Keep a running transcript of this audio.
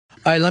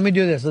All right, let me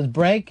do this. Let's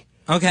break.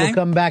 Okay. We'll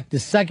come back. The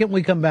second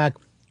we come back,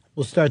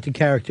 we'll start the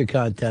character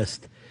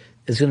contest.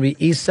 It's going to be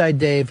Eastside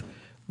Dave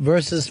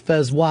versus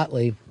Fez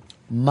Whatley,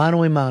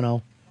 mano a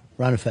mano,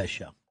 Ron and Fez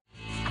show.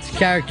 It's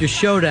character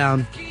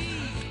showdown.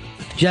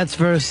 Jets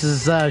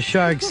versus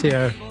Sharks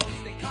here.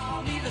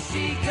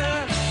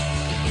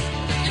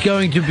 It's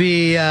going to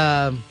be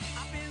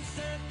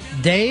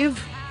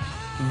Dave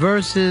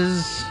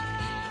versus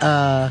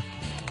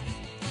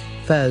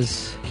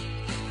Fez.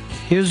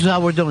 Here's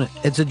how we're doing it.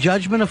 It's a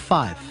judgment of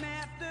 5.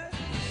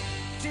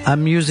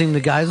 I'm using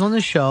the guys on the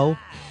show,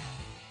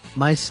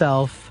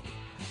 myself,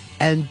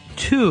 and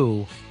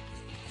 2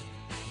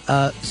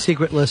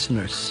 secret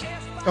listeners.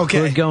 Okay.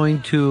 Who are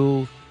going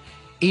to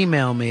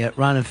email me at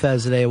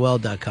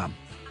ronandfez@AOL.com.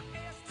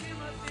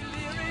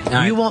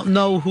 Right. You won't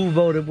know who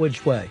voted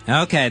which way.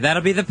 Okay,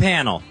 that'll be the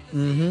panel.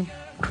 Mm-hmm.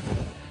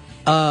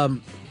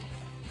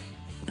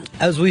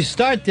 As we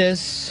start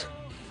this,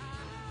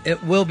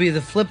 it will be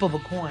the flip of a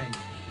coin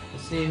to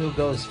see who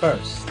goes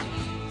first.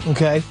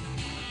 Okay.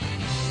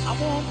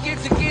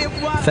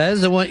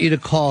 Fez, I want you to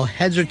call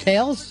heads or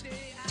tails.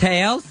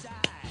 Tails?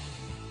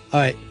 All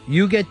right,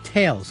 you get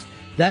tails.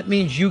 That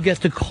means you get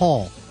to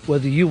call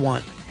whether you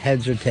want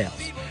heads or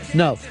tails.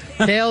 No,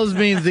 tails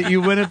means that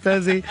you win it,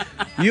 Fezzy.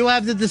 You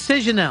have the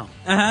decision now.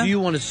 Do you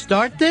want to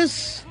start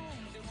this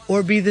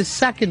or be the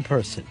second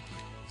person?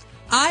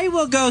 I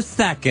will go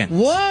second.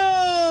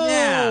 Whoa!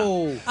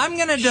 Yeah. I'm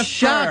going to defer.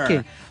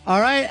 Shocking. All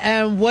right,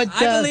 and what...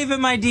 I believe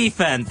in my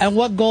defense. And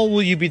what goal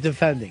will you be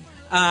defending?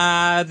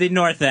 The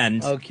north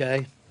end.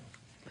 Okay.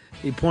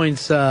 He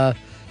points to,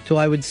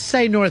 I would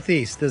say,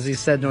 northeast, as he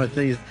said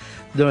northeast,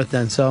 north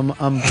end. So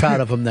I'm proud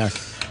of him there.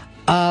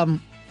 All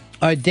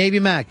right, Davey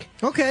Mac.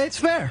 Okay, it's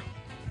fair.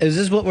 Is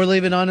this what we're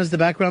leaving on as the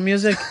background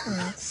music?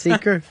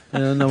 Seeker? I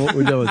don't know what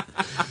we're doing.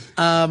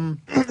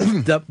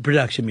 The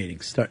production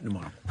meeting starting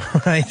tomorrow.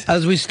 Right.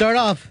 As we start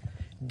off,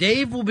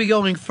 Dave will be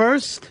going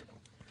first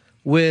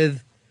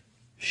with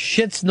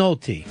Shits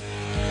Nolte.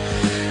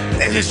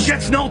 This is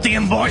Shits Nolte,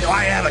 and boy, do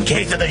I have a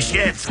case of the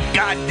shits.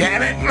 God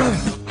damn it.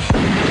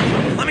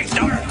 Let me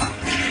start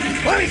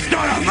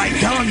off by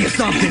telling you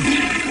something.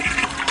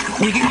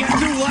 You can get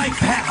through life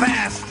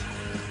half-assed,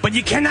 but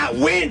you cannot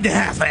win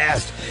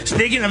half-assed.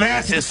 Speaking of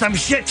asses, some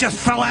shit just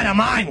fell out of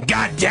mine.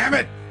 God damn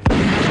it.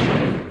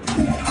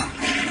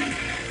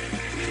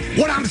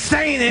 What I'm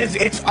saying is,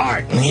 it's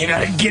art. You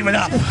gotta give it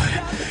up.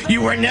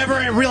 You were never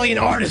really an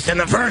artist in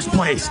the first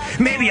place.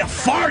 Maybe a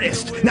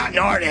fartist, not an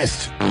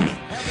artist.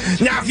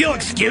 Now, if you'll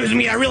excuse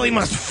me, I really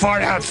must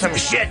fart out some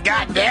shit.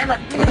 God damn it.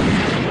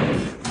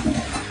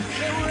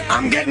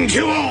 I'm getting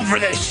too old for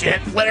this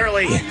shit.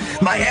 Literally,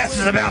 my ass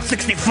is about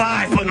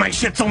 65, but my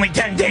shit's only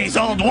 10 days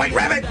old. White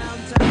Rabbit?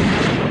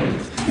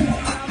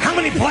 How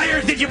many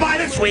players did you buy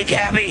this week,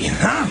 Happy?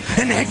 Huh?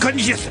 And then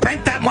couldn't you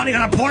spend that money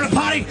on a porta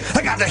potty?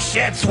 I got the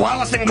shits,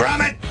 Wallace and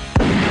Gromit.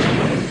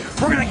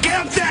 We're gonna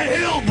get up that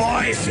hill,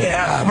 boys.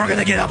 Yeah, we're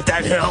gonna get up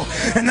that hill,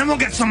 and then we'll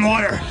get some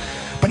water.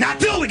 But not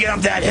till we get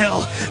up that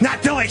hill.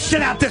 Not till I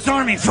shit out this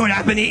army food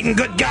I've been eating.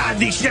 Good God,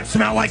 these shit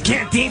smell like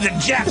canteens and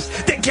Jeff's.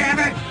 Dick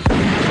Cabot.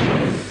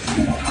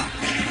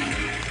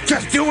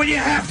 Just do what you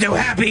have to,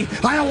 Happy.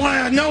 I don't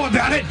want to know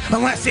about it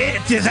unless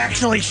it is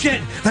actually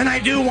shit. Then I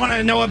do want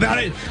to know about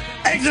it.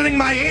 Exiting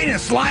my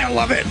anus, Lyle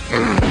of it.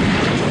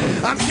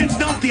 I'm Shits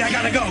Nolte. I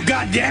gotta go.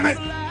 God damn it.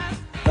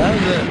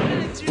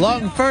 That was a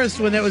long first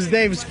when it was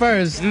Dave's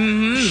first.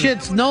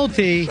 Shits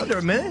Nolte. Under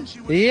a minute?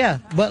 Yeah,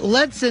 but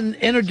let's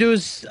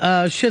introduce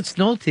Shits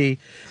Nolte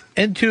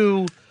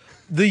into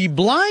the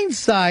Blind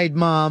Side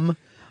mom,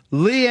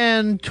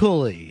 Leanne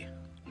Tully.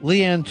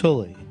 Leanne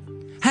Tully.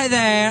 Hey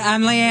there,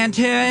 I'm Leanne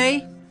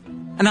Tui,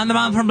 and I'm the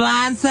mom from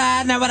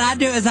Blindside. Now what I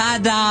do is I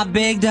adopt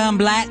big dumb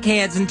black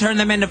kids and turn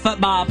them into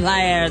football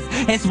players.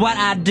 It's what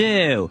I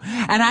do.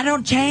 And I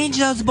don't change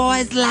those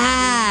boys'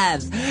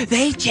 lives.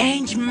 They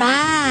change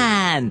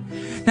mine.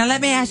 Now let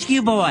me ask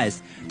you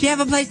boys, do you have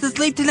a place to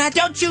sleep tonight?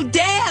 Don't you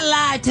dare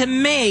lie to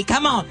me.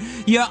 Come on,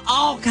 you're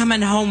all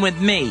coming home with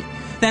me.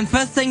 Then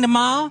first thing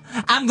tomorrow,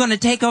 I'm going to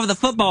take over the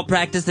football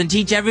practice and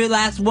teach every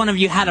last one of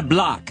you how to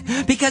block.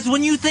 Because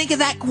when you think of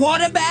that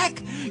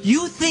quarterback,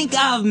 you think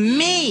of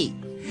me.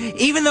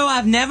 Even though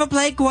I've never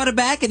played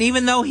quarterback, and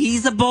even though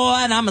he's a boy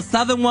and I'm a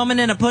southern woman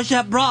in a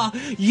push-up bra,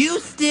 you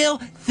still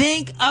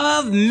think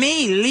of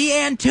me,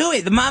 Leanne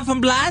Tui, the mom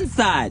from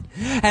Blindside.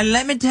 And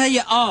let me tell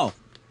you all,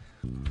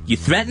 you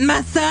threaten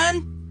my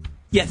son,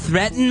 you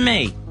threaten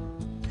me.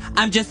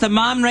 I'm just a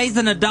mom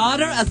raising a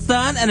daughter, a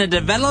son, and a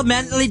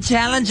developmentally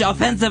challenged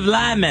offensive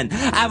lineman.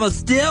 I will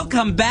still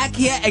come back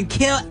here and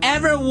kill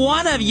every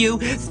one of you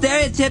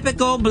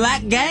stereotypical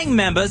black gang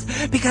members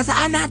because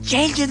I'm not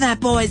changing that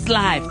boy's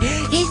life.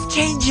 He's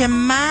changing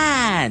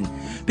mine.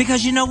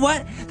 Because you know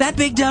what? That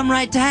big dumb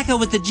right tackle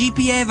with the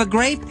GPA of a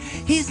grape,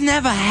 he's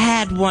never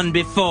had one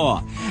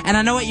before. And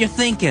I know what you're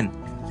thinking.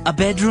 A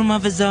bedroom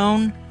of his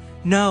own?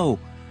 No,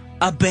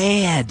 a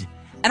bed.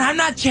 And I'm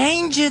not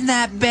changing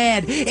that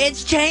bed.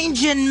 It's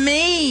changing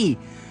me.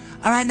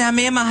 All right, now,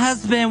 me and my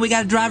husband, we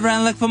got to drive around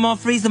and look for more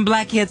freezing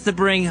black kids to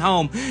bring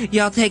home.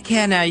 Y'all take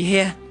care now, you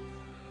hear?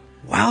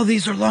 Wow,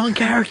 these are long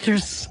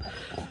characters.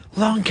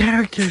 Long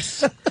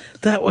characters.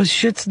 That was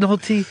Shits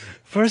Nolte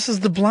versus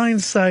The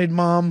Blind Side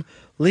Mom.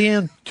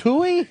 Leanne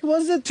Tui,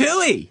 was it?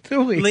 Tui.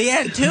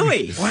 Leanne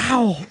Tui.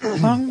 Wow,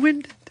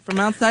 long-winded. From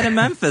outside of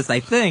Memphis, I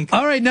think.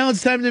 All right, now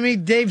it's time to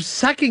meet Dave's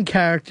second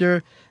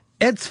character.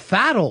 It's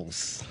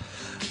Fattles.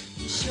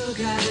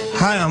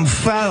 Hi, I'm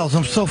Fattles.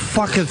 I'm so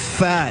fucking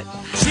fat.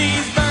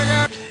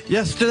 Cheeseburger.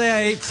 Yesterday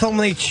I ate so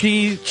many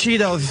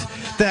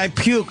Cheetos that I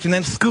puked and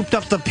then scooped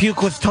up the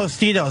puke with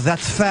Tostitos.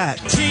 That's fat.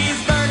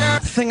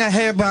 Cheeseburger. The thing I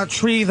hate about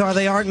trees are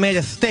they aren't made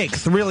of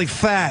steaks. They're really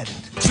fat.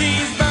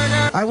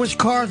 Cheeseburger. I wish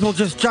cars were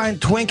just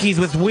giant Twinkies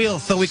with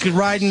wheels so we could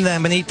ride in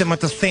them and eat them at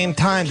the same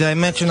time. Did I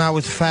mention I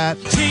was fat?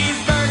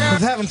 Cheeseburger. I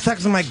was having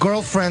sex with my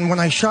girlfriend. When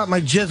I shot my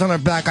jizz on her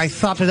back, I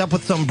sopped it up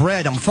with some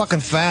bread. I'm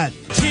fucking fat.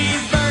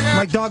 Cheeseburger.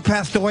 My dog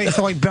passed away,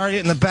 so I buried it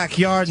in the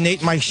backyard and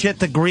ate my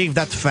shit to grieve.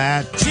 That's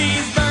fat.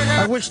 Cheeseburger.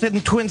 I wish that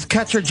Twins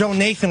catcher Joe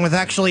Nathan was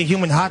actually a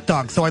human hot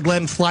dog, so I'd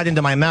let him slide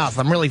into my mouth.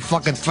 I'm really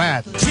fucking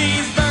fat.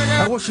 Cheeseburger.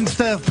 I wish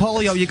instead of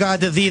polio, you got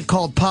a disease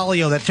called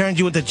polio that turns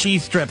you into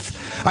cheese strips.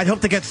 I'd hope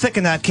to get sick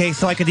in that case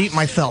so I could eat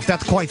myself.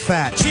 That's quite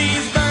fat.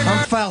 Cheeseburger.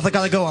 I'm fat. I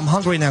gotta go. I'm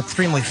hungry and I'm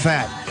extremely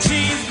fat.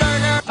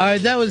 Cheeseburger. All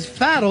right, that was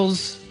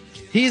Fattles.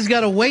 He's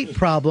got a weight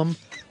problem.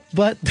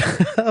 But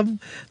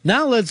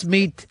now let's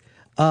meet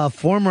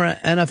former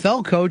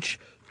NFL coach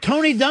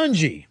Tony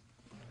Dungy.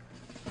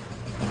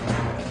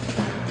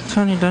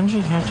 Tony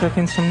Dungy here,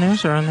 checking some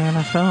news around the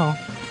NFL.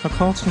 The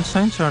Colts and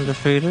Saints are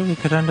undefeated. We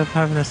could end up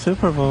having a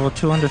Super Bowl with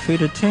 2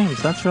 undefeated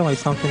teams. That's really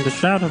something to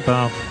shout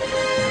about.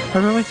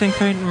 I really think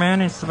Peyton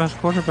Manning's the best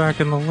quarterback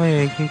in the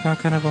league. He got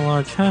kind of a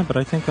large head, but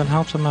I think that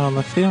helps him out on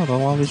the field.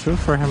 I'll always root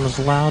for him as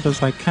loud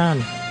as I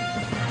can.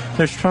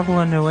 There's trouble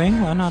in New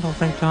England. I don't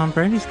think Tom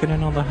Brady's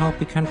getting all the help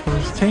he can from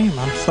his team.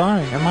 I'm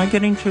sorry. Am I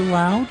getting too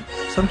loud?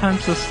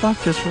 Sometimes this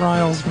stuff just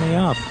riles me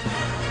up.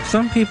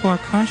 Some people are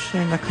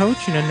questioning the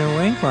coaching in New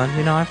England.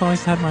 You know, I've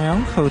always had my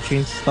own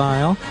coaching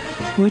style,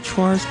 which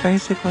was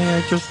basically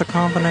just a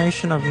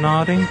combination of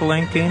nodding,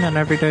 blinking, and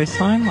everyday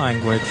sign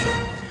language.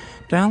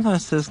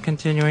 Dallas is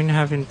continuing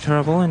having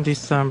trouble in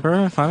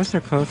December. If I was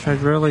their coach,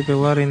 I'd really be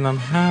letting them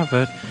have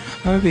it.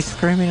 I would be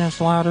screaming as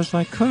loud as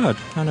I could,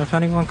 and if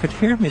anyone could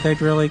hear me,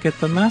 they'd really get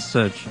the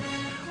message.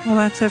 Well,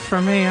 that's it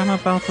for me. I'm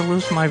about to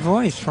lose my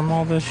voice from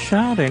all this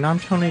shouting. I'm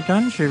Tony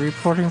Dungy,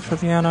 reporting for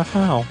the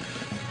NFL.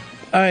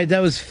 All right, that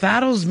was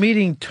Fattles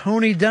meeting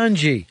Tony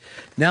Dungy.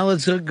 Now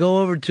let's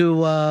go over to,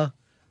 well,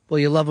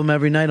 you love him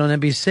every night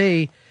on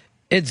NBC.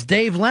 It's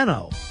Dave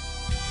Leno.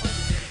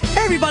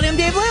 Hey, everybody, I'm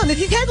Dave Leno.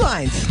 This is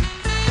Headlines.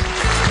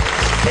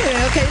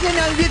 Yeah, okay,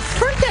 then this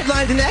first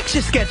headline's an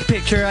extra sketch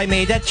picture I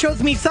made that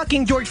shows me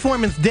sucking George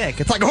Foreman's dick.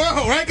 It's like,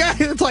 whoa, right, guys?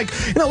 It's like,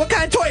 what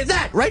kind of toy is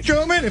that, right,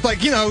 Roman? It's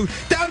like,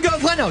 down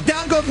goes Leno,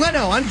 down goes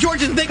Leno. I'm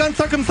George's big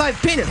uncircumcised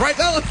penis, right,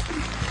 fellas?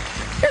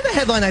 Here's a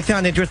headline I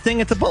found interesting.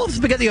 It's a bowl of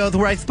SpaghettiOs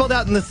where I spelled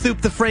out in the soup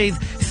the phrase,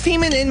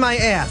 semen in my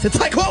ass. It's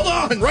like, hold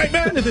on, right,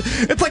 man?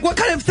 It's like, what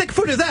kind of sick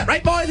food is that,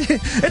 right, boy?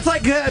 It's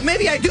like,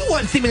 maybe I do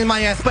want semen in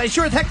my ass, but I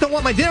sure as heck don't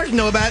want my dinner to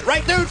know about it,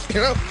 right, dude?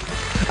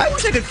 I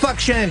wish I could fuck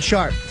Shannon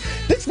Sharp.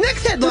 This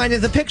next headline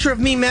is a picture of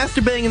me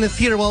masturbating in the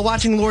theater while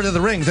watching Lord of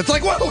the Rings. It's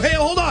like, whoa, hey,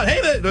 hold on, hey,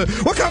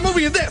 what kind of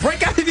movie is this, right,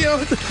 guys?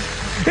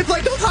 It's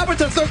like, those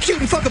hobbits are so cute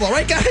and fuckable,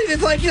 right, guys?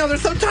 It's like, they're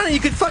so tiny you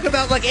could fuck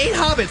about like 8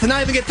 hobbits and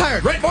not even get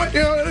tired, right, boy?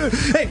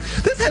 Hey,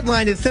 this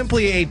headline is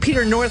simply a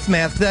Peter North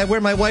mask that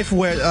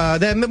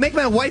that make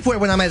my wife wear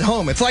when I'm at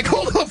home. It's like,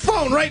 hold the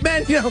phone, right,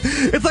 man?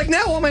 It's like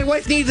now all my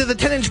wife needs is a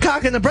 10-inch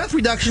cock and a breast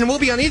reduction and we'll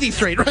be on Easy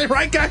Street,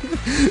 right, guys?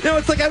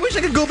 It's like, I wish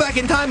I could go back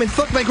in time and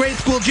fuck my grade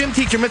school gym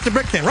teacher, Mr.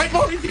 Brickton, right,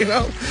 boys?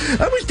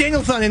 I wish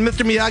Danielson and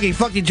Mr. Miyagi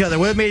fucked each other.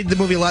 Would have made the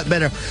movie a lot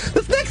better.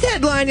 This next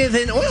headline is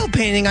an oil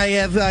painting I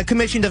have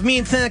commissioned of me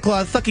and Santa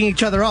Claus sucking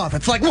each other off.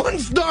 It's like, one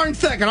darn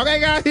second, okay,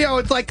 guys?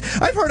 It's like,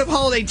 I've heard of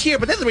holiday cheer,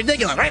 but this is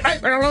ridiculous, right?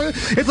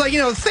 It's like,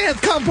 Santa's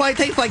cum probably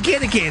tastes like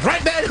candy canes,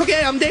 right, man?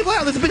 Okay, I'm Dave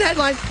Leno. This has been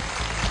Headlines.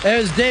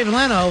 There's Dave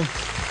Leno.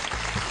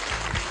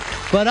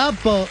 But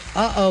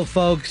uh-oh,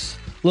 folks.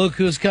 Look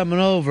who's coming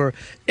over.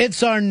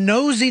 It's our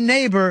nosy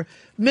neighbor,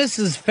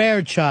 Mrs.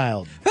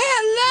 Fairchild.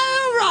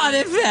 Hello,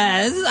 Ronnie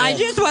Fez. I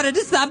just wanted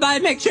to stop by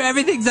and make sure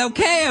everything's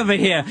okay over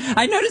here.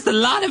 I noticed a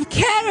lot of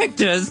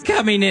characters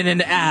coming in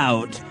and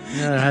out.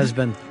 Yeah, it has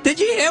been.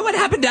 Did you hear what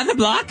happened down the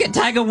block at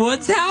Tiger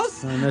Woods'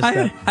 house? I missed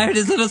that. I heard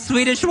his little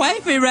Swedish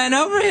wifey ran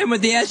over him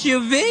with the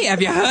SUV.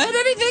 Have you heard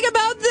anything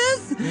about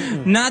this?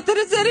 Not that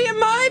it's any of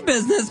my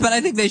business, but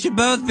I think they should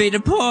both be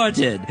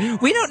deported.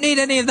 We don't need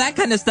any of that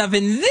kind of stuff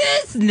in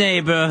this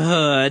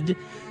neighborhood.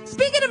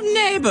 Speaking of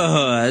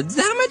neighborhoods,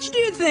 how much do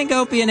you think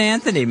Opie and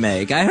Anthony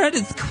make? I heard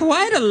it's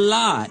quite a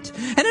lot.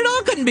 And it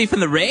all couldn't be from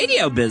the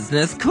radio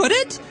business, could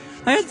it?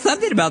 I heard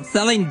something about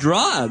selling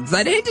drugs.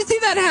 I'd hate to see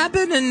that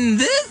happen in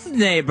this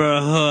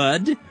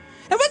neighborhood.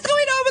 And what's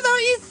going on with our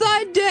East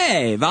Side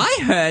Dave? I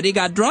heard he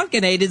got drunk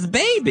and ate his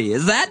baby.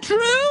 Is that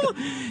true?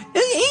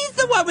 He's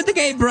the one with the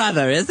gay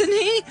brother, isn't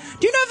he?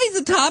 Do you know if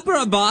he's a top or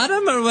a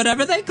bottom or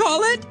whatever they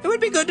call it? It would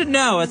be good to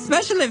know,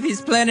 especially if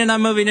he's planning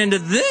on moving into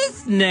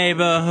this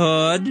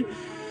neighborhood.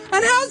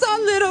 And how's our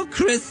little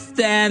Chris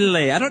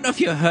Stanley? I don't know if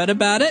you heard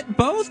about it.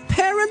 Both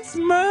parents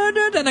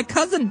murdered and a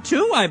cousin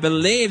too, I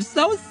believe.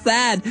 So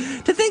sad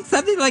to think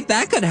something like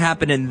that could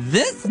happen in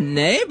this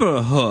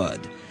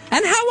neighborhood.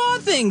 And how are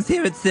things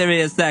here at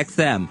Sirius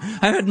XM?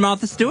 I heard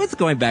Martha Stewart's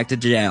going back to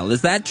jail.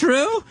 Is that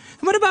true?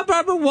 And what about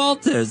Barbara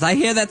Walters? I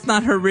hear that's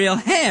not her real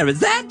hair.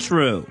 Is that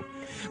true?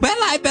 Well,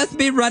 I best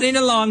be running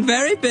along,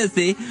 very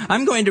busy.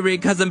 I'm going to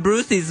read Cousin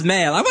Brucey's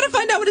mail. I want to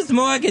find out what his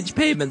mortgage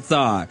payments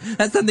are.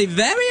 That's something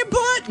very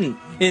important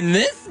in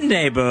this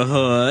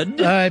neighborhood.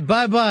 All right,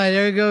 bye-bye.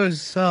 There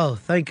goes. Oh,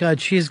 thank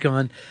God she's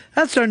gone.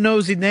 That's our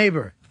nosy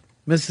neighbor,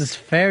 Mrs.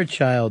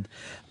 Fairchild.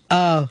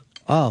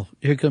 Oh,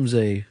 here comes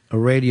a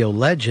radio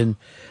legend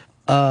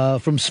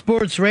from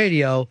sports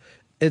radio.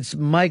 It's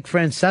Mike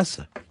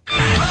Francesa.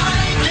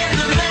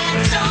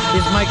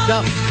 He's mic'd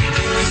up.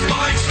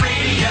 Sports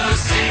Radio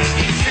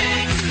 66.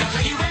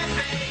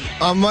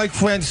 I'm Mike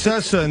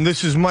Francesa, and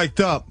this is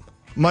Mic'd Up.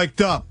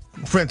 Mic'd Up.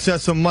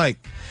 Francesa Mike.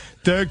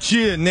 Derek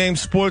Jeter named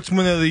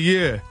Sportsman of the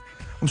Year.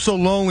 I'm so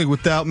lonely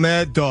without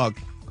Mad Dog.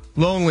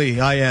 Lonely,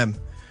 I am.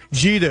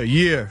 Jeter,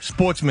 year.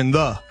 Sportsman,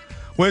 the.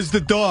 Where's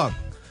the dog?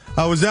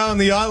 I was out on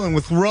the island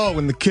with Roe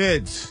and the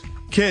kids.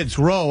 Kids,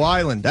 Roe,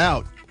 island,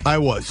 out. I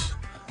was.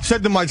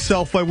 Said to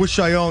myself, I wish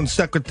I owned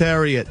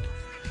Secretariat.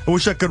 I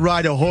wish I could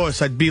ride a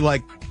horse. I'd be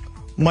like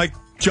Mike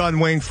John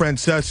Wayne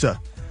Francesa.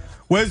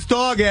 Where's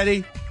dog,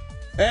 Eddie?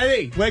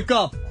 Eddie, wake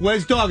up.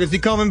 Where's dog? Is he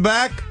coming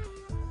back?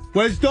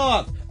 Where's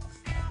dog?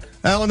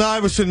 Allen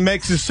Iverson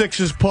makes his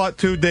Sixers Part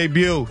 2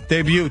 debut.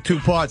 Debut, 2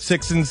 parts.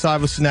 Sixers,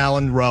 Iverson,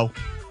 Allen, Rowe.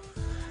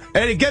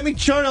 Eddie, get me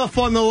Chernoff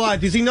on the line.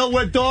 Does he know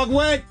where dog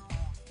went?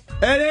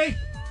 Eddie,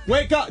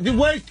 wake up. Get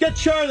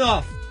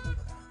Chernoff.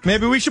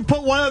 Maybe we should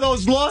put one of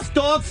those lost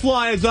dog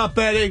flyers up,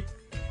 Eddie.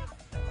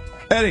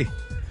 Eddie,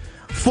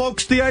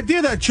 folks, the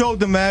idea that Joe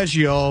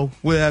DiMaggio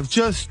would have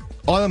just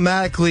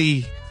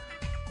automatically,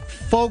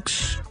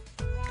 folks,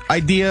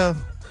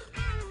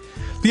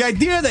 the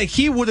idea that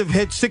he would have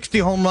hit 60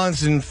 home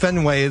runs in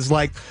Fenway is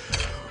like,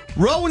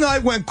 Ro and I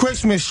went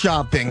Christmas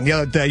shopping the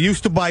other day.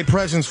 Used to buy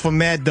presents for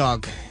Mad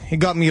Dog. He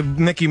got me a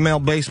Mickey Mantle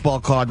baseball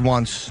card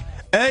once.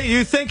 Hey,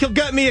 you think he'll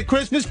get me a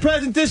Christmas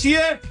present this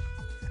year?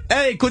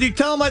 Hey, could you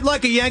tell him I'd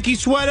like a Yankee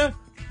sweater?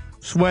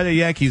 Sweater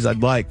Yankees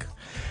I'd like.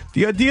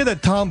 The idea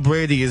that Tom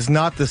Brady is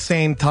not the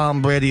same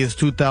Tom Brady as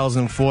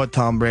 2004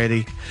 Tom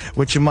Brady,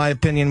 which in my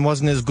opinion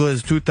wasn't as good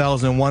as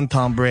 2001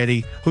 Tom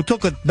Brady, who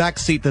took a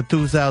backseat to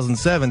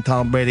 2007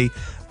 Tom Brady,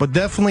 but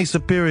definitely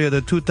superior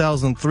to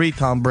 2003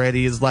 Tom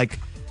Brady, is like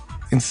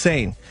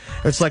insane.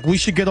 It's like we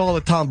should get all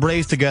the Tom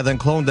Bradys together and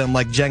clone them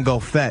like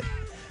Django Fett.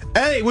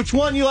 Eddie, which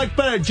one you like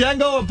better,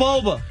 Django or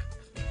Boba?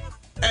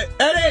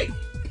 Eddie!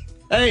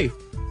 Hey.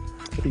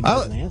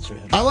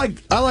 I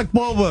like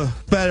Boba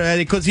better,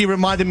 Eddie, because he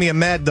reminded me of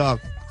Mad Dog.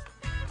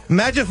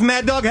 Imagine if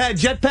Mad Dog had a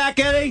jetpack,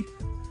 Eddie.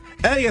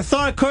 Eddie, a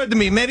thought occurred to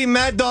me. Maybe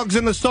Mad Dog's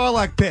in the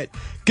Sarlacc pit.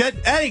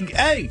 Get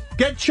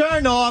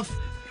Chernoff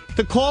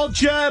to call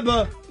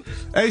Jabba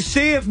and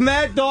see if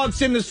Mad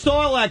Dog's in the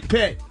Sarlacc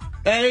pit.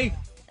 Eddie,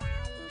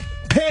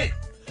 pit,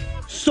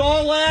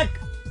 Sarlacc,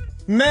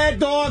 Mad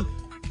Dog,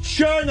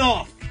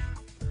 Chernoff.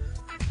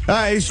 All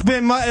right, it's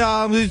been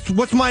this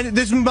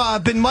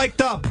has been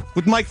mic'd up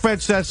with Mike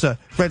Francesa.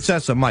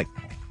 Francesa, Mike.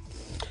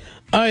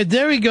 All right,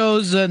 there he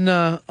goes, and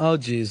oh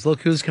geez,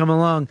 look who's come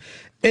along.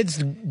 It's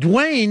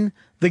Dwayne,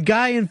 the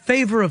guy in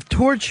favor of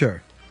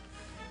torture.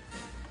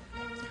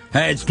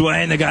 Hey, it's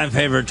Dwayne, the guy in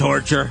favor of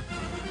torture.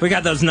 We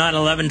got those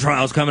 9/11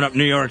 trials coming up in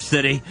New York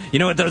City. You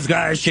know what those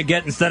guys should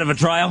get instead of a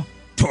trial?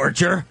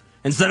 Torture.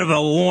 Instead of a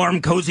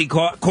warm, cozy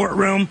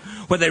courtroom,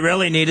 what they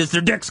really need is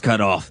their dicks cut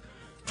off.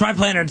 Try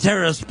planning a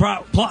terrorist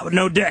plot with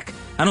no dick.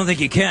 I don't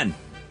think you can.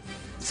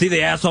 See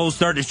the assholes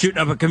started shooting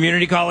up a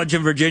community college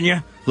in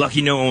Virginia?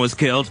 Lucky no one was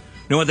killed.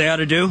 Know what they ought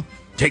to do?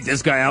 Take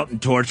this guy out and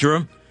torture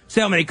him.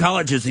 See how many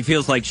colleges he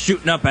feels like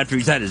shooting up after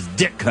he's had his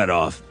dick cut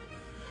off.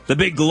 The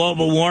big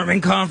global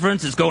warming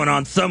conference is going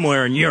on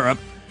somewhere in Europe.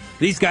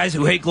 These guys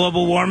who hate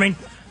global warming,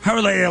 how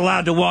are they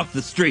allowed to walk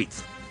the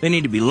streets? They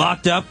need to be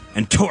locked up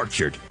and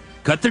tortured.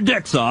 Cut their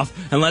dicks off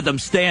and let them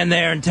stand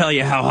there and tell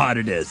you how hot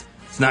it is.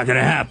 It's not going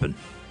to happen.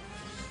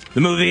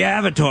 The movie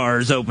Avatar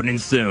is opening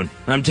soon.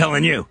 I'm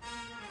telling you,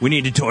 we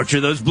need to torture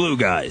those blue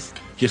guys.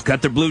 Just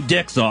cut their blue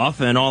dicks off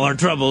and all our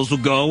troubles will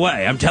go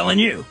away. I'm telling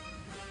you.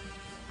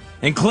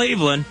 In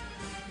Cleveland,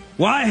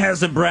 why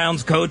hasn't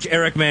Browns coach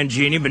Eric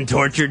Mangini been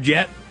tortured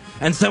yet?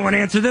 And someone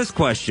answer this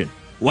question.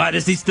 Why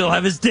does he still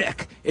have his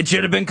dick? It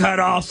should have been cut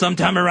off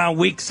sometime around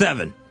week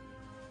 7.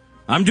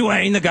 I'm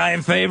Dwayne, the guy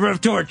in favor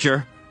of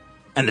torture,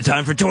 and the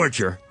time for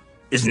torture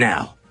is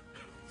now.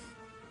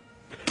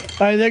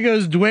 All right, there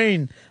goes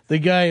Dwayne, the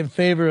guy in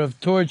favor of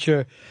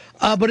torture.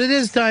 But it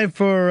is time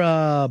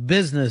for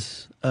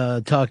business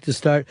talk to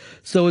start.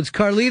 So it's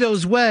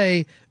Carlito's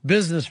Way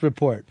Business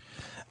Report.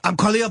 I'm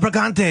Carlito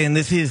Brigante, and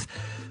this is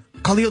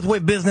Carlito's Way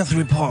Business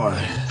Report.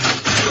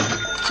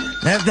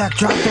 NASDAQ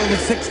dropped over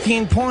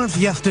 16 points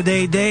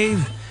yesterday,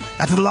 Dave.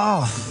 That's a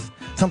loss.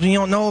 Something you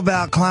don't know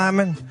about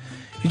climbing.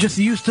 You're just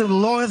used to the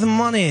lawyers and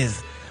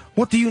monies.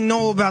 What do you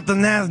know about the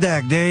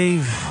NASDAQ,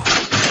 Dave?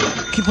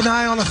 Keep an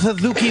eye on the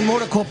Suzuki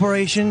Motor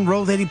Corporation,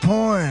 Rose 80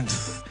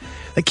 points.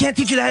 They can't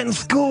teach you that in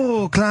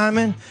school,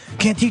 Kleiman.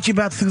 Can't teach you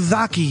about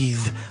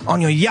Suzuki's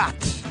on your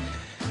yacht.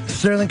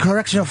 Sterling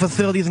Correctional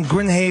Facilities in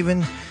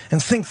Grinhaven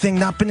and Sing Sing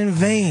not been in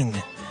vain.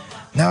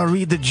 Now I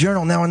read the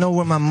journal, now I know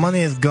where my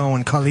money is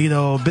going.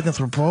 Carlito,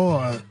 business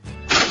report.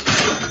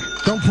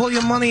 Don't pull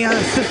your money out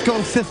of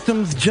Cisco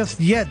Systems just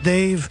yet,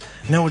 Dave.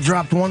 No, it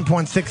dropped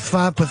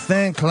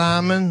 1.65%,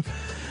 Kleiman.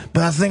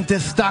 But I think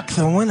this stock's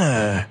a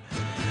winner.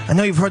 I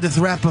know you've heard this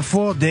rap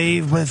before,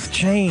 Dave, but it's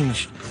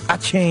changed. I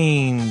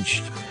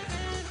changed.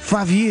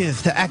 5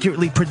 years to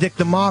accurately predict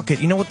the market.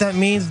 You know what that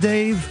means,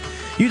 Dave?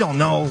 You don't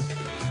know.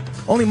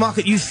 Only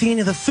market you've seen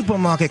is a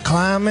supermarket,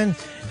 Kleiman.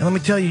 And let me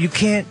tell you, you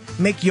can't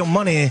make your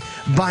money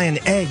buying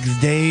eggs,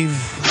 Dave.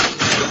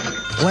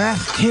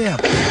 Last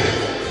tip.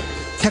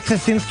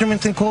 Texas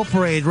Instruments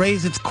Incorporated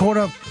raised its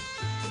current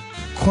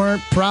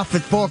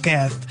profit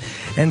forecast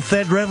and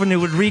said revenue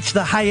would reach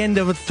the high end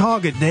of its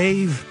target,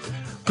 Dave.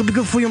 Could be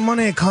good for your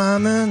money,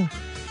 Kleiman.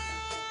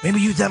 Maybe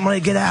use that money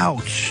to get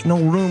out. No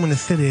room in the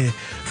city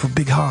for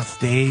big hearts,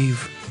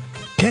 Dave.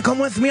 Can't come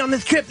with me on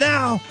this trip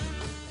now.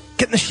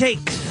 Getting the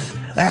shakes.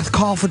 Last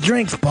call for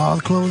drinks. Bars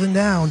closing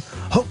down.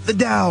 Hope the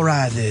Dow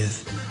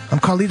rises. I'm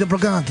Carlito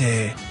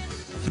Brigante.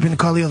 It's been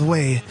Carlito's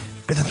Way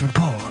Business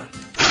Report.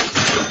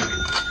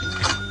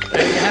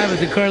 There you have it,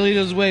 the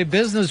Carlito's Way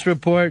Business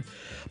Report.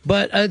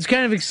 But it's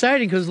kind of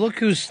exciting because look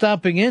who's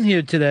stopping in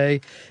here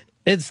today.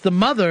 It's the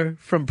mother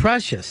from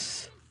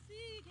Precious.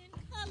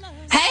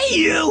 Hey,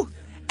 you!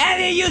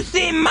 Any of you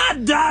seen my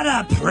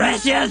daughter,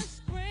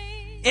 Precious?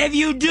 If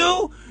you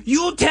do,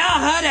 you tell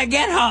her to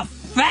get her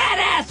fat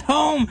ass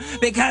home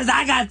because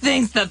I got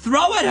things to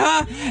throw at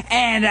her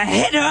and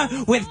hit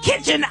her with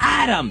kitchen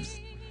items.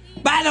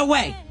 By the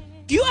way,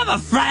 do you have a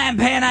frying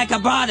pan I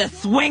could borrow to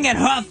swing at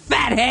her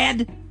fat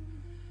head?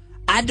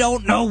 I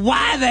don't know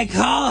why they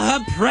call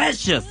her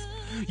Precious.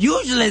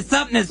 Usually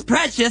something is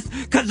precious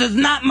because there's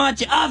not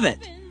much of it.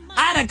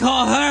 I'd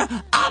call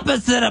her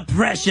opposite of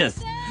Precious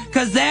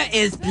because there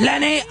is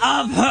plenty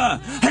of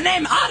her. Her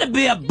name ought to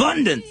be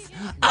Abundance.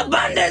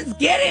 Abundance,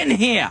 get in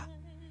here.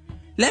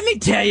 Let me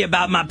tell you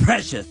about my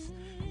Precious.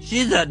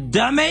 She's a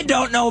dummy,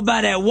 don't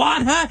nobody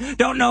want her,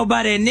 don't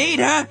nobody need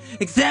her,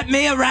 except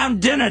me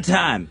around dinner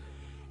time.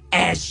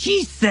 And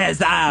she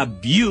says I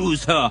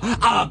abuse her.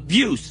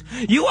 Abuse.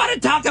 You want to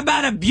talk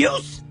about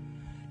abuse?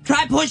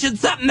 Try pushing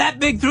something that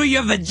big through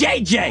your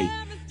vajayjay.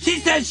 She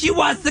says she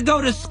wants to go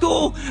to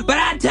school, but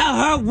I tell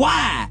her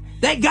why.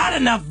 They got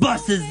enough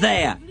buses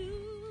there.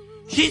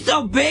 She's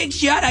so big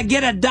she ought to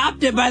get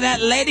adopted by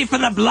that lady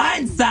from the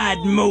Blind Side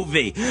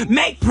movie.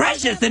 Make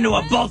Precious into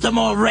a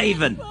Baltimore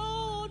Raven.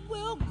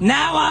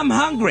 Now I'm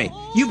hungry.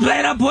 You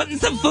plan on putting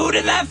some food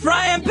in that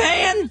frying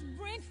pan?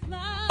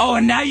 Oh,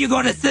 and now you're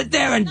going to sit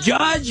there and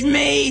judge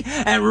me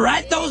and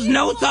write those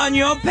notes on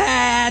your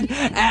pad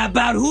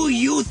about who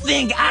you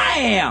think I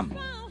am.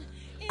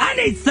 I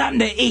need something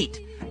to eat.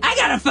 I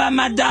got to find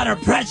my daughter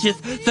Precious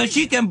so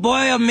she can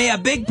boil me a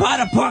big pot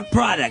of pork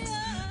products.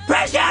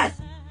 Precious!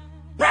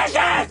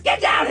 Precious!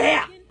 Get down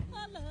here!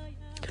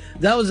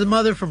 That was the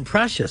mother from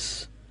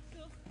Precious.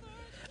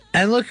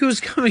 And look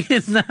who's coming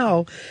in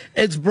now.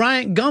 It's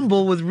Bryant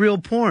Gumbel with Real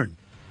Porn.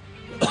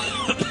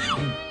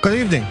 Good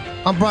evening.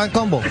 I'm Bryant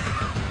Gumbel.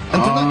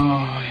 And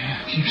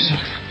tonight, keep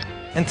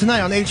sucking. And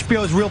tonight on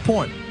HBO's Real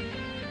Porn,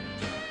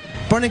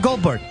 Bernie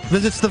Goldberg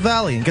visits the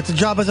Valley and gets a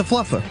job as a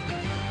fluffer.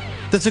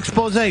 This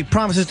expose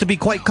promises to be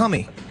quite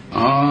cummy.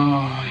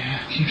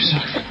 Keep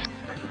sucking.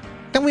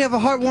 Then we have a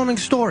heartwarming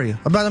story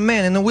about a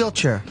man in a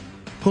wheelchair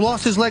who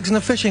lost his legs in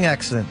a fishing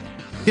accident,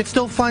 yet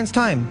still finds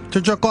time to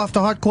jerk off to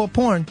hardcore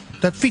porn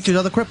that featured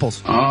other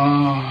cripples.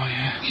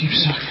 Keep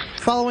sucking.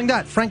 Following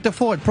that, Frank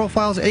DeFord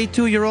profiles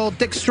 82-year-old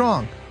Dick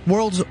Strong,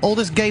 world's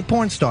oldest gay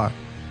porn star.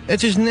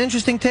 It's just an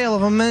interesting tale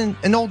of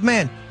an old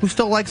man who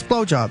still likes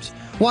blowjobs.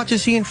 Watch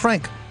as he and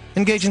Frank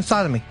engage in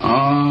sodomy.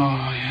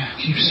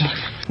 Keep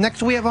sucking.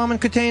 Next, we have Armin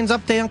Katane's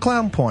update on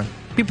clown porn.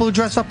 People who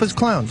dress up as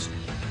clowns.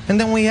 And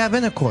then we have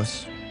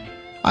intercourse.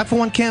 I, for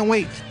one, can't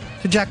wait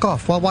to jack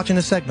off while watching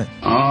the segment.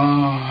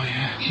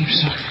 Keep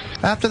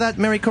sucking. After that,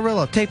 Mary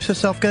Carrillo tapes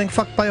herself getting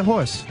fucked by a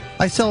horse.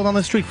 I sell it on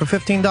the street for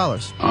 $15.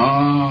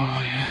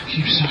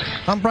 Keep sucking.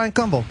 I'm Brian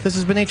Gumbel. This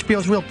has been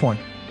HBO's Real Porn.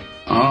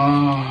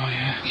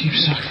 Keep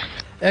sucking.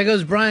 There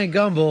goes Brian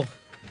Gumbel.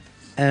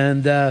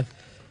 And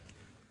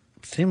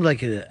seemed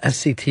like a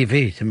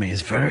SCTV to me.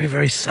 It's very,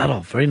 very subtle.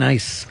 Very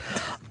nice.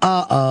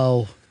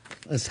 Uh-oh.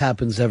 This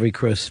happens every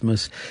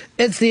Christmas.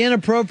 It's the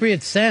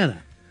inappropriate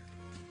Santa.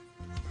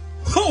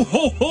 Ho,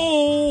 ho,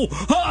 ho!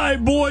 Hi,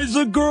 boys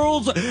and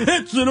girls!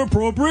 It's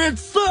Inappropriate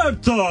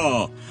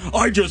Santa!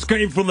 I just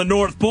came from the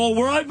North Pole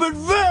where I've been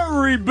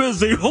very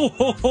busy. Ho,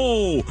 ho,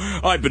 ho!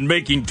 I've been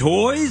making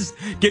toys,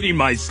 getting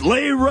my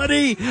sleigh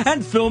ready,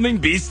 and filming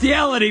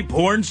bestiality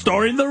porn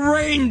starring the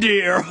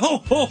reindeer.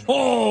 Ho, ho,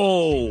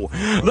 ho!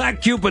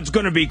 That Cupid's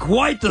gonna be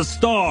quite the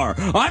star.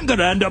 I'm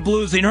gonna end up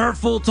losing her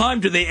full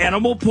time to the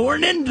animal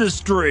porn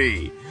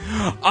industry.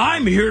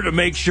 I'm here to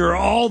make sure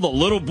all the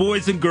little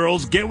boys and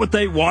girls get what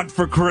they want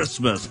for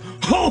Christmas.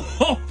 Ho,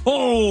 ho,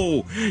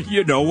 ho!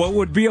 You know what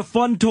would be a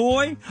fun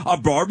toy? A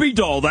Barbie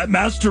doll that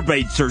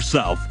masturbates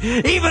herself.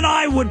 Even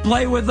I would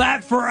play with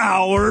that for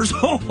hours.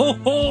 Ho, ho,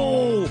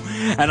 ho!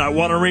 And I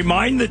want to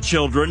remind the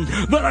children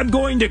that I'm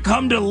going to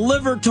come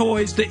deliver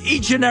toys to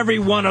each and every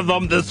one of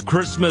them this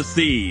Christmas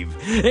Eve.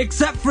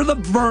 Except for the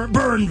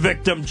burn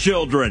victim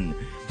children.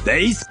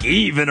 They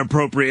skeeve,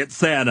 inappropriate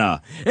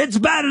Santa. It's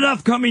bad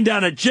enough coming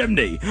down a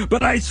chimney,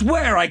 but I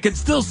swear I can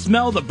still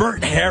smell the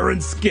burnt hair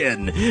and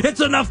skin. It's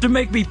enough to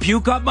make me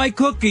puke up my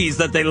cookies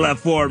that they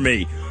left for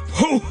me.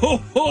 Ho, ho,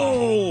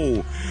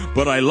 ho!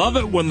 But I love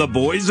it when the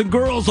boys and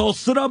girls all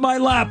sit on my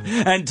lap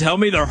and tell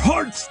me their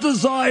heart's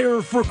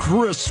desire for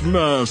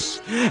Christmas.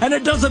 And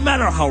it doesn't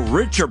matter how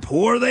rich or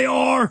poor they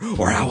are,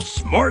 or how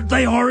smart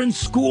they are in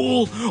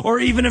school, or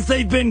even if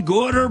they've been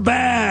good or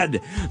bad.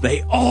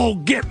 They all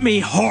get me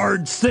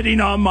hard sitting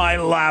on my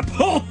lap.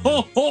 Ho,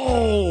 ho,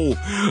 ho!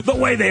 The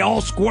way they all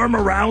squirm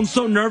around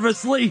so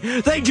nervously,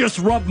 they just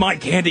rub my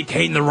candy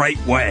cane the right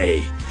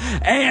way.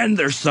 And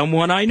there's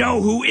someone I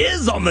know who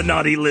is on the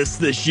naughty list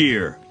this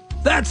year.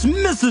 That's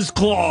Mrs.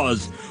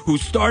 Claus, who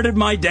started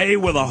my day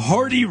with a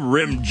hearty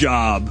rim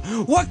job.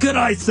 What could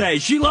I say?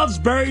 She loves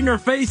burying her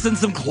face in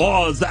some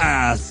Claus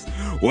ass.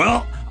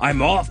 Well,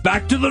 I'm off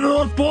back to the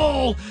North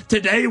Pole.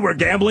 Today we're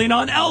gambling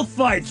on elf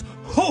fights.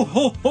 Ho,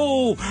 ho,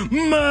 ho!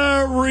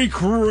 Merry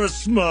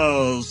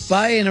Christmas!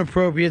 Bye,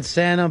 inappropriate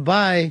Santa.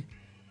 Bye.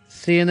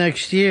 See you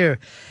next year.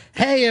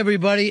 Hey,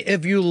 everybody,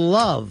 if you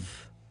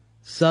love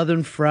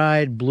Southern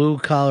fried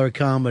blue-collar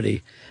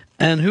comedy,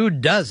 and who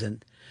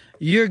doesn't,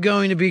 you're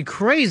going to be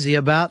crazy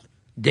about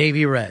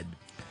Davey Red.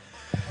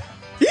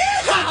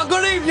 Yeah!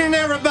 Good evening,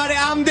 everybody.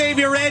 I'm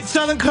Davey Red,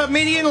 Southern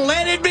comedian.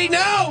 Let it be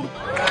known.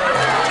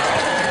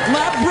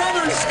 My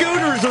brother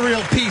Scooter's a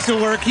real piece of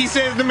work. He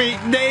says to me,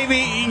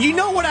 Davey, you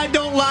know what I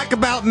don't like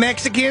about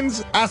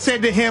Mexicans? I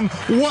said to him,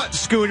 what,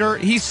 Scooter?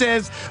 He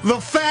says,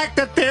 the fact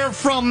that they're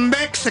from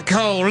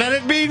Mexico. Let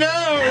it be known.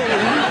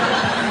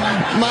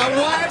 My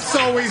wife's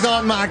always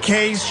on my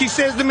case. She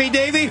says to me,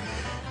 Davey,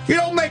 you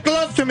don't make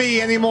love to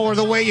me anymore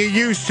the way you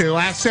used to.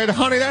 I said,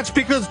 honey, that's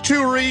because of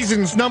two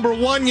reasons. Number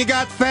one, you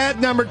got fat.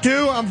 Number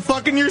two, I'm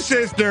fucking your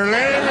sister.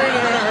 Let it be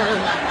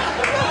known.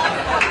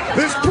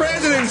 This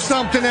president's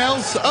something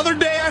else. Other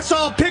day, I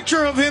saw a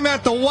picture of him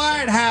at the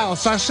White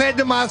House. I said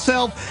to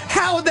myself,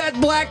 how would that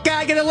black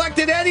guy get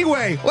elected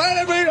anyway?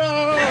 Let it be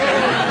known.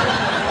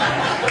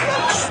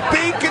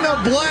 Speaking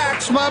of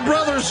blacks, my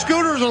brother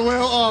Scooter's a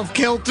little off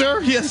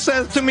kilter. He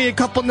says to me a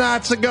couple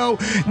nights ago,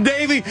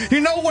 Davey, you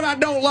know what I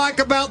don't like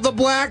about the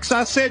blacks?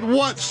 I said,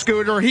 what,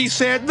 Scooter? He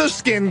said, the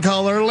skin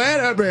color.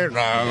 Let it be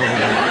known.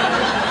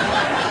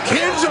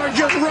 Kids are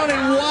just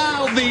running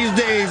wild these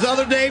days. The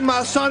other day,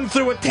 my son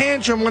threw a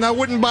tantrum when I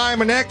wouldn't buy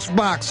him an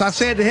Xbox. I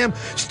said to him,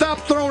 stop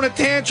throwing a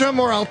tantrum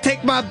or I'll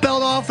take my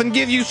belt off and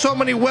give you so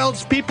many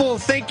welts people will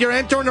think you're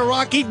entering a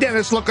Rocky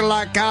Dennis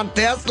lookalike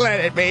contest. Let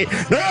it be.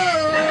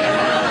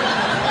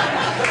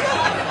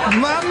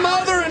 My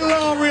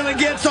mother-in-law really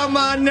gets on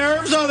my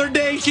nerves. The other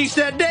day she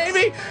said,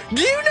 Davey,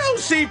 do you know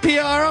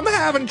CPR? I'm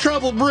having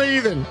trouble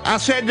breathing. I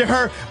said to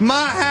her,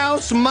 my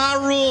house, my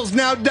rules.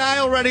 Now die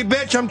already,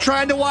 bitch. I'm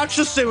trying to watch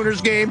the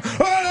Sooners game.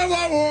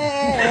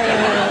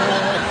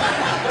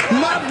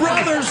 My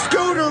brother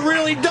Scooter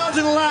really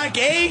doesn't like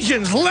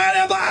Asians. Let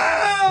him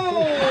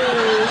out!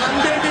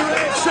 I'm Davey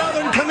Red,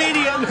 Southern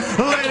comedian.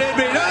 Let it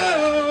be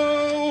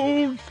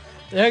known.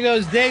 There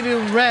goes Davey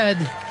Red,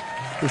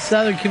 the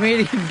Southern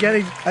comedian,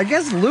 getting, I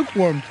guess,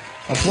 lukewarm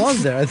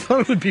applause there. I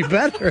thought it would be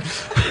better.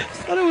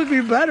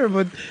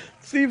 But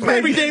see if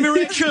Maybe Davey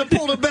Red should have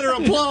pulled a better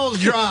applause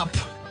drop.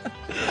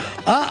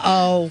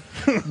 Uh-oh.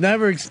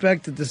 Never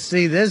expected to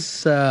see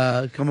this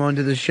come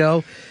onto the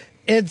show.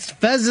 It's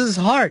Fez's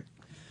heart.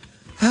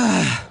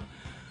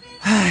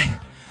 Hi,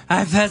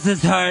 I'm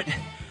Fez's heart.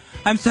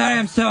 I'm sorry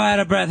I'm so out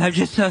of breath. I'm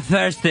just so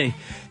thirsty.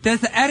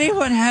 Does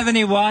anyone have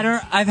any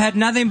water? I've had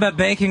nothing but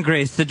bacon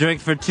grease to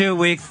drink for 2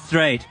 weeks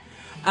straight.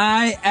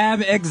 I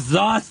am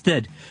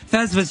exhausted.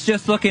 Fez was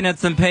just looking at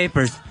some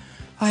papers.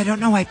 I don't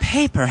know why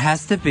paper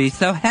has to be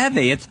so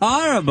heavy. It's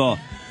horrible.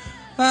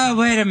 Oh,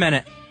 wait a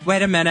minute.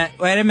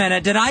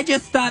 Did I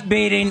just stop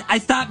beating? I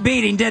stopped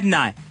beating, didn't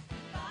I?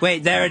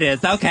 Wait, there it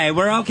is. Okay,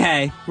 we're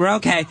okay.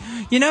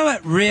 You know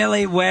what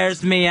really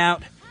wears me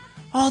out?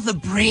 All the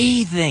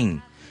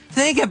breathing.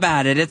 Think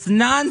about it. It's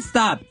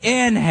nonstop.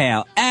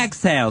 Inhale,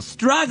 exhale,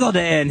 struggle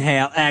to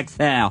inhale,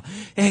 exhale.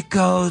 It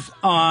goes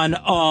on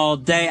all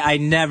day. I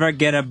never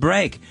get a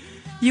break.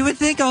 You would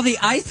think all the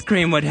ice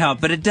cream would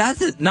help, but it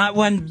doesn't. Not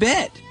one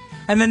bit.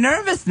 And the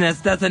nervousness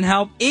doesn't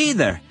help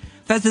either.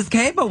 Fez's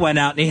cable went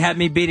out and he had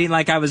me beating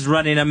like I was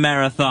running a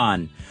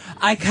marathon.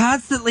 I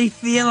constantly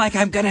feel like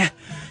I'm gonna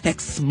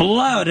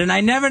explode, and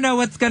I never know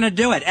what's gonna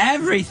do it.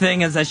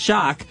 Everything is a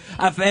shock.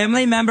 A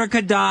family member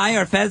could die,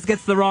 or Fez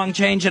gets the wrong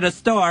change at a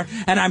store,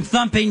 and I'm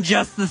thumping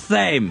just the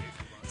same.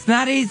 It's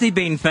not easy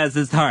being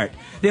Fez's heart.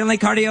 The only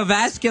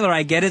cardiovascular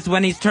I get is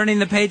when he's turning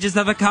the pages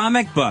of a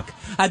comic book.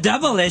 A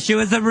double issue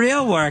is a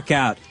real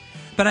workout.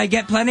 but I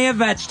get plenty of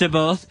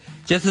vegetables,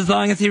 just as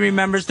long as he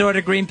remembers to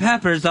order green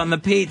peppers on the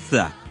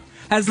pizza.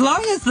 As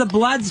long as the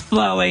blood's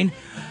flowing,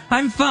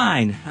 I'm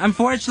fine.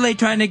 Unfortunately,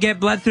 trying to get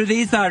blood through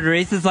these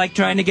arteries is like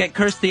trying to get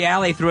Kirstie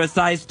Alley through a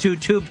size 2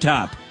 tube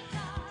top.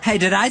 Hey,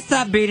 did I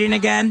stop beating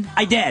again?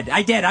 I did.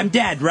 I'm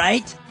dead,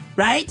 right?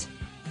 Right?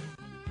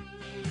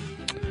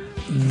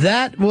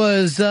 That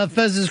was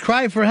Fez's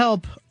cry for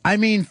help. I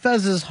mean,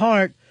 Fez's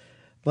heart.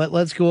 But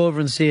let's go over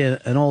and see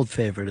an old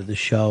favorite of the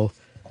show.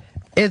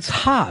 It's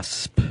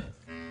Hosp.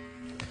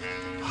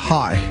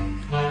 Hi,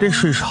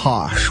 this is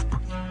Hosp,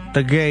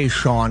 the gay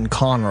Sean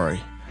Connery.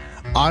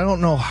 I don't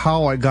know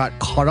how I got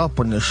caught up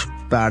in this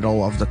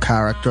battle of the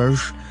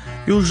characters.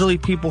 Usually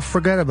people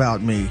forget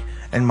about me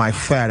and my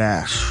fat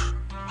ass,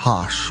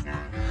 Hosp.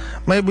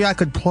 Maybe I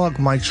could plug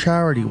my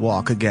charity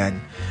walk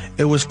again.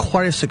 It was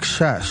quite a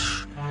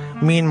success.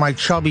 Me and my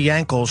chubby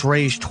ankles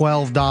raised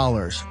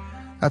 $12.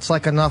 That's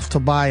like enough to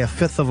buy a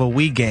fifth of a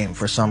Wii game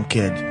for some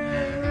kid.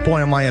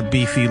 Boy, am I a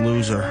beefy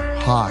loser.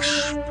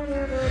 Hosp.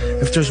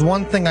 If there's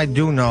one thing I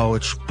do know,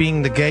 it's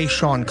being the gay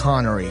Sean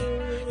Connery.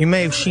 You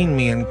may have seen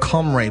me in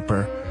Cum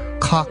Raper,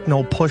 Cock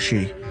No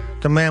Pushy,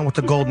 The Man with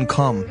the Golden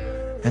Cum,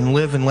 and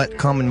Live and Let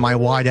Cum in My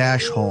Wide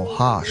Asshole,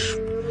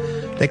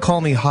 Hosp. They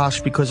call me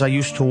Hosp because I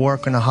used to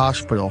work in a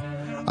hospital.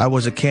 I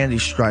was a candy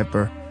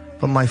striper,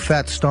 but my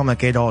fat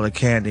stomach ate all the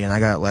candy and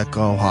I got let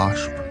go,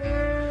 Hosp.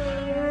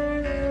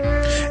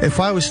 If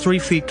I was 3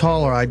 feet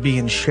taller, I'd be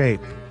in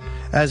shape.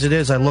 As it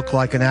is, I look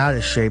like an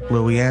out-of-shape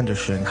Louis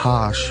Anderson,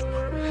 Hosp.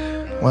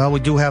 Well, we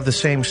do have the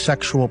same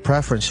sexual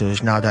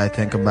preferences, now that I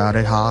think about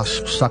it,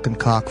 Hosp. Sucking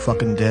cock,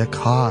 fucking dick,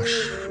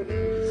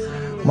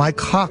 Hosp. My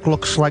cock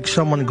looks like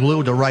someone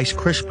glued a Rice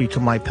Krispie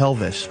to my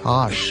pelvis,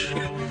 Hosp.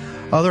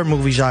 Other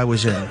movies I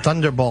was in,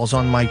 Thunderballs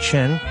on my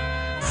chin,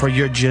 For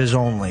Your Jizz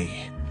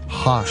Only,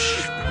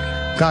 Hosp.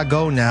 Gotta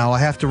go now, I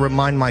have to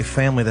remind my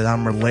family that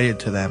I'm related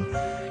to them.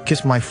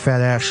 Kiss my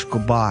fat ass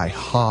goodbye,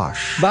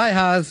 Hosp. Bye,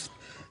 Hosp.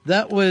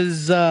 That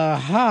was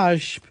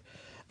Hosp.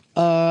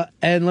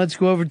 And let's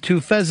go over to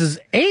Fez's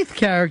 8th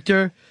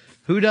character,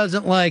 who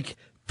doesn't like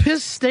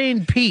Piss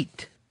Stained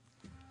Pete.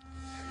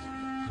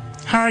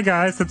 Hi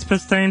guys, it's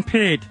Piss Stained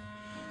Pete.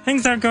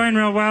 Things aren't going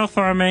real well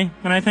for me,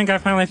 and I think I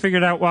finally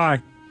figured out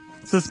why.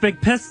 It's this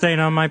big piss stain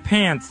on my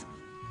pants.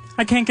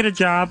 I can't get a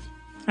job.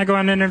 I go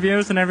on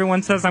interviews and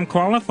everyone says I'm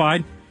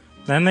qualified.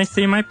 Then they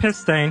see my piss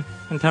stain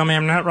and tell me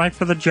I'm not right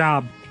for the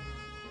job.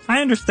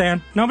 I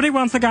understand. Nobody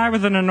wants a guy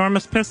with an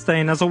enormous piss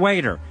stain as a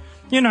waiter.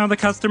 You know, the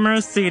customer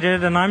is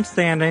seated and I'm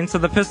standing, so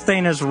the piss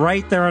stain is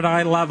right there at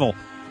eye level.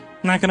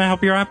 Not gonna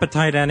help your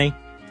appetite any.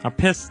 A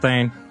piss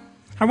stain.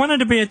 I wanted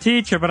to be a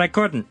teacher, but I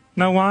couldn't.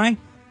 Know why?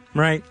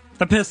 Right.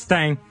 The piss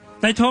stain.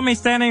 They told me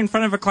standing in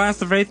front of a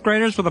class of 8th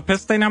graders with a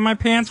piss stain on my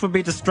pants would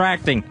be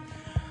distracting.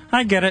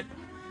 I get it.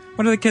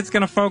 What are the kids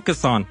gonna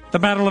focus on? The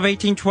Battle of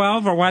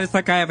 1812, or why does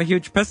that guy have a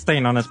huge piss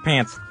stain on his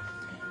pants?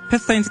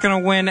 Piss stain's gonna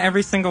win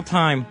every single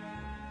time.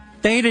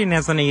 Dating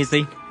isn't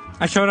easy.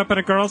 I showed up at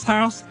a girl's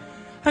house.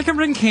 I can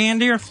bring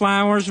candy or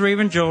flowers or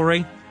even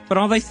jewelry, but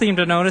all they seem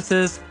to notice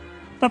is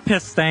the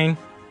piss stain.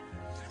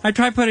 I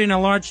tried putting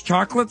a large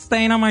chocolate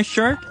stain on my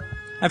shirt.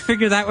 I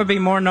figured that would be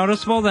more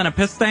noticeable than a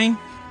piss stain.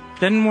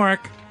 Didn't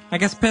work. I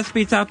guess piss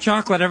beats out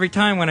chocolate every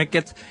time when it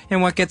gets in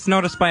what gets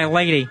noticed by a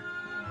lady.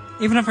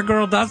 Even if a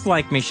girl does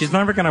like me, she's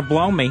never gonna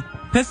blow me.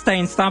 Piss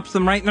stain stops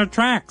them right in their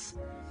tracks.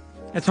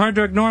 It's hard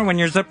to ignore when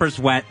your zipper's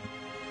wet.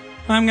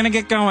 I'm gonna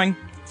get going.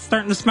 It's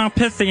starting to smell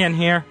pissy in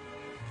here.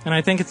 And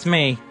I think it's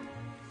me.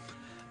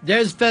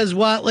 There's Fez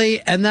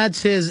Whatley, and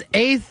that's his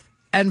 8th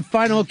and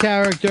final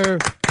character.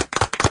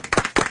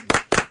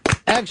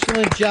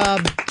 Excellent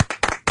job.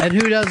 And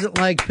who doesn't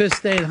like Piss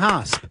Stain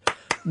Hosp?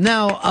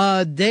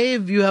 Now,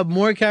 Dave, you have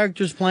more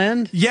characters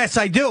planned? Yes,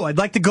 I do. I'd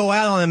like to go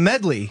out on a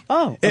medley.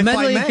 Oh, a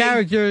medley of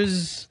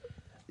characters.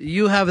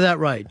 You have that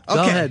right. Okay.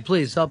 Go ahead,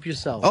 please. Help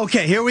yourself.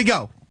 Okay, here we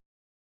go.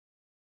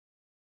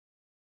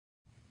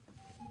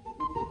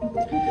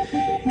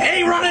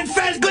 Hey, Ron and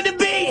Fez, good to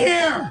be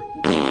here.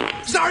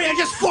 Sorry, I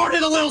just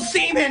farted a little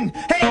semen.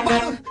 Hey,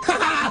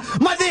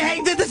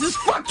 hey, this is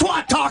Fuck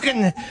Twat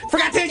talking.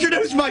 Forgot to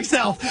introduce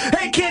myself.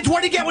 Hey, kids,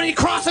 what do you get when you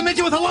cross a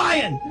midget with a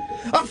lion?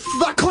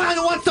 A clown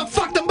who wants to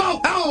fuck them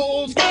both.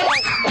 Oh,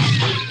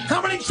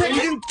 how many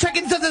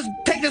chickens does this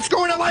take to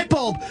screw in a light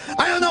bulb?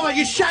 I don't know. I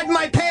just shat in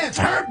my pants.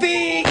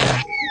 Herpes.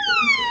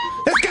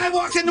 This guy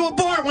walks into a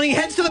bar. When he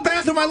heads to the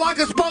bathroom, I lock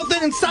us both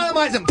in and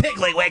sodomize him.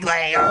 Piggly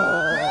Wiggly.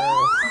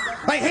 Oh.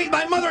 I hate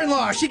my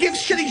mother-in-law. She gives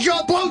shitty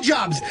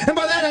blowjobs. And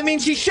by that I mean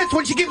she shits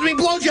when she gives me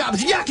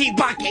blowjobs. Yucky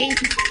Bucky.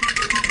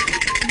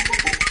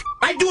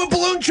 I do a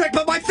balloon trick,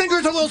 but my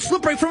fingers are a little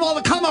slippery from all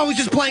the cum I was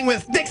just playing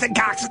with. Dicks and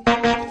cocks.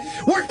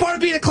 Worst part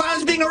of being a clown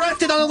is being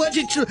arrested on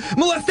alleged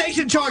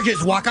molestation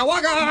charges. Waka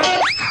waka.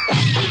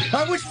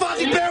 I wish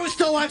Fozzie Bear was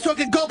still alive so I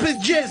could gulp his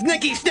jizz.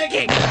 Nicky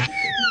Sticky.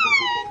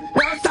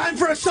 Now it's time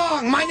for a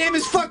song. My name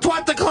is Fuck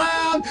Twat the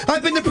Clown.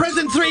 I've been to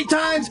prison 3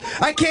 times.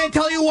 I can't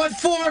tell you what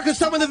for, because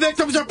some of the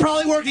victims are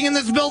probably working in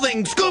this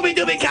building.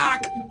 Scooby-Dooby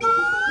cock.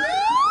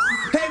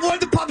 Hey,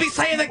 what'd the puppy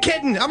say to the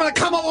kitten? Button. I'm gonna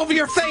come all over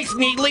your face,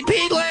 needly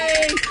peedly.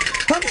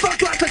 I'm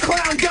fucked like the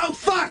clown. Go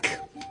fuck.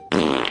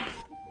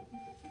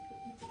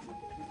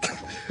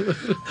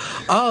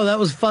 Oh, that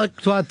was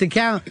fucked what the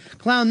clown.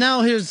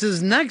 Now here's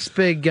his next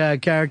big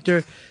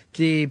character,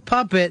 the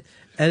puppet,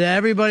 and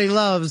everybody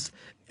loves.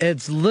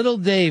 It's Little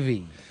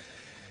Davey.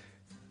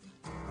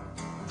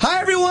 Hi,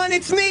 everyone.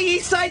 It's me,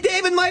 Eastside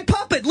Dave, and my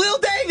puppet, Lil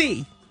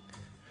Davey.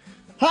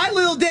 Hi,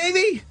 Lil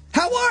Davey.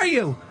 How are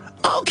you?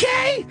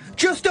 Okay.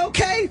 Just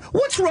okay?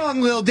 What's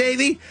wrong, Lil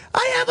Davey?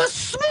 I have a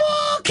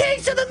small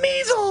case of the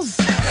measles.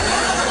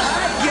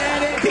 I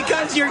get it,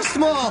 because you're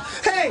small.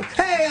 Hey,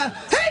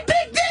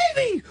 Big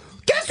Davey.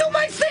 Guess who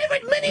my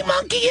favorite mini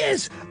monkey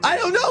is? I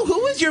don't know.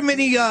 Who is your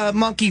mini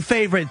monkey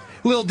favorite,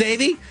 Lil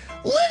Davey?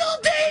 Little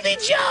Davy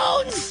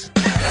Jones.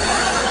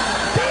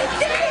 Big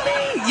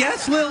Davey.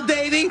 Yes, Lil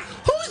Davey.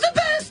 Who's the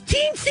best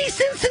teensy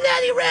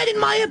Cincinnati Red, in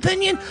my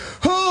opinion?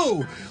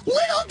 Who?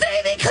 Little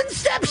Davey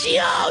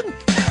Concepcion. I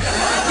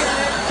get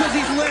it, because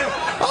he's little.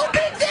 Oh,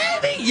 Big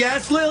Davey.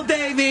 Yes, Lil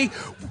Davey.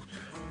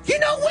 You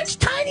know which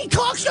tiny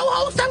talk show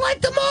host I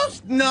like the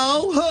most?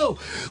 No, who?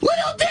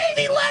 Little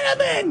Davey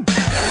Letterman.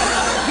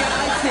 Yeah,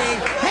 I see.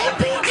 Hey,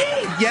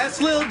 BG. Yes,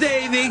 Lil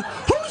Davey.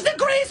 Who's the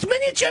greatest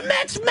miniature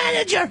Mets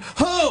manager?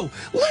 Who?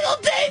 Little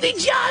Davey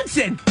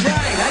Johnson. Right,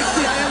 I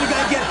see. I only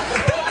gotta get it.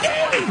 Big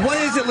Davey. What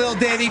is it, Lil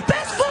Davey?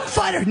 Best Foo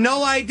Fighter.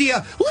 No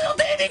idea. Little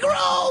Davey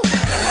Grohl.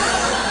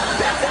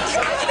 Best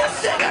androgynous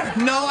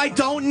singer. No, I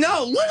don't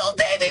know. Little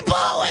Davey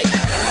Bowie.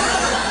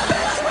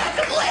 Best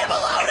record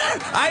label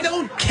owner. I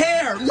don't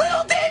care.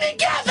 Little Davey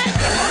Gavin.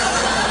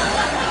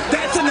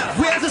 That's enough.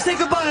 We have to say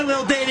goodbye,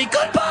 Little Davey.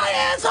 Goodbye,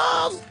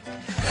 assholes.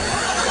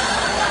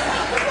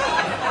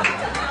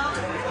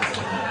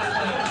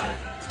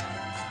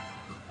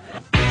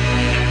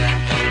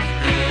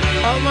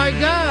 Oh my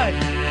God!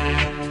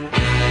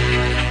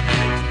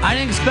 I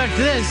didn't expect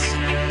this.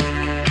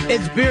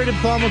 It's Bearded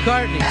Paul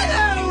McCartney.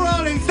 Hello,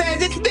 Rolling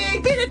fans. It's me,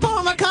 Bearded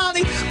Paul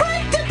McCartney.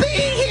 Great to be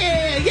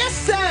here. Yes,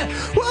 sir.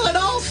 Well, it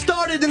all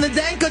started in the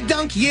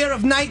dank-a-dunk year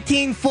of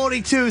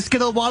 1942,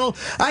 Skittlewaddle.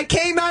 I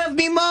came out of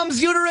me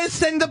mom's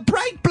uterus and the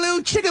bright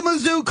blue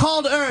chickamazoo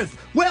called Earth.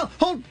 Well,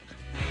 hold...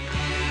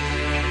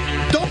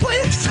 Don't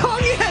play this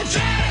song yet.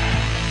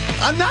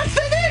 I'm not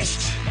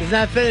finished. He's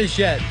not finished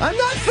yet. I'm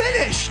not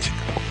finished.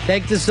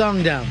 Take the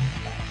song down.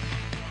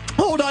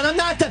 Hold on, I'm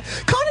not done.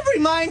 Kind of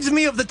reminds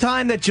me of the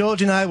time that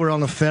George and I were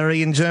on a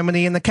ferry in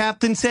Germany and the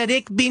captain said,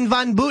 Ich bin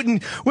van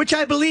Buten, which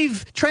I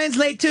believe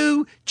translate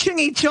to,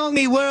 Chingy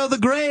Chongy, where are the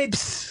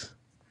grapes?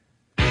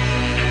 No,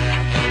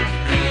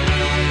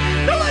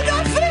 I'm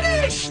not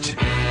finished!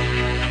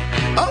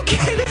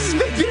 Okay, this is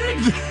Big Beard.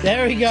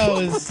 There he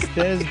goes.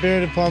 There's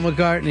Bearded Paul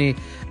McCartney.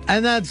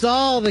 And that's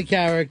all the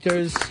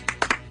characters.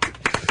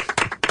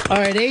 All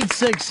right,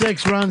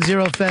 866 Ron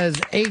Zero Fez.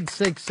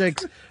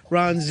 866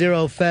 Ron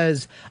Zero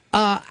Fez.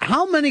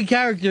 How many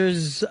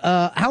characters,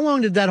 how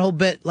long did that whole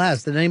bit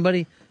last? Did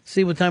anybody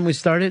see what time we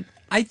started?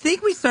 I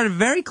think we started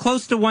very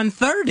close to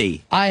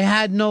 1:30. I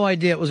had no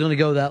idea it was going to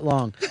go that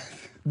long.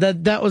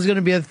 That was going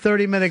to be a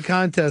 30-minute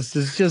contest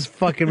is just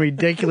fucking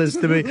ridiculous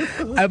to me.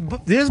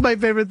 Here's my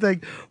favorite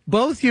thing.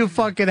 Both you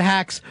fucking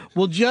hacks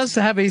will just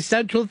have a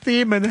central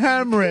theme and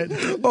hammer it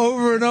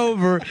over and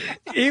over,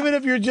 even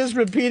if you're just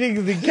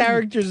repeating the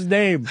character's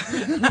name.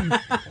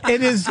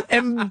 It is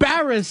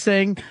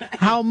embarrassing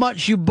how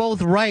much you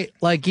both write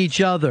like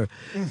each other.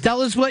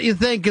 Tell us what you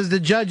think as the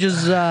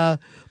judges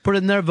put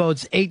in their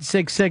votes.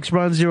 866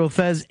 Ron Zero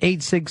Fez,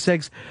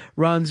 866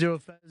 Ron Zero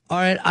Fez. All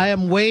right, I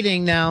am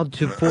waiting now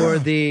for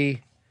the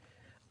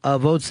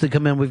votes to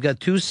come in. We've got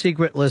two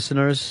secret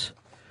listeners,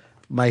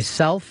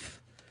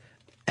 myself,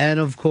 and,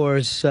 of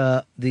course,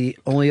 the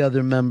only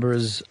other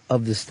members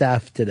of the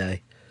staff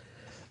today.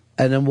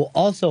 And then we'll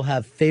also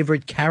have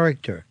favorite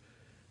character.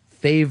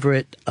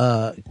 Favorite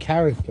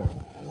character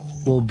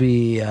will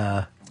be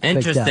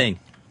Interesting.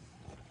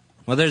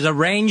 Well, there's a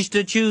range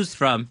to choose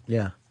from.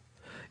 Yeah.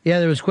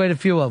 Yeah, there was quite a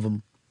few of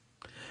them.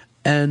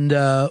 And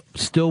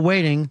still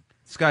waiting.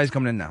 Scotty's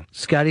coming in now.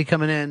 Scotty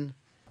coming in.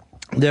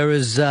 There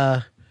is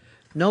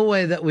no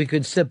way that we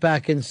could sit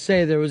back and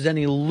say there was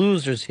any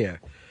losers here.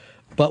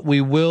 But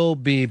we will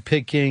be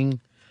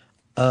picking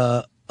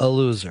a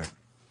loser.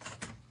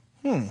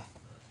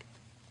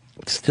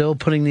 Still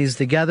putting these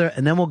together.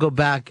 And then we'll go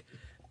back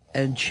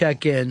and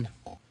check in.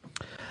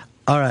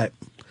 All right.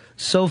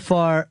 So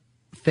far,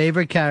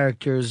 favorite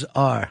characters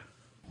are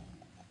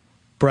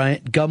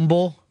Bryant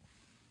Gumbel,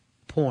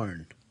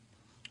 porn.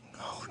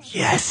 Oh,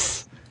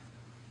 yes.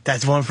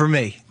 That's one for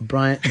me.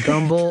 Bryant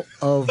Gumbel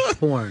of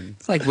porn.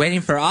 It's like waiting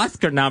for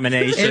Oscar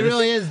nominations. It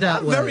really is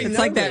that way. It's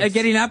like that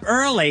getting up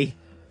early.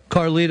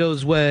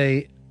 Carlito's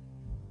Way,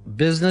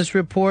 Business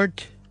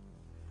Report.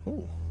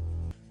 Ooh.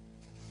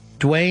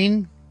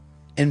 Dwayne,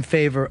 in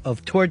favor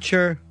of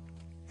torture.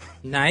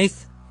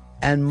 Nice.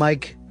 And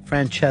Mike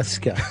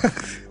Francesca.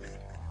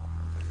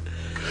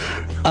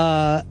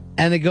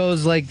 And it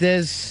goes like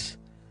this.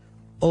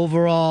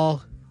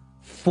 Overall,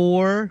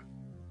 4-1.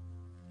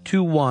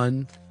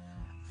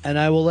 And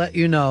I will let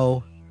you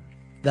know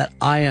that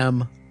I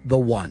am the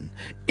one.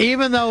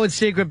 Even though it's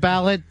secret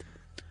ballot,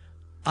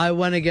 I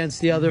went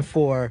against the other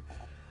four.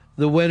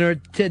 The winner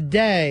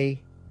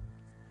today,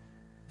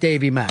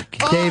 Davey Mac.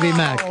 Davey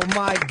Mac. Oh,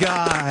 my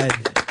God.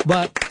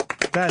 But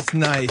that's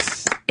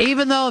nice.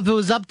 Even though if it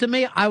was up to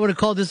me, I would have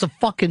called this a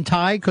fucking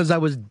tie because I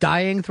was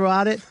dying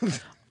throughout it.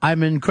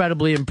 I'm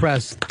incredibly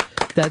impressed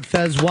that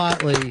Fez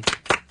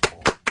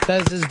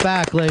is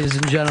back, ladies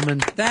and gentlemen.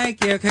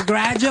 Thank you.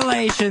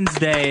 Congratulations,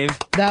 Dave.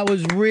 That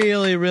was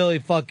really, really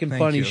fucking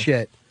funny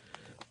shit.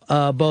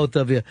 Both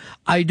of you.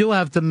 I do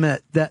have to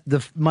admit that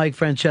the Mike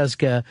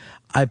Francesca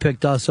I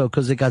picked also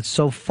because it got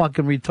so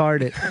fucking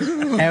retarded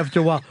after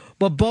a while.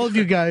 But both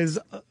you guys,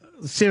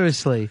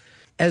 seriously,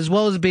 as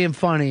well as being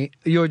funny,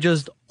 you're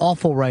just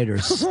awful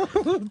writers,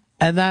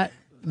 and that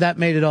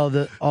made it all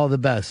the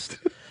best.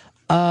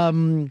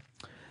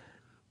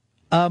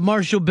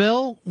 Marshall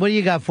Bill, what do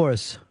you got for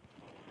us?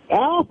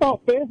 I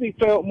thought Fezzy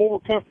felt more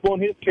comfortable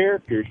in his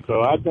character,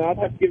 so I'd have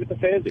to give it to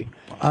Fezzy.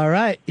 All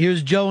right,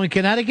 here's Joe in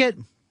Connecticut.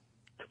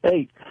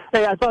 Hey,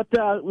 I thought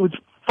it was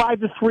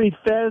 5-3.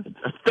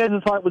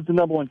 Fez's Heart was the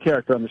number one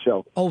character on the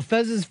show. Oh,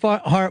 Fez's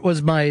Heart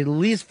was my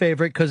least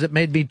favorite because it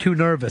made me too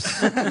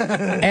nervous.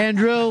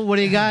 Andrew, what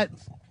do you got?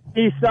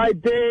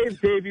 Eastside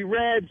Dave, Davey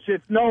Red,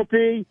 Shit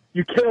Nolte,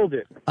 you killed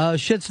it.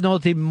 Shit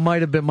Nolte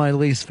might have been my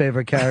least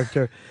favorite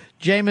character.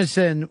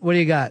 Jameson, what do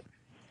you got?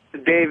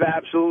 Dave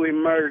absolutely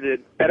murdered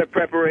it. Better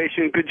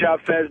preparation. Good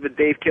job, Fez, but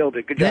Dave killed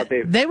it. Good job,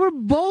 Dave. They were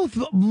both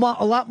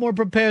a lot more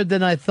prepared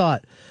than I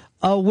thought.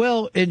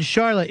 Will, in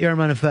Charlotte, you're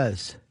on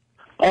Fez.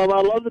 I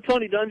love the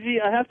Tony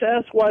Dungy. I have to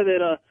ask why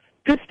that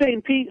Piss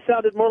Stain Pete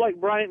sounded more like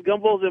Bryant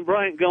Gumbel than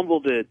Bryant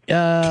Gumbel did.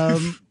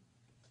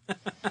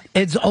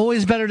 It's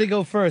always better to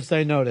go first,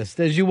 I noticed.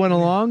 As you went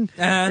along,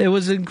 it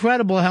was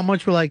incredible how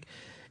much we're like,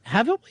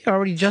 haven't we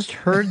already just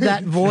heard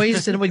that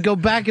voice? And it would go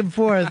back and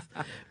forth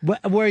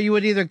where you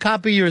would either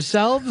copy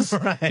yourselves,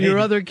 your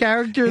other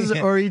characters,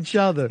 or each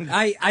other.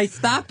 I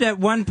stopped at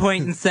one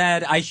point and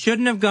said, I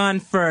shouldn't have gone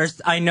first.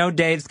 I know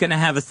Dave's going to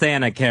have a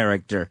Santa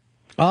character.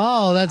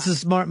 Oh, that's a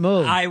smart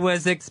move. I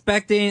was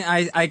expecting,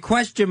 I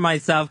questioned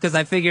myself because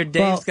I figured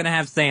Dave's going to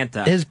have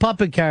Santa. His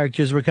puppet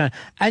characters were kind of,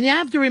 and you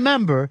have to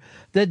remember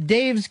that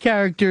Dave's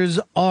characters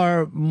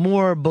are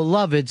more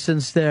beloved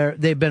since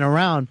they've been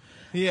around.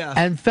 Yeah.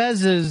 And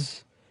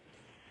Fez's,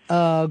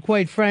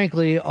 quite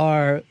frankly,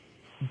 are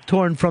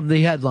torn from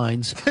the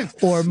headlines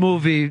or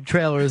movie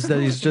trailers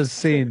that he's just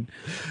seen.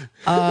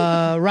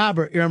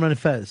 Robert, you're on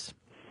Fez.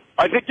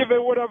 I think if they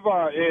would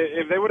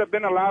have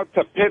been allowed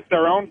to pit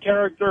their own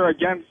character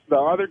against the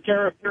other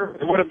character,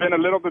 it would have been a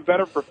little bit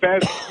better for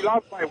Fez. He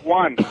lost by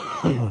one.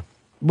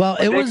 Well,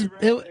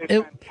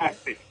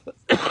 fantastic.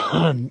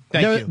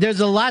 There's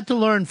a lot to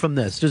learn from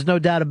this. There's no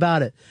doubt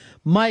about it.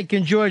 Mike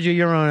in Georgia,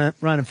 you're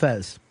on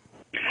Fez.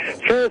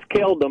 Fez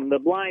killed him. The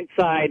Blind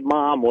Side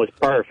Mom was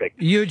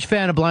perfect. Huge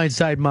fan of Blind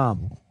Side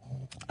Mom.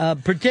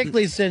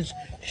 Particularly since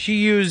she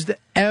used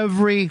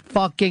every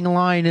fucking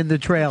line in the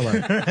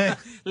trailer.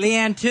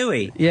 Leanne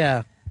Tui.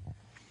 Yeah.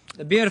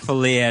 The beautiful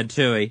Leanne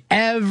Tui.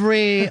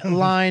 Every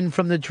line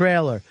from the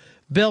trailer.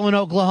 Bill in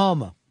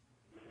Oklahoma.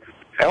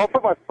 I'll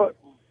put my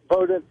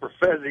vote in for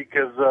Fezzy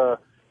because,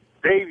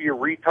 Dave, you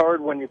retard,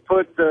 when you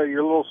put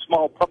your little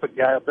small puppet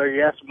guy up there,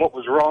 you asked him what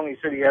was wrong. He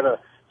said he had a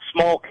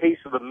small case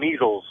of the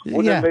measles.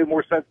 Wouldn't it make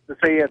more sense to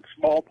say he had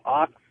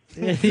smallpox?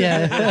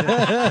 Yeah.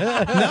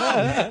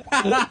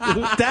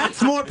 No.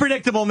 That's more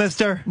predictable,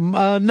 mister.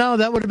 No,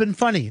 that would have been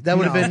funny. That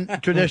would have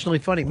been traditionally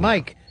funny.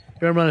 Mike,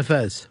 you're on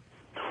Fez.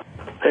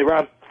 Hey,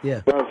 Ron.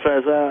 Yeah. Ron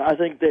Fez, I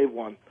think Dave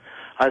won.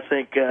 I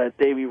think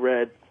Davey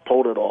Red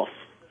pulled it off.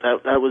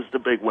 That was the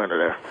big winner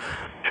there.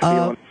 Should be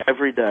on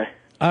every day.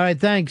 All right,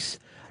 thanks.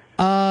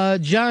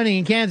 Johnny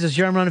in Kansas,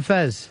 you're on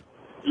Fez.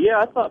 Yeah,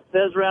 I thought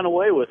Fez ran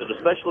away with it,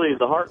 especially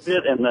the heart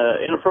bit and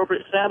the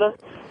inappropriate Santa.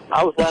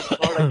 I was laughing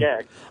hard, I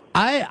gagged.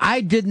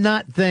 I did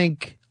not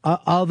think,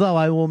 although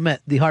I will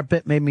admit, the heart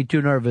bit made me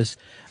too nervous.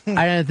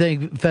 I didn't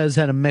think Fez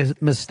had a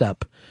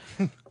misstep.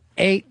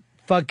 8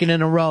 fucking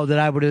in a row that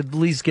I would at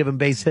least give him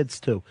base hits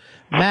to.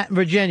 Matt in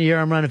Virginia, you're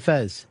on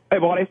Fez. Hey,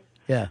 buddy.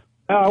 Yeah.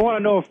 I want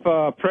to know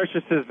if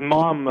Precious's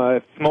mom,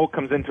 if Smoke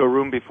comes into a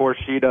room before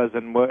she does,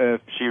 and if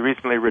she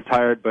recently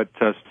retired but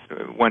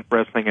went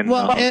wrestling. And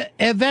well,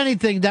 if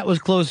anything, that was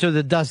closer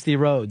to Dusty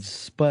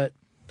Rhodes. But,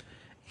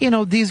 you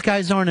know, these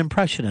guys aren't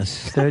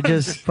impressionists. They're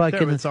just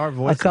fucking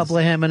a couple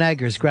of ham and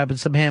eggers grabbing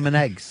some ham and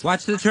eggs.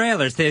 Watch the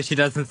trailer, see if she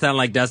doesn't sound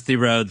like Dusty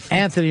Rhodes.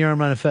 Anthony, you're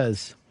on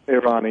Fez. Hey,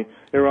 Ronnie.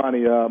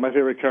 My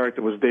favorite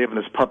character was Dave and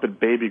his puppet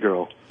baby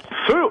girl.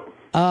 Sue!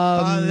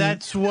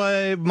 That's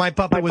why my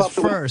puppet was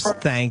first.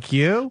 Thank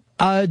you.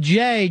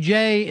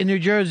 Jay in New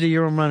Jersey,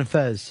 you're on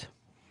Fez.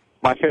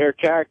 My favorite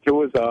character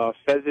was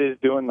Fez's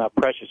doing the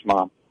Precious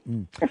Mom.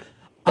 That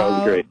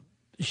was great.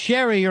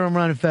 Sherry, you're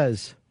on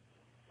Fez.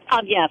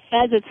 Yeah,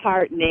 Fez's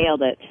Heart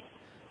nailed it.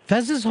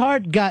 Fez's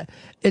Heart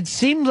it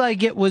seemed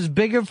like it was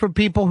bigger for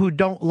people who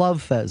don't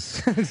love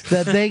Fez.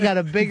 That they got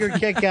a bigger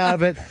kick out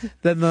of it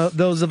than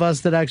those of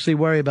us that actually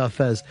worry about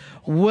Fez.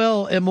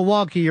 Will in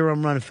Milwaukee, you're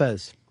on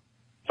Fez.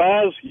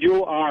 Fez,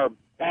 you are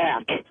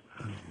back.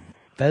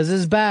 Fez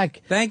is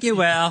back. Thank you,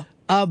 Will.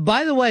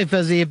 By the way,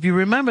 Fezzy, if you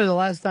remember the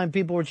last time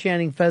people were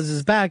chanting Fez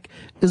is back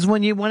is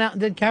when you went out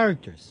and did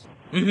characters.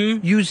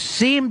 Mm-hmm. You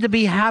seem to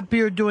be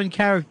happier doing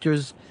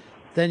characters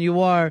than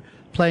you are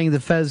playing the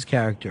Fez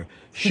character.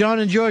 Sean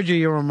and Georgia,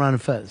 you're on Ron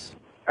and Fez.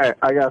 I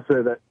gotta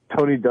say that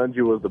Tony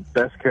Dungy was the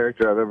best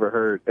character I've ever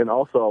heard. And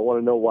also, I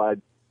want to know why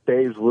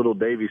Dave's little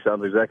Davey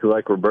sounds exactly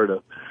like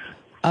Roberto.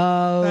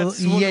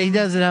 Yeah, he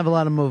doesn't have a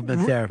lot of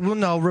movement there. Well,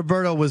 no,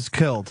 Roberto was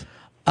killed.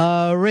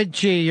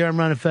 Richie, you're on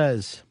Ron and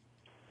Fez.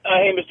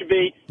 Hey, Mr.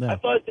 B. Yeah. I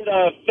thought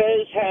that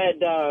Fez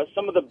had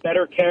some of the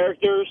better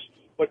characters,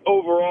 but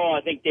overall,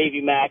 I think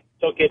Davey Mac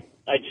took it.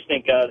 I just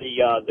think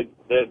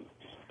the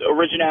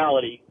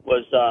originality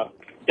was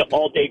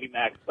all Davey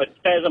Mac. But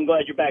Fez, I'm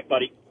glad you're back,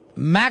 buddy.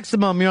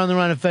 Maximum, you're on the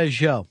Ron and Fez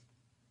show.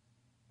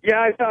 Yeah,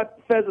 I thought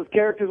Fez's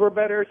characters were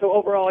better, so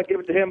overall I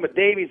give it to him. But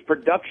Davey's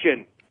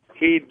production,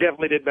 he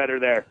definitely did better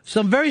there.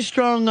 Some very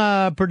strong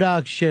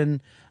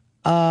production.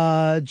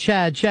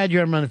 Chad,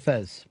 you're on Ron and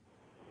Fez.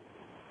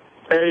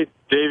 Hey,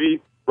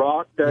 Davey,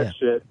 rock that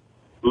shit.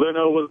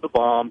 Leno was the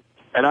bomb.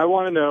 And I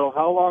want to know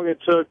how long it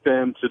took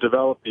them to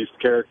develop these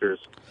characters.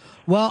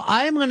 Well,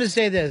 I am going to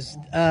say this.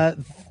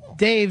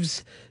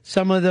 Dave's,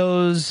 some of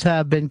those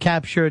have been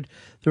captured.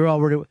 They're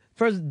already...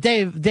 First,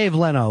 Dave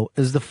Leno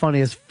is the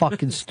funniest,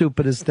 fucking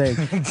stupidest thing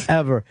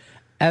ever.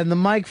 And the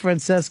Mike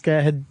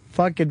Francesca had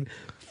fucking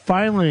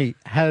finally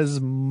has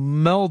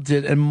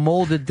melded and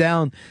molded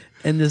down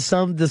into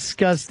some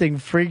disgusting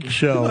freak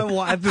show.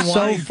 I've been so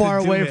wanting to far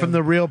do away him. from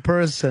the real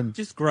person.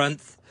 Just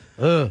grunts.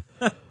 Ugh.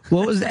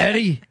 What was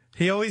Eddie?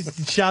 He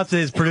always shouts at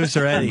his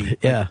producer, Eddie.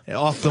 Yeah.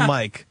 Off the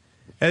mic.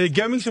 Eddie,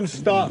 get me some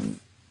stuff.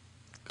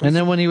 And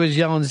then when he was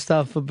yelling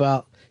stuff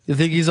about, you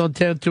think he's on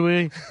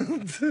Tatooine?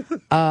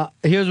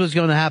 Here's what's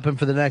going to happen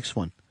for the next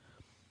one.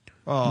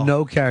 Oh.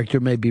 No character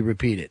may be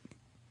repeated.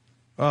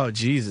 Oh,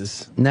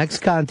 Jesus. Next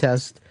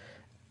contest,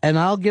 and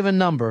I'll give a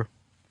number,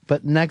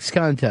 but next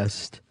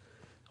contest,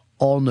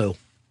 all new.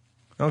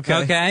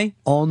 Okay.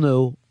 All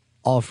new,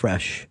 all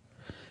fresh.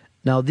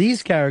 Now,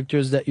 these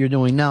characters that you're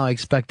doing now, I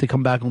expect to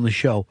come back on the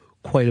show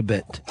quite a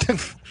bit.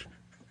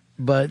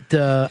 But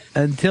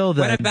until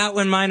then... What about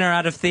when mine are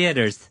out of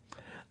theaters?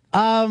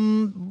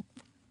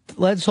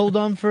 Let's hold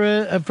on for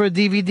a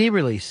DVD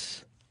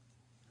release.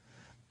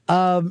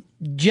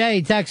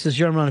 Jay, Texas,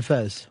 you're on Ron and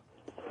Fez.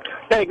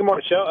 Hey, good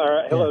morning, show.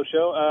 Hello,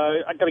 show.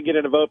 I got to get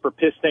in a vote for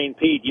Piss Stain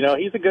Pete. You know,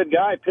 he's a good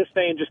guy. Piss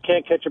Stain just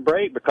can't catch a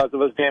break because of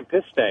those damn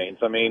piss stains.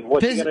 I mean,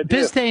 what's he going to do?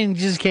 Piss Stain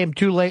just came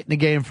too late in the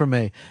game for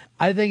me.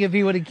 I think if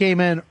he would have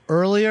came in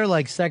earlier,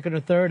 like second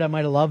or third, I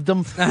might have loved him.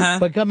 Uh-huh.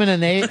 But coming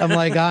in 8, I'm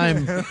like,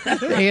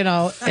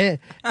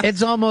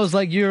 it's almost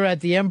like you're at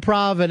the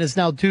Improv and it's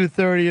now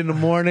 2:30 in the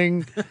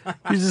morning.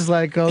 You're just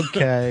like,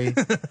 okay,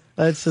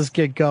 let's just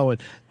get going.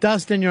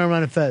 Dustin, you're on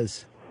Ron and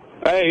Fez.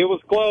 Hey, it was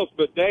close,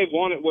 but Dave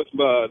won it with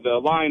the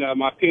line,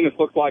 my penis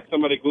looks like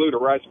somebody glued a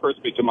Rice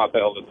Krispie to my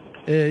pelvis.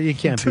 You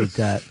can't beat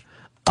that.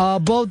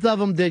 Both of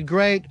them did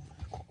great.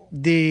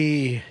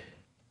 The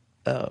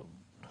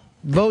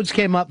votes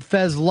came up.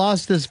 Fez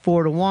lost this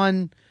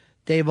 4-1.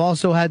 Dave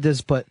also had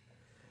this, but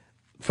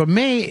for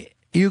me,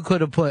 you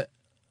could have put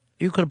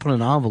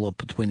an envelope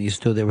between these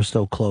two. They were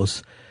so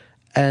close,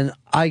 and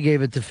I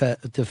gave it to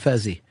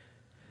Fezzy.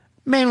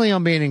 Mainly,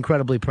 I'm being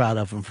incredibly proud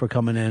of him for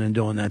coming in and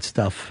doing that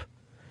stuff.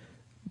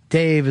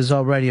 Dave is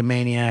already a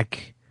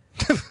maniac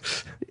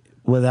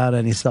without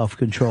any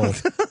self-control.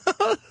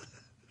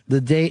 The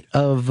date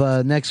of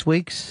next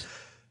week's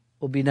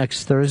will be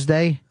next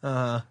Thursday.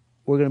 Uh-huh.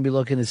 We're going to be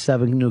looking at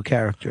 7 new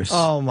characters.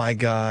 Oh, my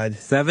God.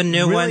 7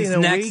 new Really, ones in a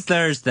next week?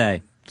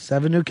 Thursday.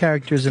 7 new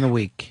characters in a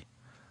week.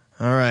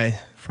 All right.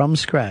 From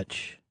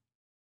scratch.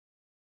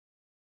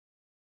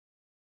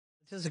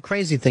 This is a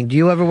crazy thing. Do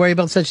you ever worry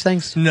about such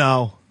things?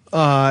 No.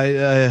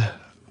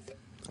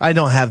 I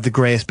don't have the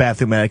greatest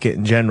bathroom etiquette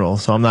in general,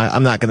 so I'm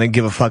not going to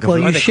give a fuck. Well,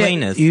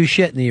 if you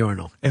shit in the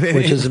urinal,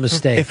 which is a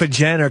mistake. If a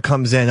janitor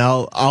comes in,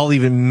 I'll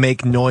even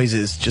make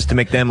noises just to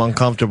make them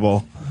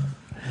uncomfortable.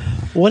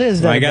 What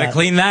is that? Well, I got to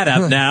clean that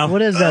up now.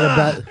 What is that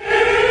about?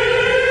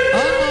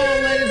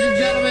 Uh-oh, ladies and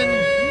gentlemen.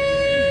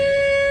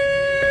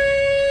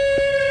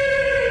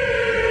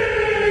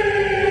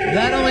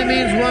 That only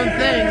means one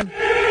thing.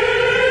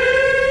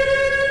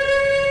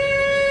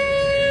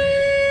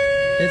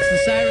 It's the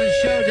Siren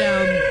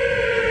Showdown.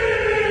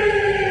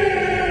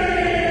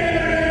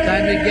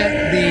 Time to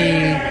get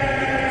the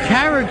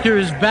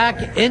characters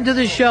back into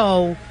the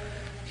show.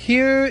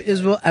 Here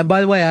is what, and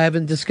by the way, I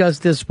haven't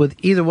discussed this with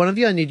either one of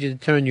you. I need you to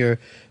turn your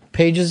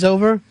pages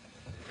over.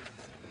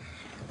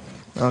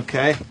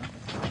 Okay.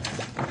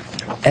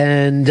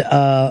 And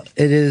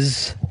it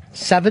is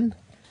 7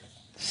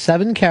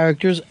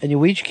 characters, and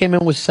you each came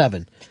in with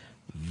 7.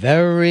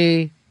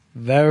 Very,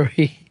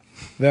 very,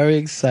 very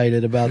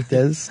excited about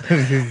this.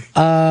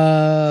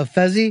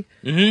 Fezzy,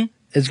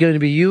 it's going to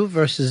be you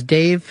versus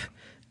Dave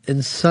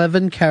in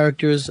 7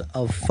 characters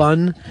of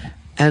fun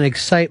and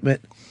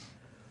excitement.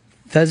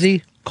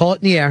 Fezzy, call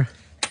it in the air.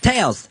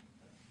 Tails.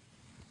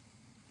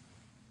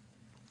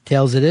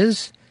 Tails it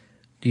is.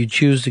 Do you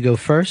choose to go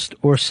first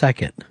or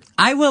second?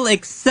 I will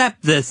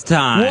accept this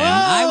time. Whoa!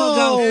 I will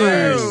go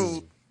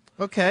first.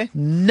 Okay.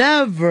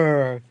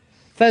 Never.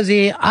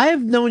 Fezzy, I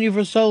have known you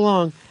for so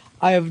long.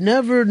 I have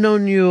never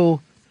known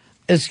you...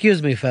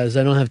 Excuse me, Fez,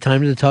 I don't have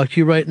time to talk to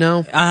you right now.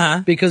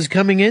 Uh-huh. Because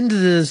coming into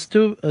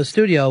the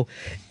studio,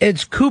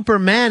 it's Cooper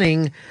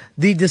Manning,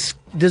 the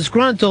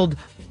disgruntled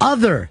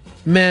other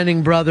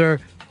Manning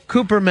brother,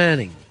 Cooper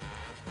Manning.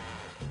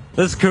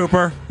 This is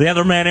Cooper, the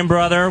other Manning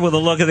brother with a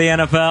look at the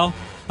NFL.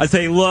 I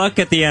say look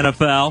at the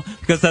NFL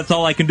because that's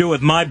all I can do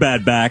with my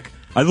bad back.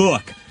 I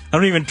look. I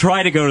don't even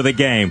try to go to the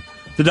game.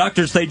 The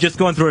doctors say just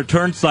going through a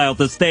turnstile at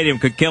the stadium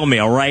could kill me,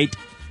 all right?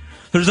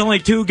 There's only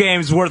 2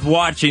 games worth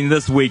watching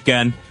this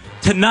weekend.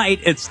 Tonight,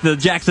 it's the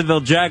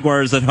Jacksonville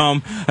Jaguars at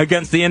home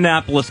against the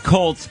Indianapolis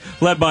Colts,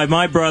 led by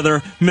my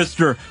brother,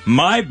 Mr.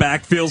 My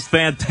Back Feels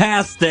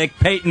Fantastic,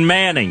 Peyton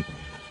Manning.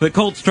 The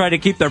Colts try to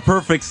keep their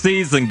perfect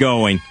season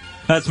going.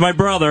 That's my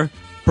brother.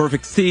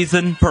 Perfect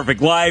season,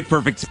 perfect life,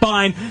 perfect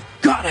spine.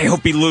 God, I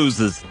hope he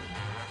loses.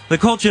 The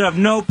Colts should have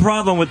no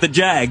problem with the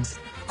Jags.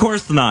 Of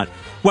course not.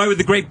 Why would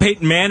the great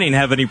Peyton Manning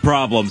have any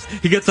problems?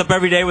 He gets up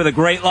every day with a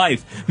great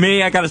life.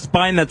 Me, I got a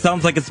spine that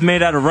sounds like it's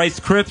made out of Rice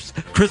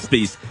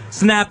Krispies.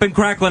 Snapping,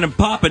 crackling, and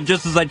popping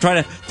just as I try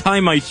to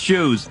tie my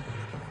shoes.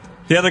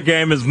 The other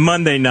game is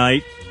Monday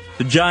night.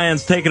 The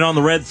Giants taking on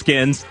the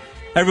Redskins.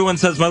 Everyone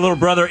says my little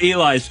brother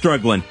Eli is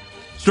struggling.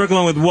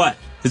 Struggling with what?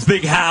 His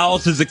big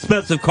house, his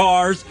expensive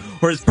cars,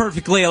 or his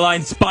perfectly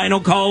aligned spinal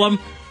column?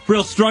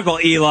 Real struggle,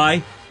 Eli.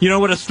 You know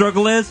what a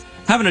struggle is?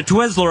 Having a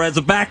Twizzler as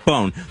a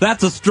backbone.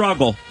 That's a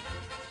struggle.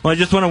 Well, I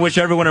just want to wish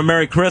everyone a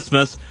Merry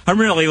Christmas. I'm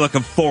really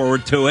looking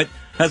forward to it.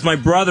 As my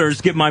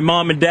brothers give my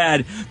mom and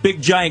dad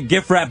big giant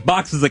gift wrap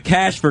boxes of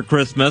cash for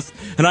Christmas,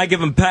 and I give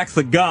them packs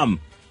of gum,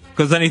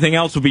 because anything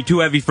else would be too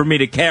heavy for me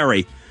to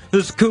carry.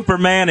 This is Cooper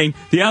Manning,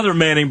 the other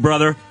Manning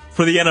brother,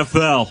 for the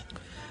NFL.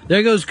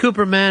 There goes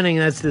Cooper Manning.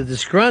 That's the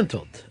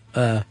disgruntled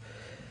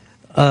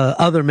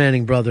other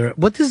Manning brother.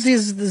 What does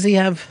he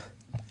have?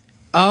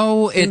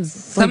 Oh, it's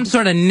some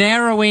sort of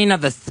narrowing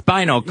of the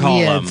spinal column.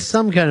 Yeah, it's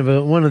some kind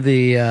of one of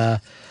the...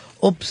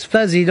 Oops,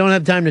 Fezzy, don't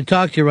have time to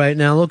talk to you right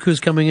now. Look who's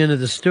coming into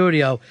the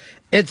studio.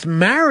 It's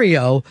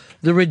Mario,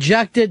 the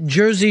rejected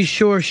Jersey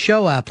Shore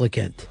show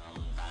applicant.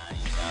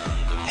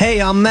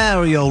 Hey, I'm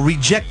Mario,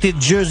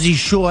 rejected Jersey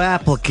Shore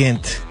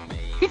applicant.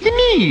 It's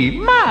me,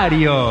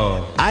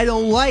 Mario. I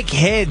don't like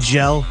hair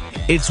gel.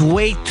 It's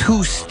way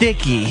too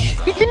sticky.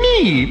 It's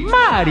me,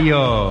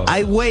 Mario.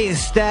 I weigh a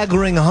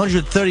staggering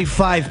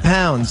 135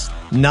 pounds.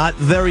 Not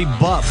very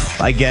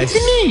buff, I guess.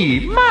 It's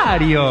me,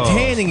 Mario.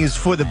 Tanning is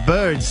for the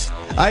birds.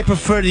 I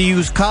prefer to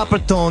use Copper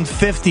Tone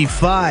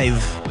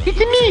 55. It's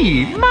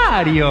me,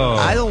 Mario.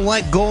 I don't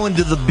like going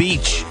to the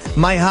beach.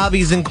 My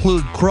hobbies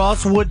include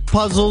crossword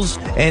puzzles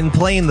and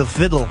playing the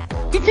fiddle.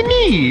 It's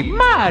me,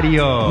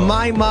 Mario.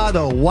 My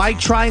motto, why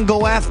try and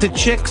go after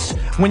chicks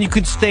when you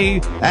could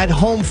stay at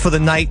home for the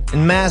night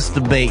and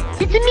masturbate?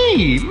 It's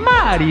me,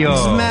 Mario.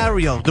 It's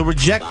Mario, the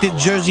rejected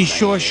Jersey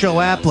Shore show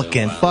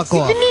applicant. Fuck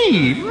off. It's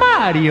me,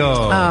 Mario.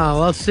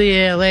 Oh, I'll see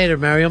you later,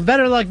 Mario.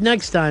 Better luck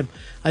next time.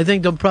 I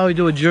think they'll probably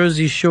do a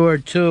Jersey Shore,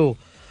 too.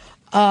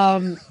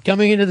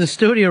 Coming into the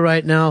studio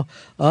right now,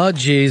 oh,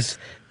 geez,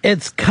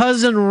 it's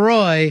Cousin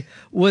Roy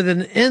with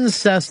an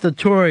incest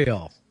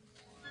tutorial.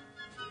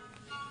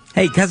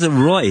 Hey, Cousin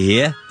Roy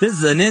here. This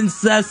is an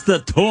incest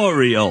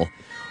tutorial.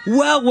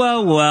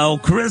 Well,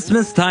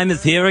 Christmas time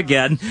is here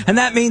again, and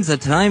that means a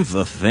time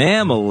for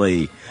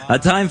family. A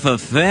time for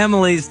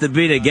families to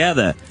be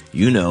together.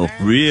 You know,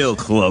 real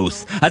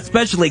close.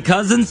 Especially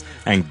cousins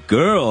and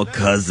girl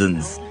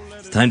cousins.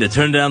 It's time to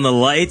turn down the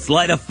lights,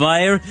 light a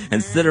fire,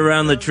 and sit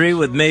around the tree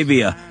with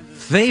maybe a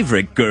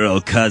favorite girl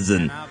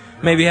cousin.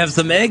 Maybe have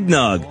some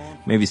eggnog.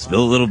 Maybe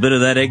spill a little bit of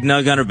that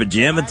eggnog on her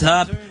pajama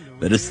top.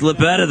 Better slip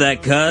out of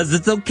that, cuz.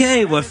 It's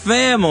okay, we're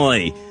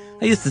family.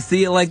 I used to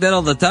see it like that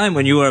all the time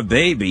when you were a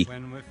baby.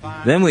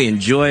 Then we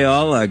enjoy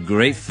all our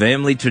great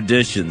family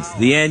traditions.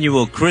 The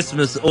annual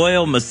Christmas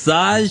oil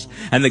massage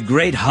and the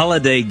great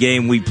holiday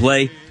game we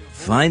play,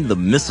 Find the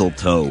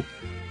Mistletoe.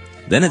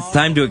 Then it's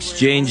time to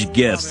exchange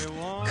gifts.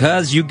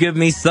 Cuz you give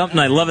me something,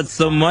 I love it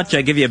so much,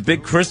 I give you a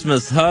big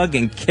Christmas hug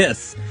and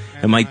kiss.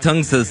 And my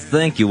tongue says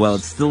thank you while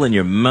it's still in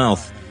your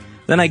mouth.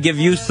 Then I give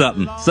you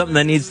something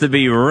that needs to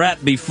be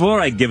wrapped before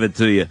I give it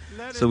to you,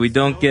 so we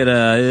don't get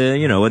a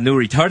new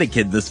retarded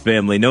kid in this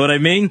family, know what I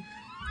mean?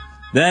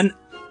 Then,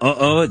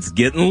 it's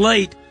getting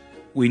late.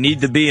 We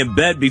need to be in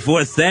bed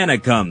before Santa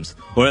comes,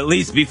 or at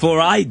least before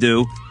I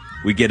do.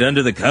 We get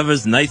under the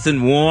covers nice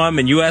and warm,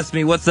 and you ask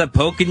me what's that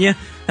poking you,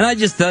 and I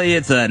just tell you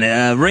it's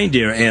a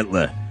reindeer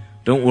antler.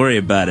 Don't worry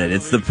about it,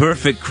 it's the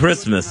perfect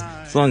Christmas,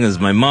 as long as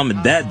my mom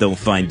and dad don't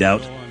find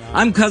out.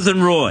 I'm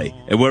Cousin Roy,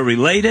 and we're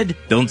related.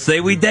 Don't say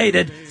we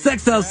dated.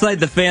 Sex outside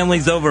the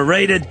family's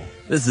overrated.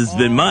 This has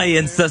been my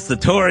incest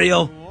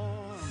tutorial.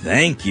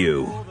 Thank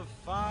you.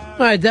 All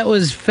right, that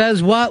was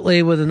Fez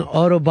Whatley with an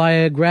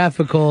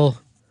autobiographical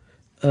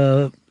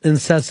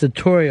incest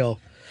tutorial.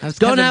 How's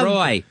Cousin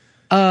Roy?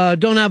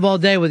 Don't have all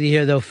day with you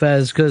here, though,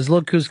 Fez, because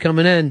look who's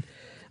coming in.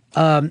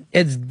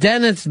 It's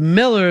Dennis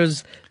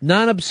Miller's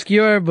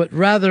non-obscure but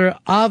rather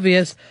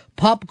obvious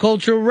pop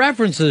culture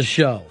references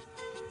show.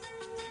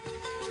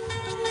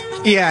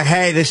 Yeah,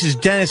 hey, this is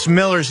Dennis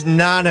Miller's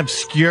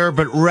non-obscure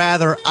but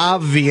rather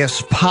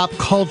obvious pop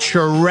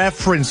culture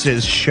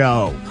references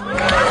show.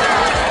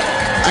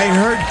 I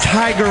heard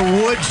Tiger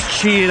Woods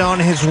cheated on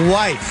his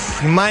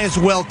wife. You might as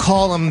well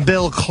call him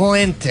Bill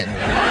Clinton.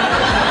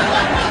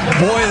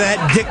 Boy,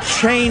 that Dick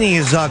Cheney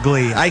is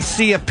ugly. I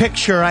see a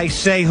picture, I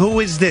say, who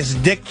is this,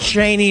 Dick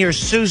Cheney or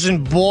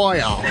Susan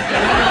Boyle?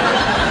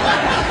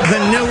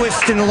 The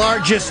newest and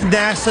largest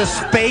NASA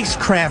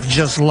spacecraft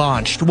just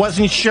launched.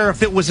 Wasn't sure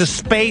if it was a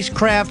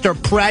spacecraft or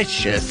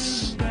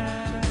precious.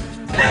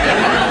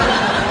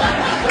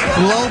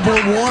 Global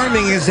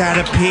warming is at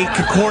a peak,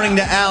 according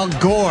to Al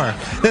Gore.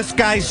 This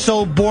guy's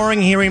so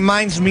boring, he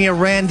reminds me of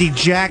Randy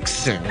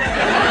Jackson.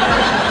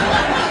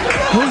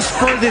 Who's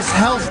for this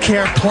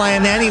healthcare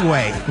plan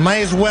anyway? Might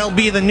as well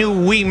be the new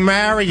Wii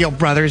Mario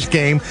Brothers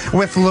game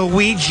with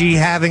Luigi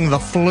having the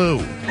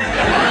flu.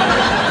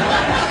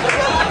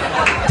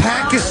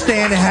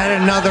 Pakistan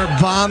had another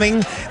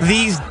bombing.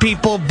 These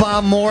people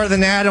bomb more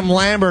than Adam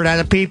Lambert at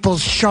a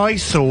People's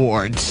Choice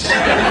Awards.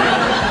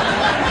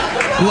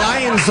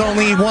 Lions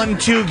only won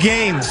 2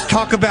 games.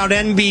 Talk about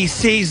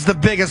NBC's The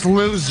Biggest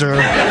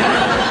Loser.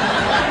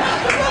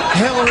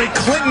 Hillary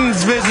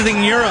Clinton's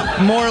visiting Europe,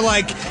 more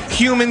like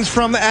humans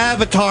from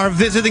Avatar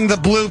visiting the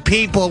blue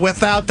people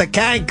without the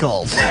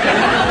cankles.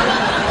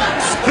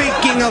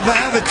 Speaking of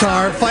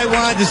Avatar, if I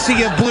wanted to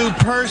see a blue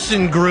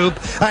person group,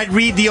 I'd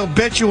read the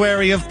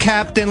obituary of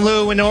Captain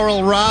Lou and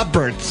Oral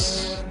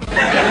Roberts.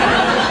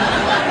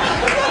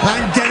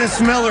 I'm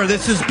Dennis Miller.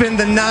 This has been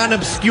the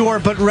non-obscure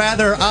but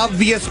rather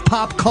obvious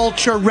pop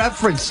culture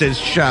references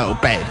show,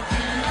 babe.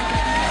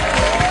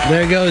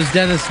 There goes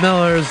Dennis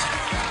Miller's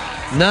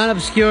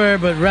non-obscure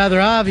but rather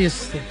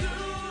obvious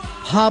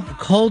pop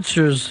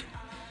culture's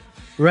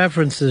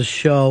references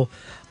show.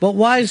 But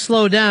why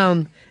slow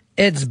down?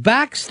 It's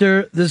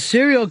Baxter, the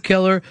serial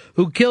killer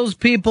who kills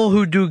people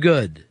who do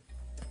good.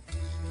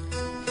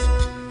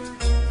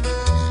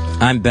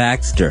 I'm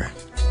Baxter.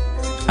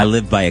 I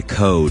live by a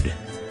code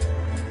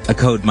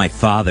my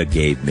father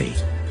gave me.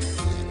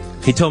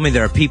 He told me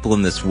there are people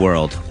in this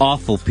world,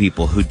 awful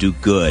people who do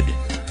good.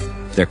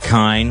 They're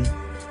kind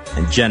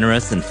and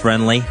generous and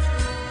friendly,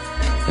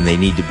 and they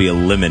need to be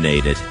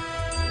eliminated.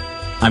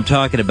 I'm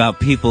talking about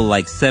people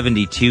like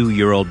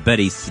 72-year-old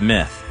Betty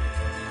Smith.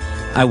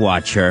 I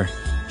watch her,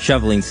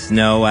 shoveling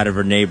snow out of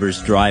her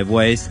neighbors'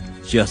 driveways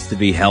just to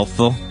be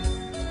helpful.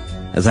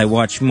 As I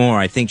watch more,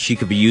 I think she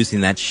could be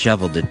using that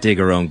shovel to dig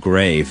her own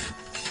grave.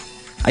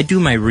 I do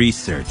my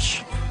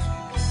research.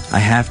 I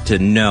have to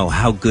know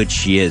how good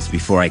she is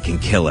before I can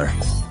kill her.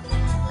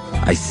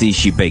 I see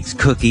she bakes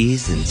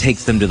cookies and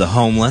takes them to the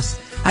homeless.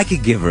 I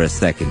could give her a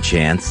second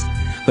chance.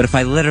 But if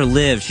I let her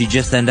live, she'd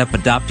just end up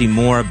adopting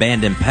more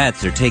abandoned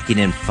pets or taking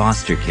in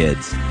foster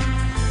kids.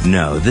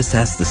 No, this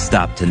has to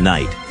stop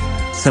tonight.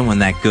 Someone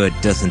that good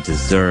doesn't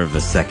deserve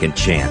a second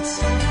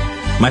chance.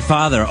 My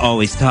father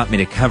always taught me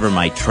to cover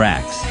my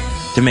tracks,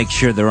 to make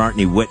sure there aren't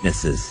any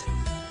witnesses.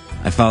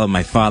 I follow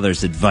my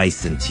father's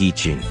advice and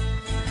teaching.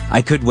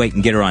 I could wait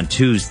and get her on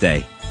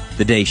Tuesday,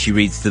 the day she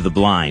reads to the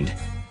blind.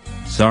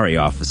 Sorry,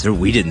 officer,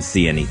 we didn't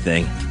see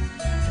anything.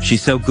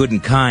 She's so good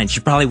and kind, she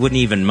probably wouldn't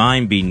even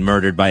mind being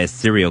murdered by a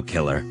serial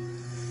killer.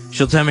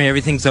 She'll tell me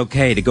everything's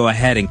okay to go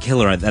ahead and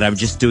kill her, that I'm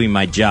just doing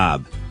my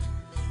job.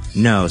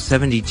 No,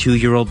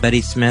 72-year-old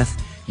Betty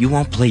Smith, you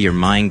won't play your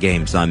mind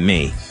games on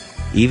me.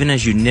 Even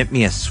as you knit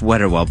me a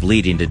sweater while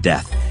bleeding to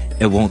death,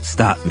 it won't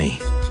stop me.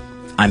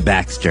 I'm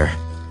Baxter.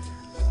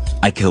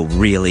 I kill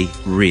really,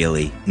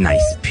 really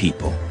nice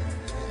people.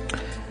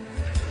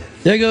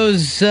 There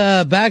goes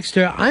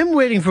Baxter. I'm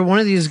waiting for one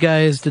of these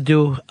guys to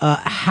do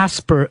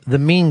Hasper the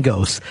Mean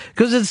Ghost,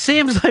 because it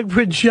seems like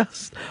we're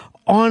just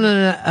on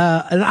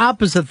an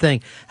opposite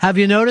thing. Have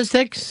you noticed,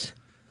 Hicks?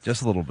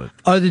 Just a little bit.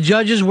 Are the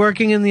judges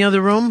working in the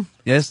other room?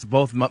 Yes,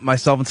 both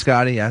myself and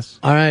Scotty, yes.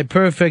 All right,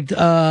 perfect.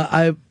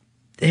 I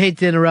hate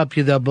to interrupt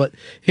you, though, but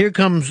here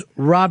comes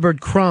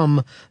Robert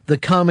Crumb, the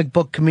comic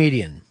book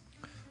comedian.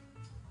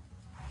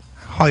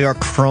 Hi,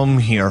 Crumb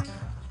here.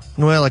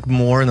 You know what I like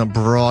more than a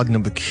broad in a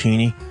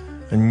bikini?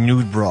 A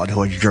nude broad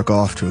who I jerk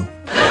off to. You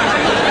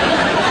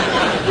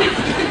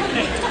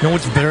know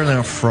what's better than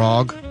a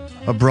frog?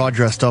 A broad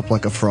dressed up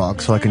like a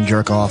frog so I can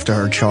jerk off to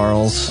her,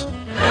 Charles.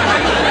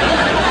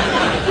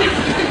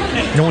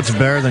 You know what's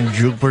better than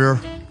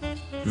Jupiter?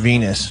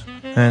 Venus.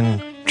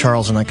 And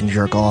Charles and I can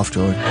jerk off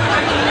to it.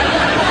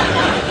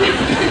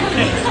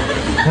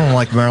 I don't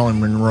like Marilyn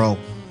Monroe.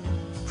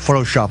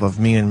 Photoshop of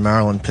me and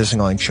Marilyn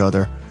pissing on each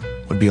other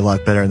would be a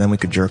lot better, and then we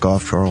could jerk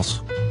off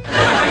Charles.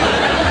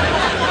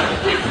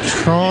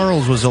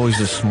 Charles was always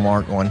the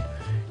smart one.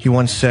 He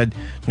once said,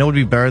 "No, it would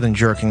be better than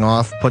jerking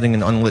off, putting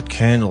an unlit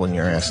candle in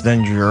your ass,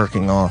 then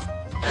jerking off."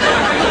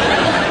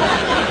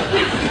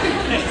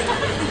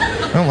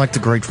 I don't like the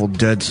Grateful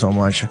Dead so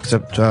much,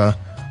 except I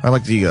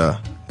like the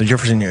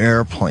Jefferson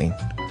Airplane,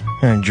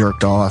 and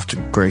jerked off to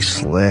Grace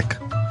Slick.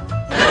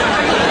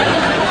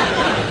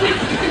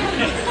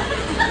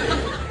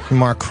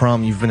 Mark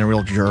Crumb, you've been a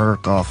real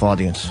jerk-off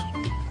audience.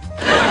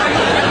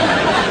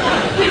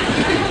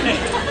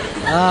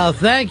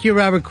 Thank you,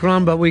 Robert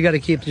Crumb, but we got to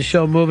keep the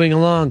show moving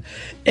along.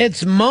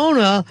 It's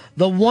Mona,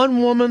 the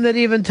one woman that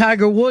even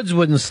Tiger Woods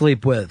wouldn't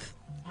sleep with.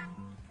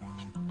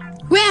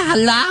 Well,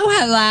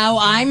 hello,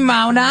 I'm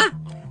Mona.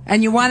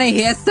 And you want to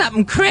hear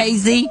something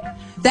crazy?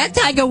 That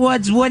Tiger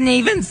Woods wouldn't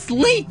even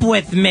sleep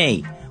with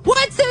me.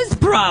 What's his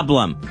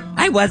problem?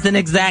 I wasn't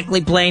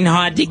exactly playing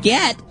hard to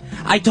get.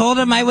 I told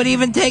him I would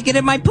even take it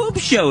in my poop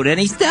shoot, and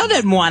he still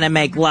didn't want to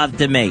make love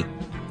to me.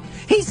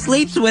 He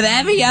sleeps with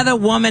every other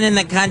woman in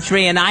the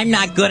country, and I'm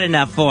not good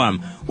enough for him.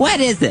 What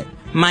is it?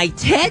 My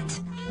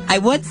tit? I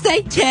would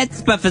say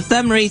tits, but for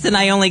some reason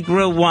I only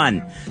grew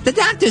one. The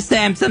doctors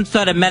say I'm some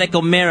sort of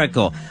medical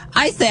miracle.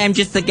 I say I'm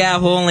just a gal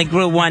who only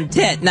grew one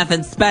tit,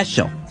 nothing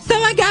special. So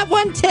I got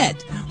one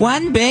tit.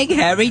 One big,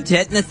 hairy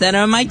tit in the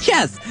center of my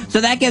chest.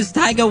 So that gives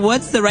Tiger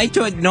Woods the right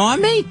to ignore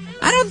me?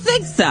 I don't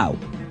think so.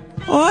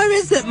 Or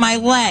is it my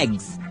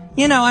legs?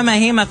 You know, I'm a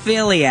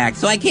hemophiliac,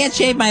 so I can't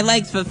shave my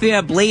legs for fear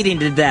of bleeding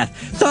to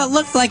death. So it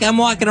looks like I'm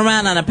walking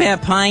around on a pair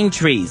of pine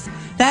trees.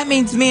 That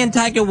means me and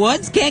Tiger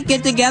Woods can't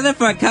get together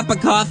for a cup of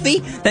coffee,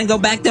 then go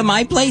back to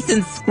my place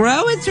and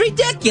screw? It's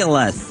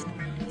ridiculous.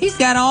 He's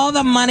got all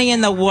the money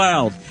in the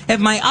world. If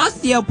my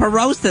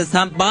osteoporosis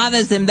hump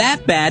bothers him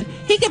that bad,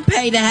 he can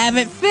pay to have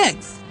it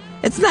fixed.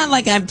 It's not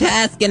like I'm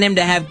tasking him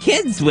to have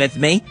kids with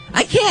me.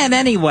 I can't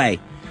anyway.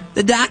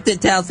 The doctor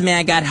tells me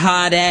I got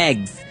hard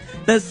eggs.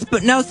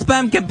 No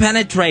sperm can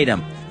penetrate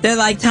them. They're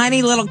like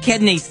tiny little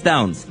kidney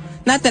stones.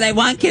 Not that I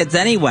want kids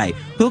anyway.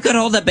 Who could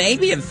hold a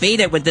baby and feed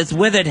it with this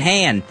withered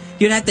hand?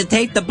 You'd have to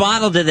tape the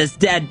bottle to this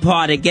dead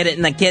paw to get it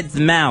in the kid's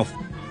mouth.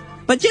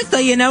 But just so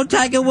you know,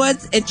 Tiger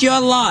Woods, it's your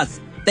loss.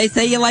 They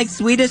say you like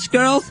Swedish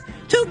girls?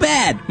 Too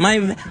bad.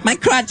 My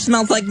crotch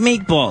smells like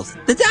meatballs.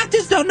 The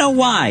doctors don't know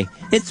why.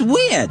 It's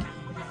weird.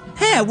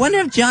 Hey, I wonder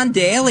if John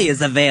Daly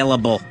is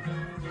available.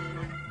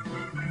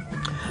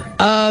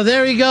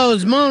 There he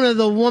goes. Mona,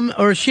 the woman,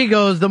 or she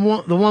goes, the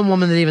one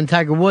woman that even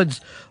Tiger Woods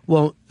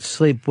won't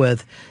sleep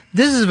with.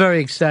 This is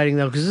very exciting,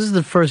 though, because this is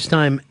the first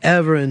time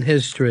ever in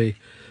history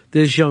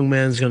this young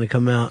man's going to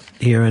come out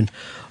here. And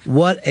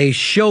what a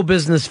show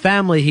business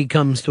family he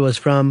comes to us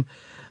from.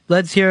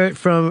 Let's hear it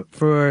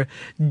for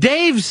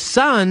Dave's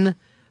son,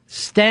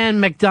 Stan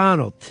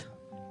McDonald.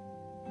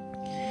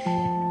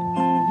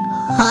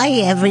 Hi,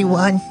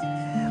 everyone.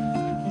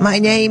 My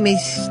name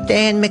is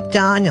Stan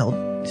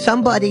McDonald.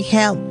 Somebody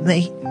help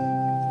me.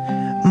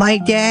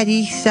 My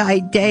daddy,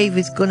 Side Dave,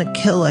 is gonna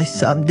kill us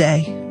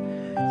someday.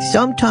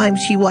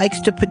 Sometimes he likes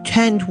to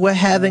pretend we're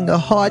having a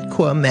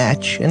hardcore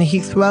match, and he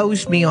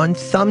throws me on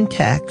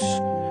thumbtacks.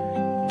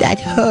 That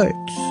hurts.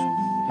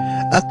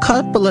 A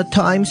couple of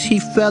times he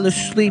fell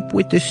asleep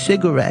with a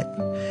cigarette,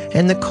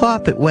 and the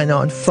carpet went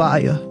on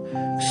fire,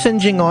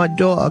 singeing our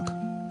dog.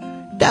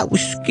 That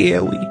was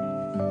scary.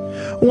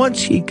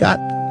 Once he got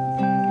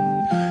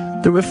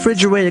the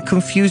refrigerator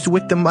confused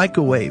with the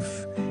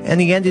microwave, and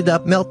he ended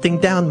up melting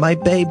down my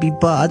baby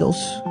bottles.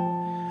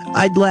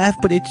 I'd laugh,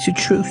 but it's a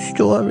true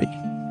story.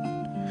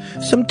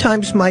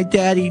 Sometimes my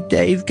daddy,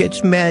 Dave,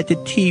 gets mad at the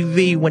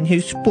TV when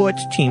his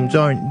sports teams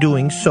aren't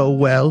doing so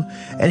well,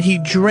 and he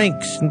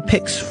drinks and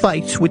picks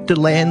fights with the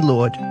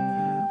landlord.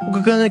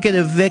 We're gonna get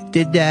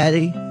evicted,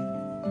 Daddy.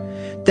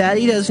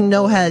 Daddy doesn't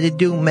know how to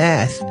do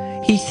math.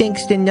 He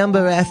thinks the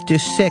number after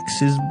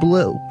 6 is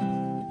blue.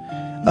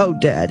 Oh,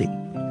 Daddy.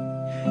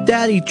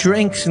 Daddy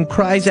drinks and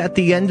cries at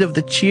the end of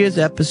the Cheers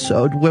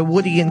episode where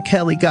Woody and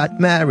Kelly got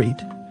married.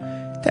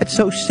 That's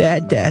so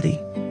sad, Daddy.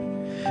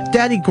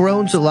 Daddy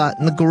groans a lot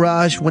in the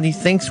garage when he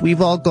thinks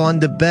we've all gone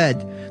to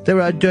bed.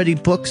 There are dirty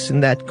books in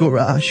that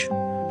garage.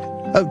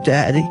 Oh,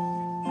 Daddy.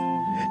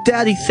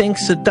 Daddy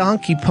thinks a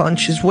donkey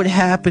punch is what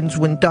happens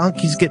when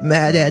donkeys get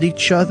mad at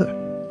each other.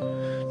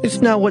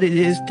 It's not what it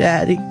is,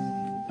 Daddy.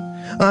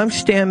 I'm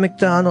Stan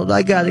McDonald.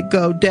 I gotta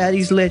go.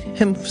 Daddy's lit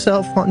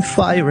himself on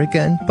fire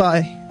again.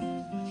 Bye.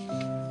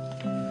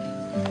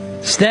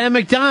 Stan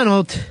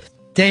McDonald,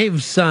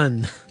 Dave's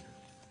son.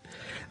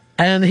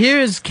 And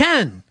here's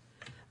Ken,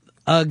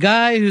 a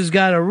guy who's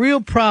got a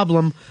real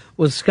problem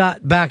with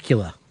Scott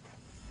Bakula.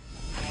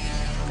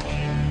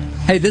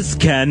 Hey, this is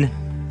Ken.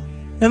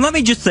 And let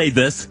me just say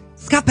this.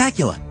 Scott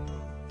Bakula,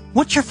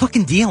 what's your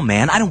fucking deal,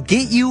 man? I don't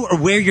get you or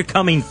where you're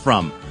coming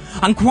from.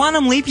 On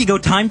Quantum Leap, you go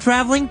time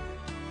traveling?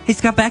 Hey,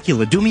 Scott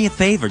Bakula, do me a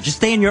favor. Just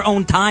stay in your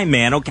own time,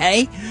 man,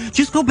 okay?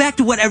 Just go back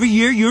to whatever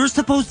year you're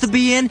supposed to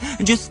be in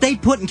and just stay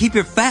put and keep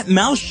your fat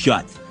mouth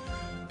shut.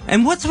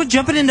 And what's with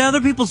jumping into other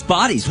people's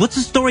bodies? What's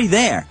the story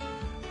there?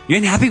 You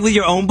ain't happy with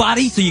your own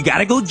body, so you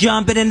gotta go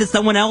jumping into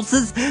someone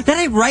else's? That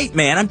ain't right,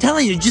 man. I'm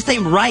telling you, it just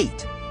ain't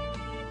right.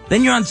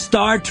 Then you're on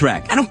Star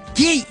Trek. I don't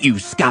get you,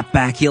 Scott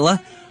Bakula.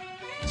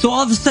 So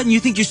all of a sudden you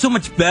think you're so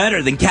much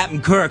better than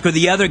Captain Kirk or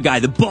the other guy,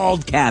 the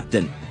bald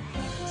captain.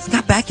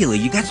 Scott Bakula,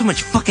 you got so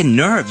much fucking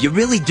nerve. You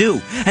really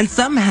do. And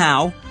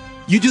somehow,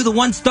 you do the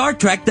one Star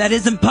Trek that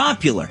isn't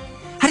popular.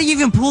 How do you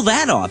even pull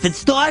that off? It's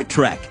Star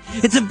Trek.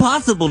 It's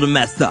impossible to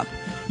mess up.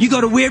 You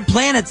go to weird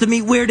planets and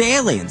meet weird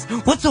aliens.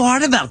 What's so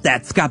hard about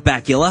that, Scott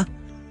Bakula?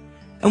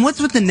 And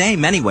what's with the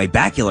name anyway,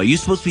 Bacula? Are you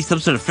supposed to be some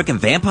sort of freaking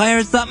vampire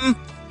or something?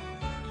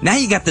 Now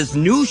you got this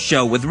new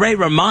show with Ray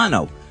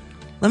Romano.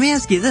 Let me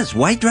ask you this.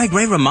 Why drag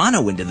Ray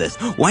Romano into this?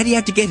 Why do you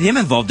have to get him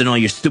involved in all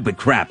your stupid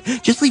crap?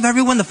 Just leave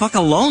everyone the fuck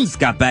alone,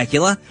 Scott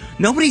Bakula.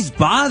 Nobody's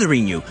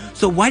bothering you.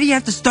 So why do you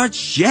have to start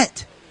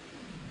shit?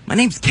 My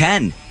name's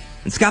Ken.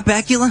 And Scott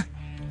Bakula,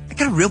 I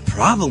got a real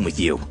problem with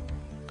you.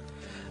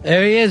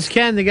 There he is,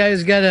 Ken, the guy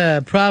who's got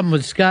a problem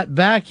with Scott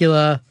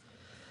Bakula.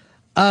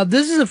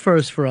 This is a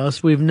first for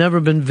us. We've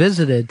never been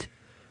visited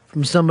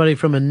from somebody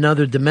from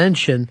another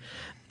dimension.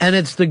 And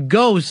it's the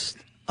ghost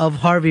of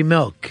Harvey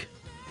Milk.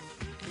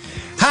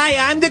 Hi,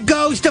 I'm the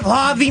ghost of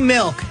Harvey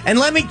Milk, and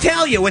let me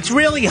tell you, it's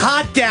really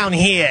hot down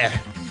here.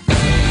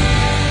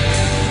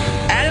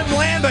 Adam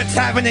Lambert's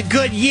having a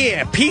good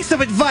year. Piece of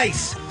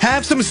advice,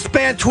 have some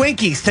spare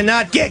Twinkies to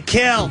not get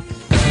killed.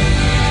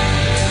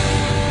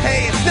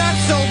 Hey, it's not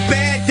so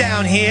bad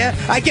down here.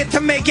 I get to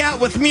make out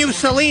with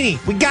Mussolini.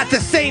 We got the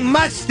same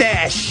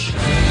mustache.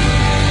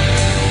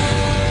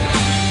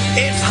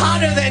 It's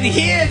hotter than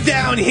here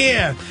down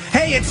here.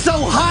 Hey, it's so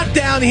hot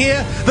down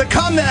here, the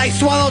cum that I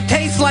swallow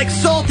tastes like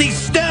salty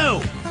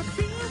stew.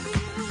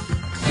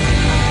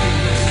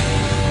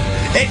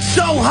 It's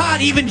so hot,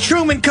 even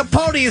Truman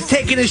Capote is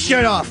taking his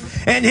shirt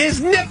off. And his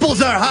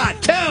nipples are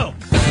hot, too.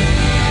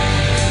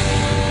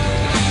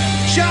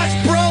 Josh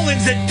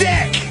Brolin's a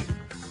dick.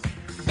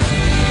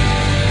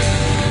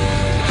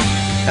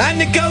 I'm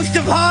the ghost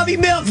of Harvey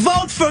Milk.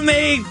 Vote for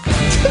me.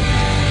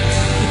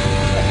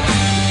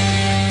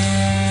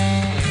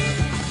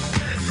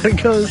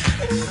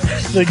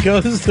 The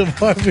ghost of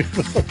Harvey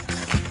Milk.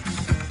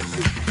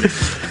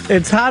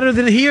 It's hotter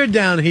than here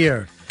down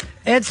here.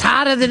 It's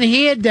hotter than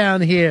here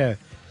down here.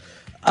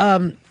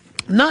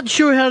 Not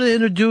sure how to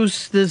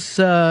introduce this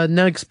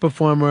next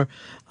performer,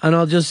 and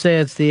I'll just say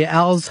it's the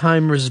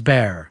Alzheimer's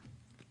Bear.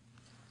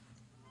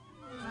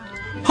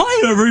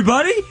 Hi,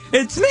 everybody.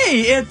 It's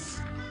me.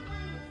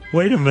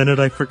 Wait a minute,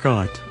 I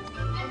forgot.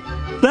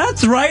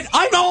 That's right,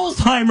 I'm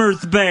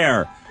Alzheimer's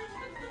Bear.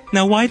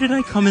 Now, why did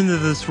I come into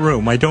this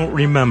room? I don't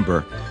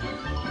remember.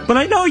 But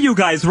I know you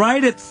guys,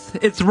 right?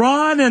 It's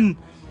Ron and...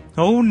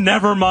 Oh,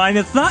 never mind.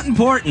 It's not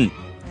important.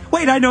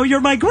 Wait, I know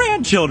you're my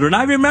grandchildren.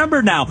 I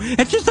remember now.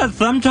 It's just that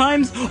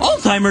sometimes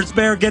Alzheimer's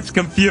Bear gets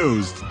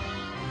confused.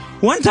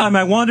 One time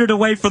I wandered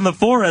away from the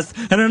forest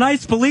and a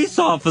nice police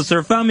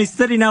officer found me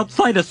sitting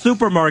outside a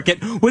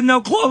supermarket with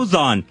no clothes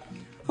on.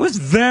 I was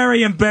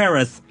very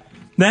embarrassed.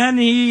 Then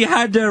he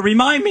had to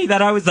remind me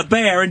that I was a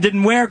bear and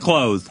didn't wear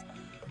clothes.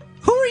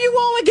 Who are you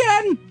all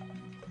again?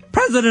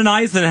 President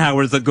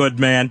Eisenhower's a good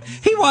man.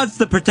 He wants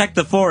to protect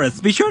the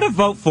forest. Be sure to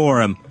vote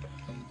for him.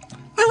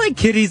 I like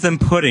kitties and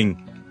pudding.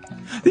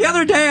 The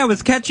other day I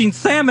was catching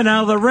salmon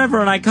out of the river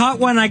and I caught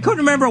one and I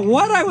couldn't remember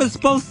what I was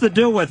supposed to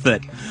do with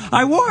it.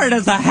 I wore it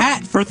as a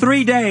hat for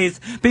 3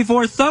 days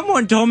before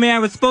someone told me I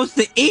was supposed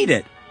to eat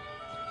it.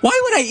 Why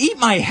would I eat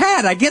my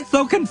hat? I get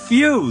so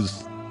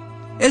confused.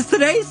 Is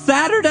today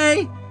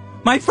Saturday?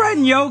 My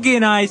friend Yogi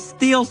and I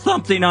steal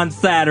something on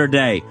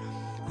Saturday.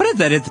 What is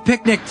it? It's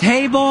picnic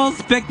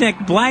tables, picnic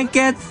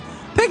blankets,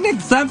 picnic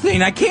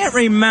something. I can't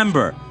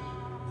remember.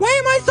 Why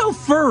am I so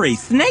furry?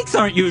 Snakes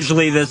aren't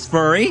usually this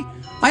furry.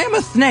 I am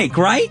a snake,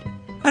 right?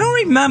 I don't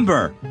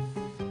remember.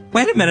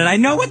 Wait a minute, I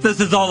know what this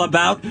is all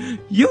about.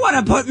 You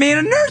want to put me in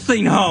a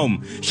nursing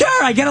home.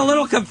 Sure, I get a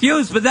little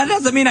confused, but that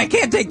doesn't mean I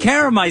can't take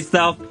care of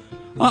myself.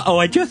 Uh-oh,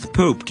 I just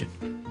pooped.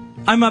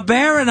 I'm a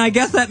bear, and I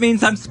guess that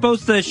means I'm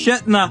supposed to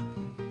shit in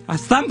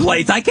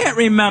someplace. I can't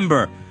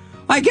remember.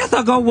 I guess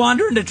I'll go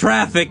wander into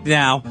traffic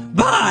now.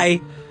 Bye.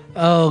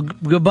 Oh,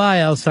 goodbye,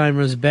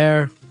 Alzheimer's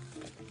Bear.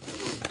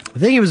 I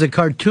think he was a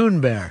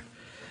cartoon bear.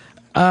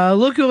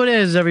 Look who it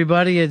is,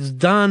 everybody. It's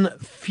Don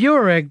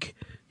Furyk,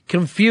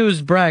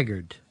 Confused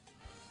Braggart.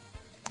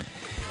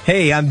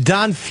 Hey, I'm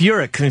Don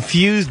Furyk,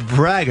 Confused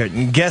Braggart,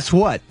 and guess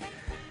what?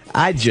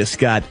 I just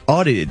got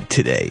audited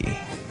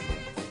today.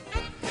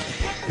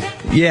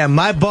 Yeah,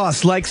 my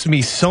boss likes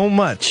me so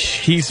much,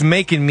 he's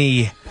making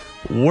me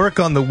work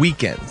on the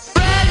weekends.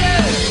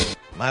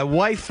 My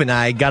wife and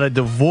I got a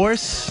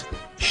divorce.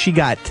 She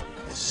got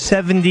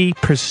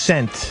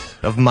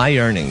 70% of my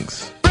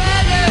earnings.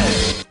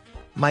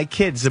 My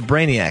kid's a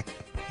brainiac.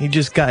 He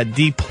just got a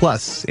D+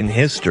 in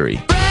history.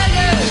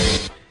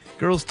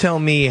 Girls tell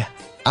me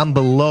I'm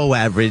below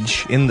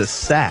average in the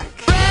sack.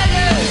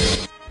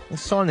 I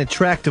saw an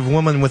attractive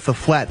woman with a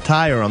flat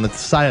tire on the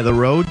side of the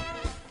road.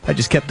 I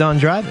just kept on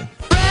driving.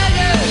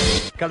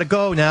 Gotta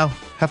go now.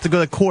 Have to go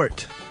to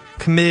court.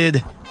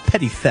 Committed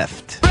petty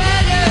theft.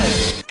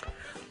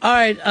 All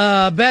right,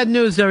 bad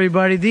news,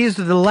 everybody. These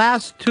are the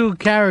last 2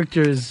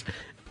 characters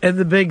in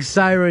the big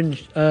Siren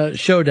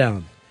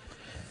Showdown.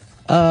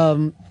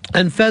 And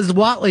Fez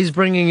Whatley's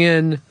bringing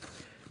in,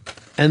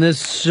 and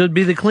this should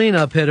be the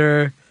cleanup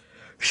hitter,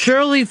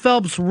 Shirley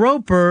Phelps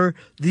Roper,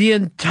 the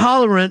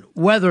intolerant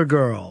weather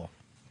girl.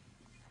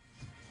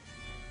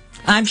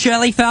 I'm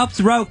Shirley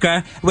Phelps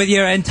Roper with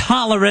your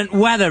intolerant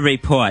weather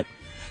report.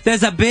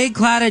 There's a big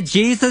cloud of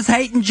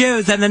Jesus-hating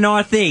Jews in the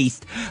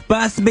Northeast,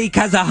 bust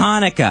because of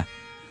Hanukkah.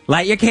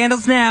 Light your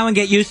candles now and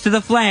get used to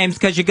the flames,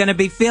 because you're going to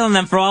be feeling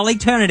them for all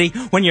eternity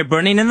when you're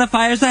burning in the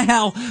fires of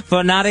hell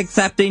for not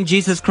accepting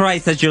Jesus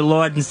Christ as your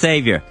Lord and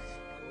Savior.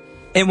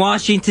 In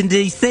Washington,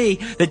 D.C.,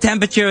 the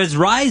temperature is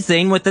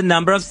rising with the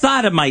number of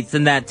sodomites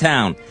in that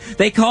town.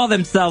 They call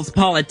themselves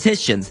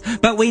politicians,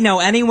 but we know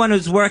anyone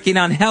who's working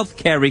on health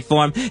care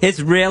reform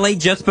is really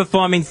just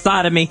performing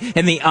sodomy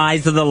in the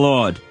eyes of the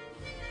Lord.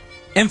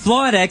 In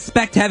Florida,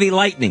 expect heavy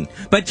lightning,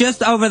 but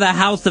just over the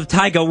house of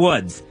Tiger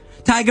Woods.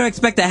 Tiger,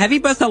 expect a heavy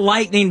burst of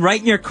lightning right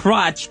in your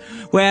crotch,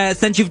 where,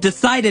 since you've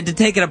decided to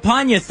take it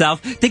upon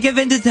yourself to give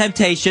in to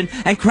temptation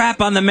and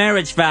crap on the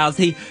marriage vows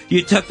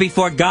you took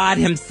before God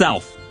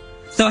himself.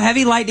 So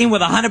heavy lightning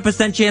with a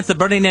 100% chance of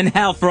burning in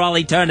hell for all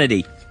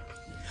eternity.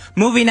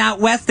 Moving out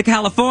west to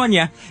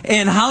California,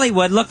 in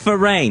Hollywood, look for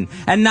rain,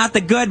 and not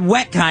the good,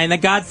 wet kind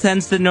that God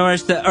sends to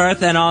nourish the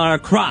earth and all our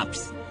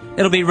crops.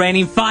 It'll be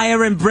raining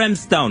fire and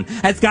brimstone,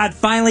 as God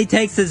finally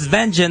takes his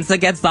vengeance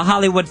against the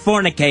Hollywood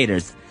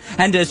fornicators,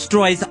 and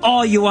destroys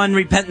all you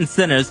unrepentant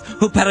sinners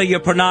who peddle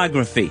your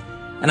pornography.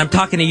 And I'm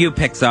talking to you,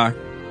 Pixar.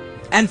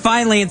 And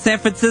finally, in San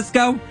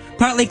Francisco,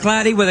 partly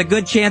cloudy with a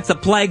good chance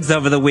of plagues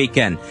over the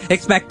weekend.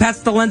 Expect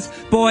pestilence,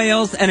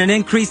 boils, and an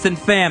increase in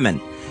famine.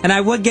 And I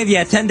would give you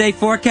a 10-day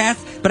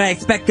forecast, but I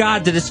expect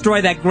God to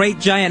destroy that great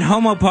giant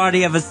homo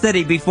party of a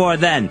city before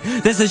then.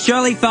 This is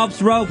Shirley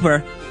Phelps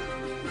Roper,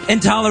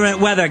 intolerant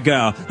weather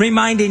girl,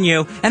 reminding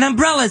you an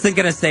umbrella isn't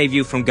going to save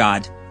you from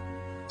God.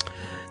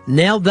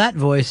 Nailed that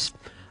voice.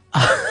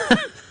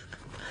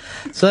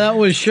 So that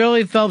was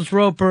Shirley Phelps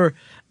Roper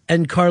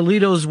and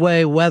Carlito's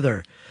Way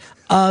weather.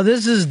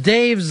 This is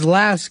Dave's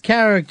last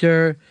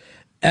character,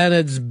 and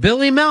it's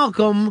Billy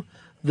Malcolm,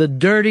 the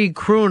dirty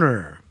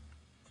crooner.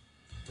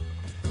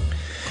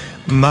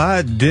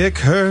 My dick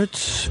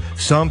hurts,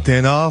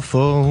 something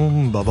awful.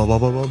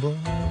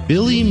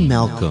 Billy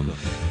Malcolm,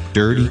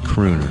 dirty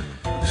crooner.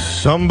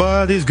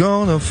 Somebody's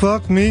gonna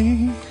fuck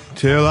me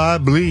till I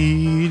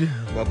bleed.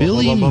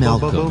 Billy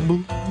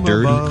Malcolm,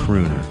 dirty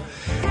crooner.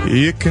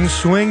 You can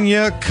swing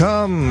your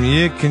cum,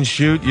 you can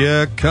shoot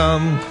your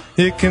cum,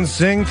 you can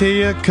sing till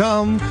you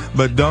cum,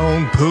 but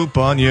don't poop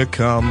on your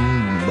cum.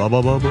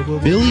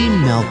 Billy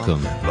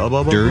Malcolm,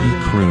 dirty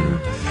crooner.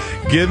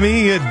 Give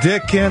me a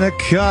dick and a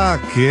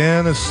cock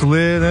and a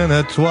slit and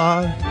a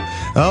twat.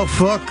 I'll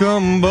fuck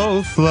 'em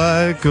both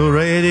like a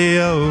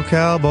radio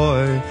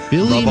cowboy.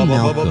 Billy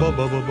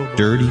Malcolm,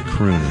 dirty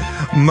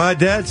crooner. My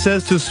dad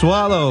says to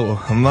swallow,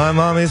 my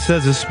mommy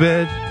says to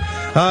spit.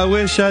 I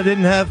wish I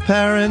didn't have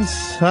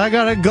parents. I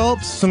gotta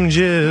gulp some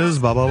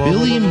jizz.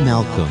 Billy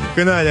Malcolm.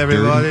 Good night,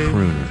 everybody. Dirty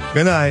crooner.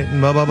 Good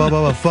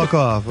night. Fuck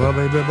off.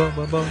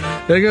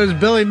 There goes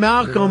Billy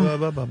Malcolm,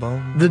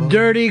 the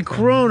dirty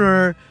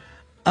crooner.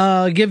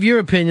 Give your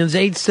opinions.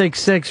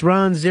 866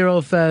 Ron Zero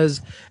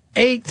Fez.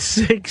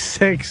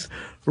 866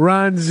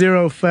 Ron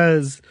Zero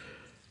Fez.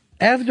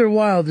 After a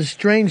while, the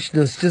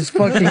strangeness just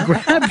fucking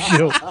grabs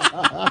you.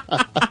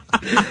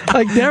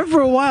 Like there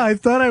for a while, I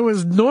thought I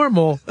was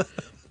normal.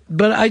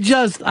 But I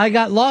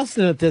got lost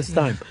in it this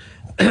time.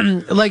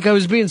 Like I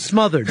was being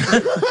smothered.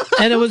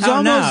 And it was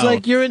almost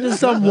like you're into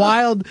some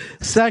wild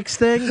sex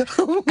thing.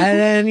 And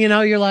then,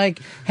 you're like,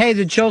 hey,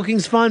 the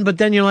choking's fun. But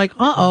then you're like,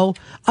 uh-oh,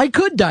 I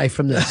could die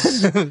from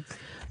this.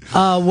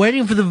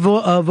 Waiting for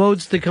the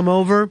votes to come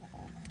over.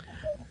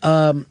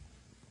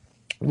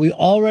 We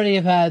already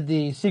have had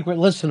the secret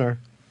listener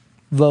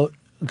vote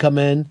come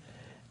in.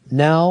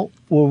 Now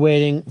we're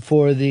waiting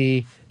for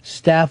the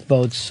staff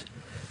votes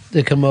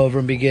to come over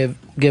and be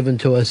given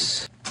to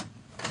us.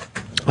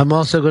 I'm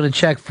also going to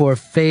check for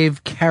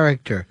fave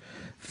character.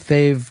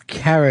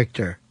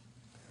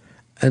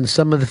 And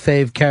some of the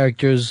fave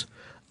characters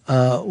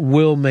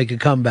will make a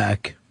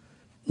comeback.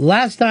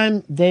 Last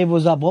time Dave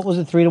was up, what was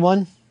it,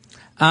 3-1?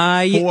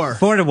 4.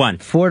 4-1.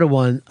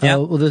 4-1. Yep.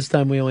 Well, this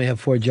time we only have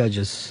 4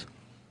 judges.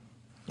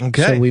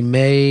 Okay. So we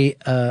may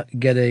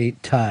get a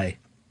tie.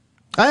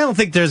 I don't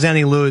think there's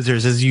any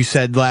losers, as you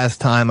said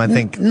last time, I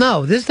think.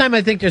 No, this time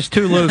I think there's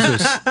 2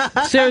 losers.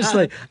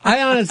 Seriously.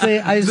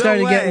 I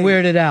started getting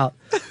weirded out.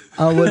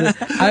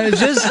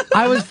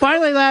 I was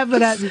finally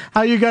laughing at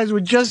how you guys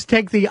would just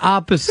take the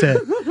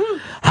opposite.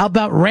 How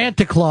about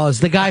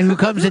Rantaclaus, the guy who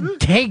comes and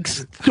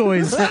takes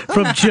toys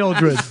from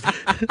children?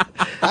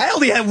 I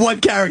only have one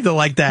character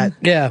like that.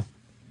 Yeah.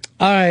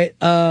 All right.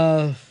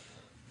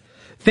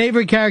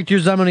 Favorite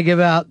characters I'm going to give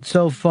out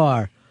so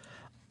far.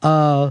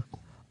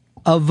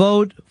 A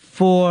vote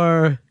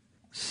for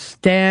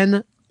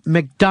Stan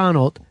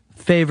McDonald,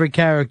 favorite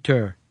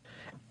character.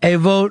 A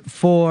vote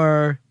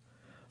for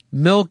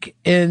Milk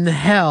in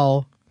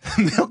Hell.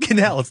 Milk in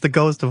Hell. It's the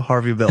ghost of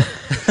Harvey Bill.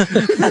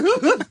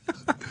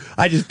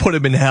 I just put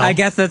him in hell. I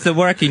guess that's a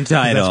working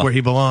title. That's where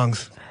he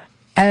belongs.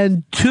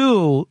 And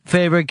 2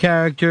 favorite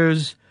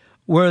characters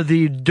were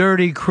the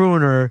Dirty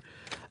Crooner.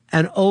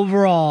 And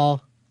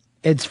overall,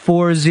 it's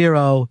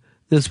 4-0.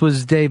 This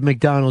was Dave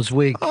McDonald's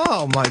week.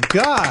 Oh, my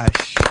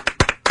gosh.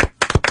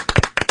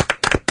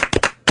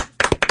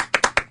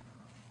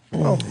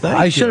 Well, thank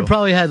I you. should have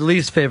probably had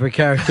least favorite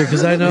character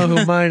because I know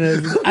who mine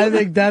is. I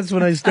think that's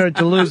when I start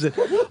to lose it.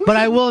 But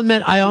I will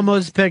admit, I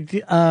almost picked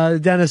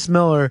Dennis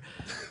Miller,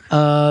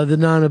 the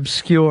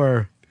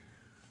non-obscure.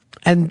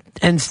 And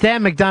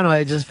Stan McDonald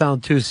I just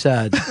found too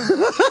sad.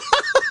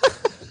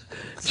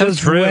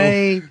 Just true.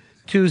 way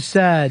too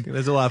sad.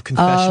 There's a lot of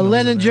confessionals.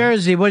 Lynn in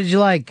Jersey, what did you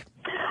like?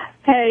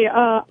 Hey,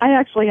 I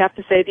actually have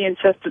to say the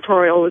incest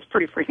tutorial was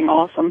pretty freaking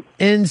awesome.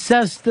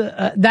 Incest,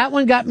 that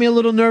one got me a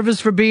little nervous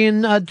for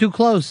being too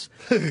close.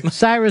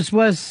 Cyrus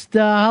West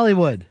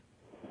Hollywood.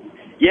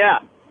 Yeah,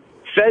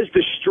 Fez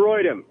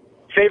destroyed him.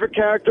 Favorite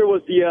character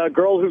was the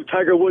girl who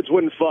Tiger Woods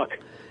wouldn't fuck.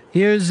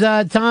 Here's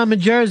Tom in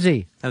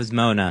Jersey. That was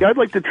Mona. I'd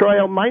like to try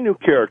out my new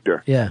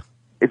character. Yeah.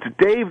 It's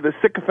Dave, the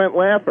sycophant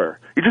laugher.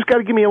 You just got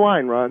to give me a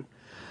line, Ron.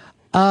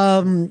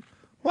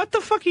 What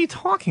the fuck are you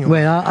talking about?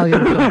 Wait, I'll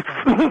get it.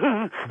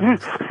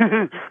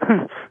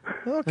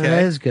 Okay.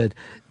 That is good.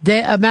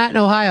 Matt in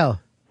Ohio.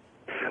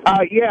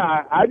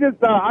 Yeah, I'm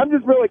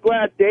just really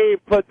glad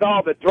Dave puts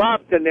all the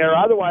drops in there.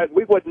 Otherwise,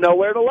 we wouldn't know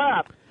where to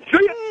laugh.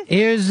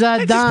 Here's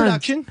Don.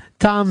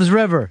 Tom's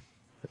River.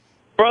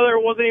 Brother,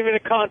 it wasn't even a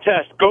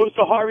contest. Goes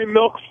to Harvey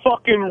Milk.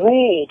 Fucking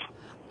ruled.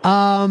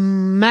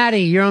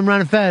 Maddie, you're on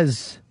Ron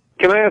Fez.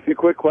 Can I ask you a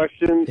quick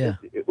question? Yeah.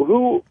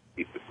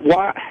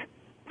 Why?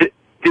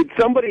 Did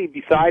somebody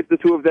besides the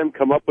two of them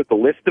come up with the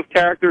list of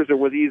characters, or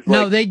were these?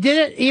 No, they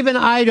did it. Even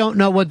I don't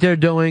know what they're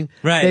doing.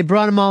 Right. They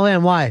brought them all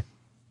in. Why?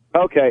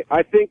 Okay,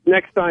 I think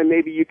next time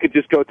maybe you could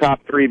just go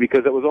top three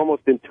because it was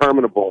almost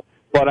interminable.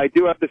 But I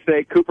do have to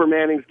say, Cooper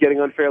Manning's getting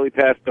unfairly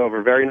passed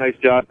over. Very nice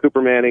job,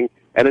 Cooper Manning.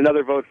 And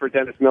another vote for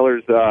Dennis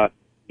Miller's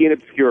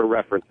inobscure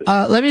references.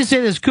 Let me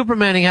say this. Cooper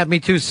Manning had me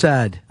too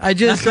sad. I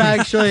just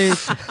actually,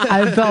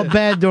 I felt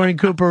bad during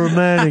Cooper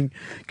Manning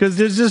because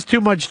there's just too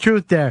much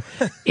truth there.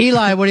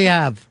 Eli, what do you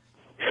have?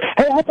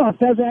 Hey, I thought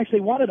Fez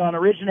actually won it on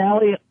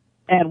originality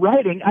and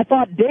writing. I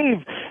thought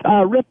Dave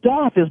ripped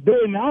off as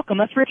Billy Malcolm.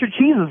 That's Richard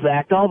Cheese's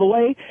act all the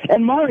way.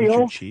 And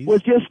Mario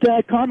was just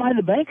Carmine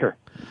the Banker.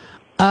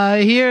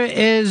 Here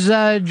is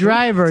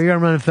Driver. You're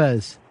on Run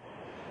Fez.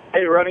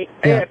 Hey, Ronnie.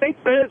 Hey, I think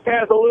Fez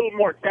has a little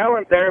more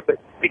talent there, but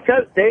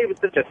because Dave is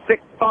such a sick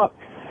fuck,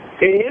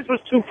 his was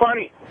too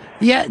funny.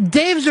 Yeah,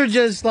 Dave's are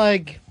just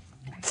like...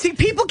 See,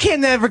 people can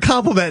never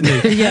compliment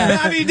me. Yeah.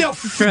 I mean, no,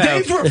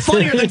 Dave's were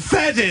funnier than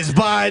Fez's,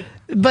 but...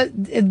 But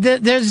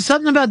there's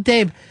something about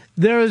Dave.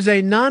 There is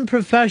a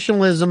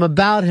non-professionalism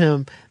about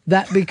him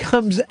that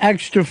becomes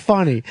extra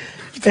funny.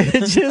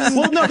 It's just,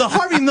 well, no, the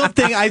Harvey Milk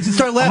thing, I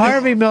started laughing.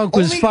 Harvey Milk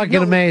was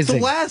fucking amazing.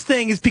 The last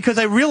thing is because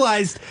I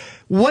realized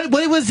what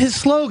was his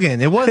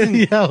slogan. It wasn't...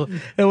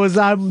 it was,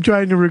 I'm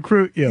trying to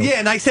recruit you. Yeah,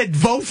 and I said,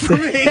 vote for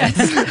me.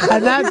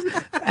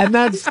 and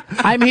that's,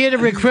 I'm here to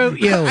recruit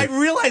you. I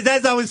realized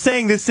as I was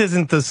saying, this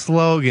isn't the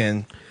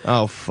slogan.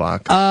 Oh,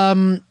 fuck.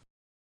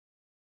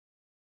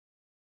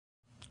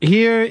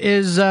 Here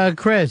is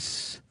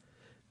Chris.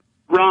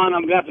 Ron,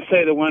 I'm going to have to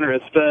say the winner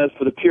is Fez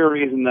for the pure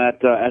reason that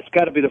it's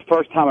got to be the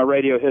first time in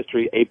radio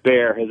history a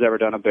bear has ever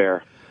done a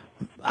bear.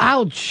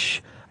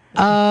 Ouch.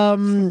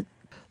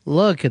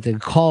 Look at the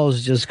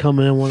calls just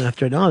coming in one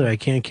after another. I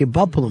can't keep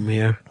up with them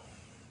here.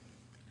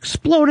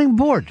 Exploding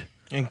board.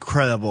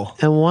 Incredible.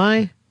 And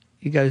why?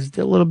 You guys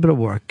did a little bit of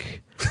work.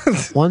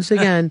 Once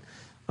again,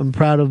 I'm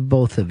proud of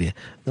both of you.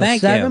 Now,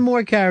 Thank you. 7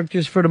 more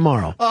characters for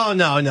tomorrow. Oh,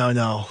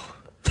 no.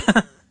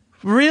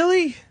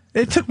 Really?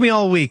 It took me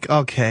all week.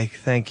 Okay,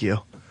 thank you.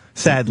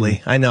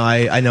 Sadly, I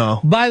know.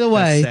 By the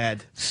way,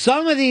 That's sad.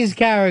 some of these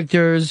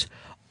characters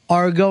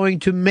are going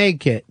to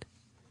make it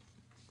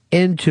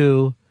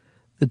into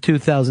the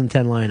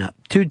 2010 lineup.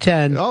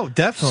 210. Oh,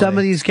 definitely. Some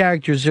of these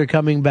characters are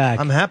coming back.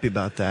 I'm happy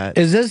about that.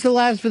 Is this the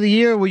last for the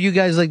year, or would you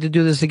guys like to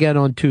do this again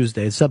on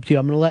Tuesday? It's up to you.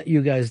 I'm going to let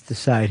you guys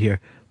decide here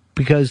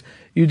because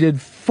you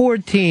did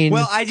 14.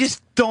 Well, I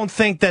just don't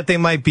think that they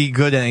might be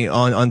good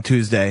on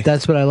Tuesday.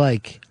 That's what I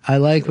like. I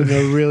like when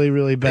they're really,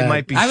 really bad. They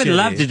might be I would shitty.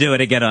 love to do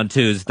it again on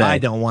Tuesday. I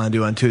don't want to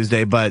do it on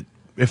Tuesday, but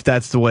if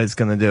that's the way it's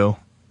going to do.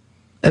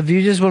 If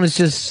you just want to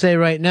just say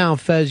right now,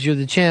 Fez, you're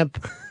the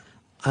champ,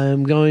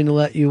 I'm going to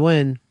let you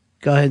win.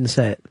 Go ahead and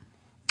say it.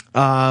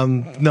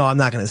 No, I'm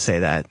not going to say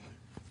that.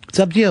 It's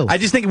up to you. I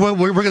just think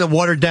we're going to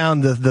water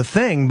down the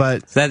thing,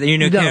 but... Is that your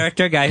new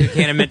character, guy who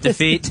can't admit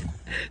defeat?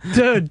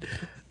 Dude,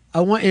 I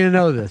want you to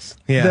know this.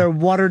 Yeah. They're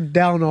watered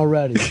down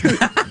already.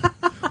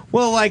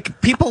 Well,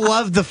 like, people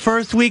loved the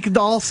first week,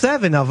 all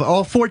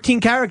 14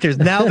 characters.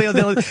 Now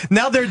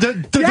they're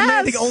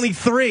demanding only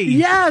 3.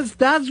 Yes,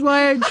 that's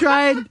why I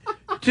tried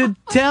to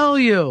tell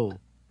you.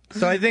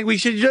 So I think we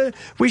should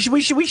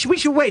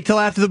wait till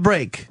after the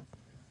break.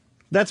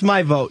 That's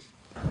my vote.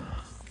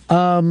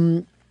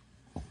 Well,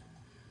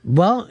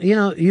 you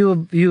know,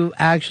 you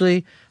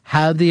actually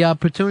had the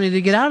opportunity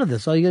to get out of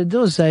this. All you got to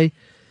do is say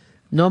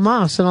no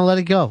mas, and I'll let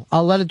it go.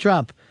 I'll let it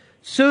drop.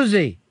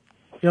 Susie,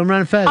 you're on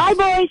Run Fez. Hi,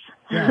 boys.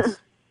 Yes.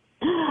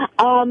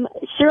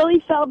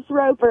 Shirley Phelps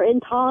Roper,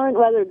 Intolerant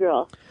Weather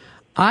Girl.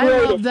 I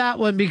love that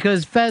one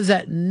because Fez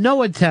had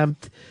no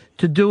attempt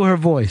to do her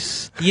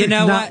voice. You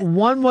know Not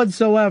one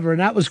whatsoever, and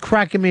that was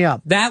cracking me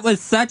up. That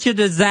was such a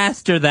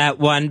disaster, that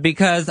one,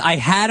 because I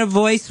had a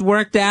voice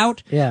worked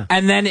out,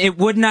 and then it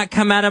would not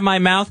come out of my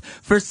mouth.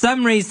 For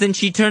some reason,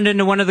 she turned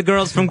into one of the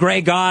girls from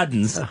Grey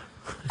Gardens.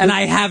 And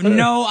I have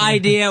no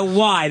idea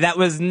why. That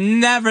was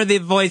never the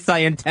voice I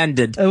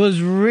intended. It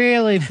was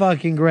really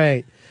fucking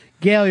great.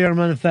 Gail, you're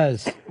on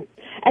Fez.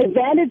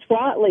 Advantage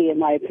Watley, in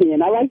my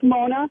opinion. I like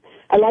Mona.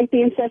 I like the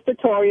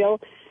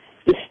incestutorial.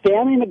 The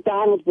Stanley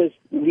McDonald was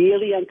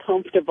really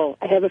uncomfortable.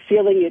 I have a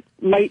feeling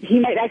he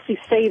might actually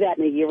say that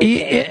in a year or two.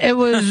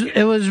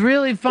 It was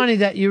really funny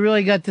that you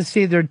really got to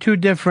see their two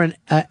different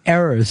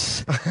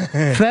eras.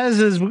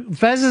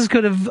 Fez's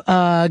could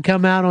have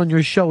come out on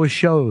your show of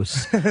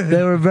shows.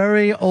 They were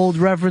very old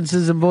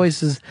references and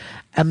voices,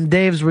 and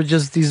Dave's were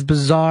just these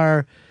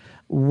bizarre,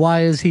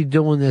 why is he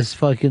doing this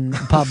fucking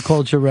pop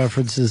culture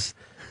references?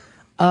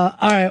 All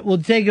right,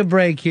 we'll take a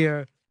break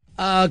here.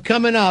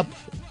 Coming up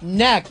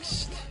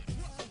next,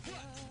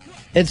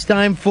 it's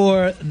time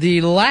for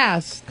the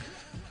last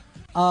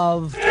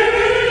of the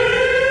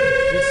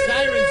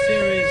Siren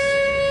Series.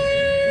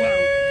 Whoa.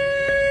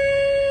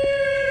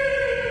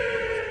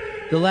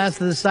 The last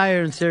of the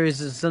Siren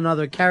Series is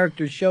another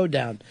character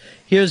showdown.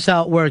 Here's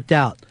how it worked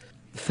out.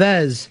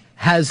 Fez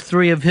has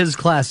 3 of his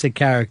classic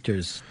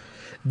characters.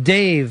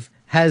 Dave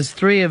has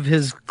 3 of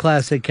his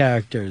classic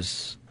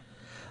characters.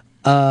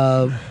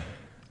 And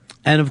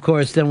of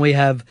course, then we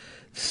have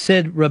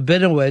Sid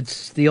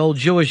Rabinowitz, the old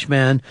Jewish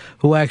man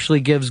who actually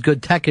gives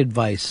good tech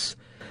advice.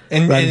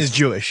 And is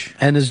Jewish.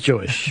 And is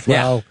Jewish.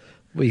 Yeah. Well,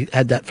 we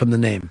had that from the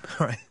name.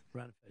 All right.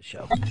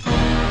 Show.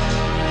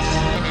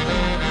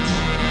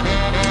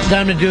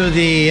 Time to do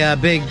the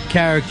big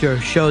character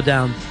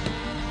showdown.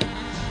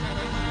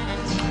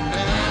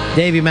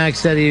 Davey Mac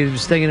said he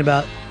was thinking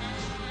about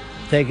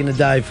taking a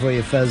dive for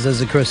you, Fez,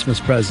 as a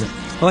Christmas present.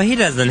 Well, he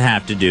doesn't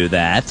have to do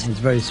that. It's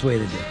very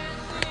sweet of you.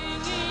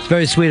 It's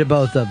very sweet of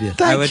both of you.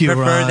 I would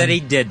prefer that he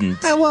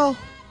didn't. Well,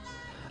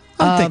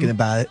 I'm thinking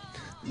about it.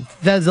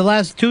 Fez, the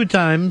last 2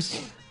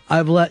 times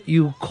I've let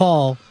you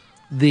call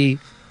the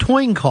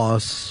toin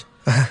costs.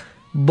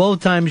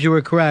 Both times you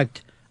were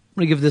correct.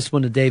 I'm going to give this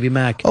one to Davey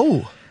Mac.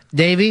 Oh.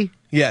 Davey?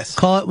 Yes.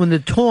 Call it when the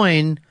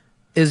toin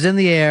is in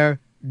the air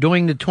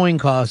doing the toin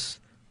costs.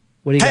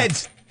 What do you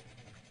Heads.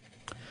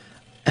 got?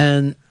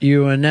 And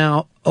you are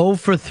now 0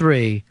 for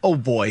 3. Oh,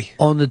 boy.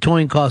 On the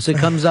toin costs. It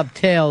comes up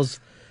tails.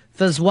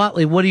 Fez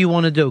Watley, what do you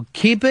want to do?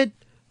 Keep it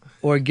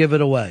or give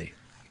it away?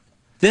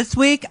 This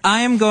week,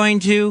 I am going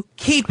to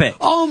keep it.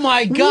 Oh,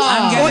 my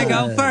God. I'm going to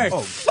go first.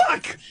 Oh,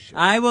 fuck.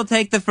 I will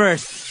take the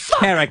first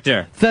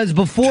character. Fez,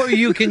 before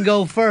you can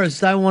go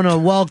first, I want to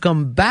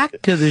welcome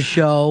back to the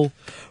show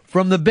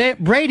from the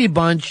Brady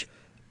Bunch,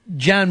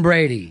 John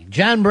Brady.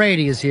 John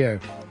Brady is here.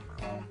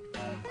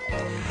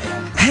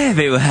 Hey,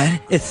 everyone.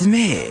 It's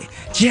me,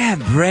 John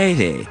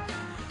Brady.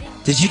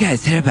 Did you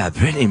guys hear about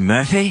Brittany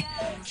Murphy?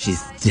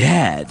 She's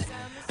dead.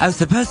 I was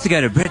supposed to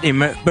go to Brittany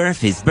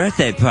Murphy's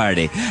birthday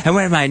party and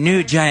wear my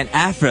new giant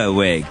afro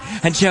wig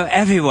and show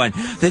everyone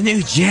the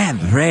new Jan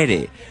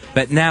Brady.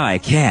 But now I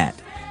can't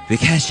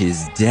because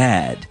she's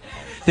dead.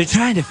 They're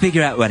trying to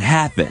figure out what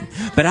happened,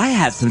 but I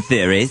have some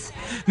theories.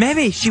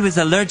 Maybe she was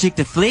allergic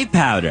to flea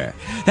powder.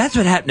 That's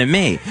what happened to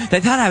me. They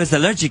thought I was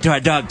allergic to our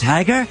dog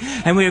Tiger,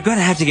 and we were going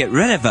to have to get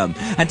rid of him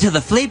until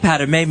the flea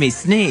powder made me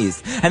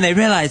sneeze. And they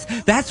realized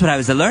that's what I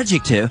was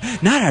allergic to,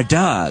 not our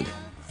dog.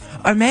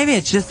 Or maybe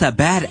it's just a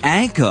bad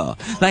ankle,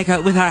 like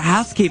with our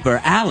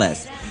housekeeper,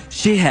 Alice.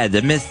 She had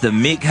to miss the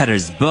meat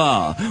cutter's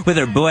ball with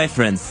her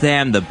boyfriend,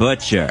 Sam the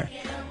Butcher.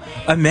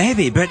 Or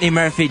maybe Brittany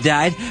Murphy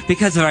died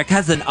because of our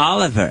cousin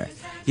Oliver.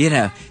 You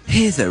know,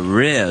 he's a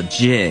real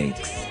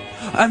jinx.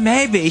 Or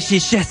maybe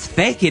she's just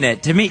faking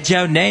it to meet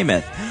Joe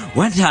Namath.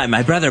 One time,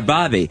 my brother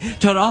Bobby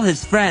told all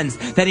his friends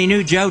that he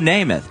knew Joe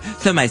Namath.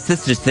 So my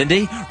sister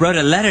Cindy wrote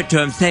a letter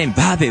to him saying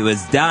Bobby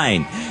was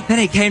dying. Then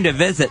he came to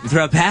visit and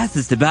throw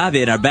passes to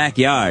Bobby in our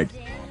backyard.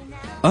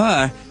 Or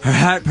her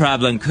heart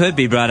problem could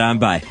be brought on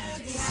by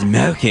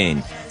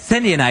smoking.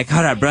 Cindy and I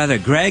caught our brother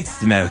Greg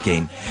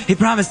smoking. He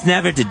promised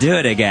never to do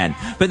it again,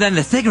 but then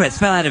the cigarettes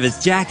fell out of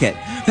his jacket.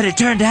 But it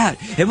turned out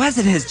it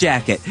wasn't his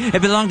jacket.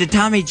 It belonged to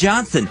Tommy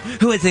Johnson,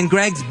 who was in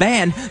Greg's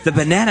band, the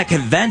Banana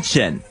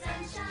Convention.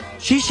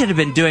 She should have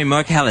been doing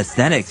more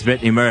calisthenics,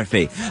 Brittany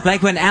Murphy,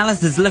 like when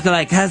Alice's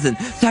lookalike cousin,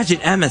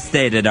 Sergeant Emma,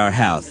 stayed at our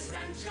house.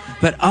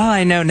 But all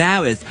I know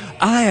now is,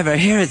 all I ever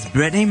hear is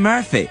Brittany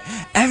Murphy.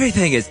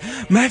 Everything is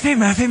Murphy,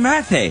 Murphy,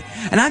 Murphy.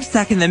 And I'm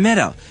stuck in the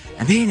middle.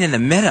 And being in the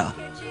middle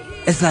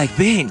is like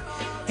being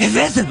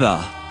invisible.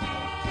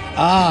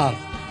 Ah.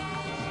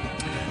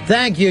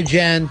 Thank you,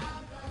 Jen.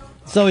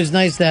 It's always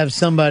nice to have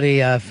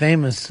somebody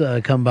famous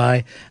come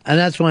by. And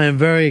that's why I'm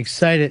very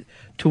excited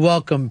to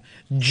welcome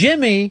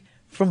Jimmy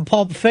from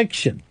Pulp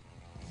Fiction.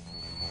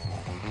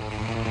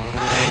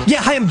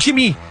 Yeah, hi, I'm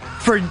Jimmy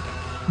for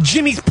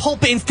Jimmy's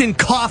Pulp Instant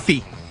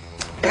Coffee.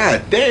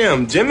 God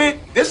damn, Jimmy.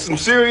 This is some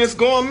serious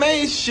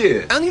gourmet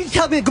shit. I don't need to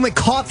tell me how good my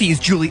coffee is,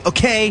 Julie,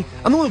 okay?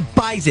 I'm the one who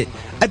buys it.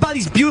 I buy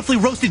these beautifully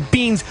roasted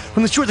beans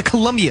from the shores of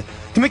Colombia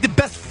to make the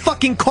best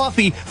fucking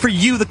coffee for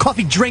you, the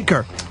coffee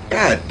drinker.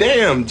 God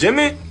damn,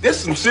 Jimmy. This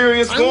is some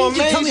serious gourmet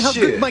shit. I don't need you to tell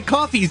me how good my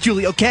coffee is,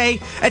 Julie, okay?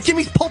 At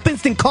Jimmy's Pulp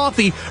Instant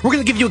Coffee, we're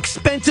gonna give you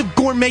expensive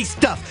gourmet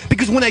stuff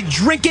because when I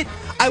drink it,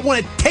 I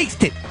want to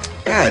taste it.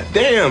 God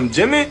damn,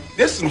 Jimmy.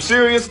 This is some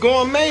serious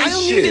gourmet shit. I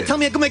don't need you to tell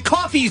me how good my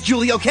coffee is,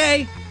 Julie,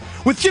 okay?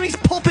 With Jimmy's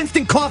Pulp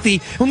Instant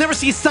Coffee, you'll never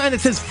see a sign that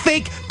says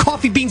fake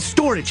coffee bean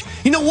storage.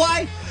 You know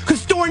why?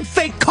 Because storing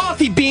fake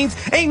coffee beans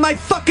ain't my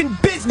fucking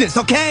business,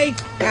 okay?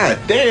 God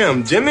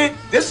damn, Jimmy.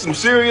 This is some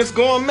serious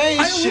gourmet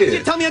I don't need you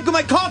to tell me how good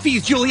my coffee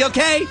is, Julie,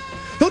 okay?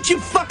 Don't you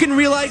fucking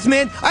realize,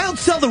 man, I don't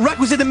sell the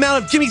requisite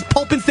amount of Jimmy's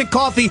Pulp Instant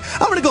Coffee.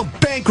 I'm gonna go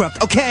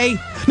bankrupt, okay?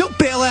 No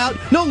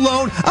bailout, no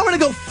loan. I'm gonna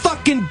go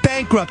fucking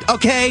bankrupt,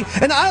 okay?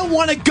 And I don't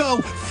wanna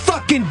go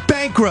fucking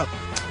bankrupt.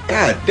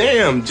 God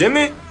damn,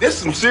 Jimmy. This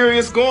is some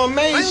serious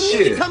gourmet I don't shit.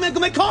 need you to tell me how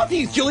good my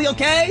coffee is, Julie,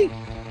 okay?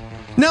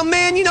 Now,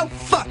 man, you know,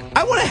 fuck.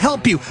 I want to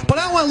help you, but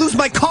I don't want to lose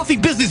my coffee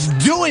business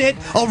doing it,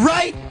 all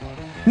right?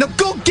 Now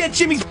go get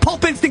Jimmy's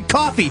Pulp Instant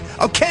Coffee,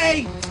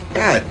 okay?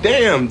 God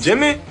damn,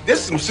 Jimmy. This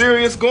is some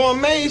serious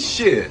gourmet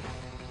shit.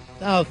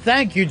 Oh,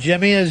 thank you,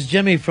 Jimmy. As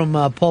Jimmy from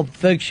Pulp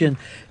Fiction.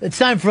 It's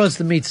time for us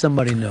to meet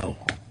somebody new.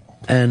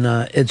 And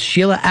it's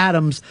Sheila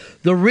Adams,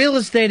 the real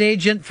estate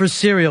agent for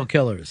serial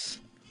killers.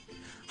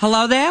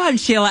 Hello there, I'm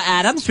Sheila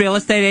Adams, real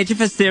estate agent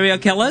for serial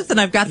killers,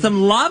 and I've got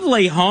some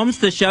lovely homes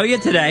to show you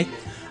today.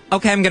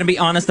 Okay, I'm going to be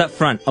honest up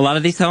front. A lot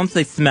of these homes,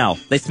 they smell.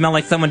 They smell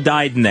like someone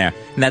died in there,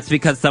 and that's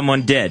because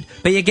someone did.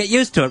 But you get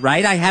used to it,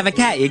 right? I have a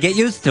cat. You get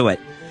used to it.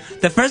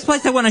 The first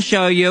place I want to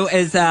show you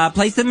is a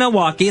place in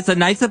Milwaukee. It's a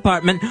nice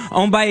apartment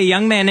owned by a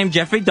young man named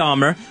Jeffrey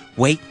Dahmer.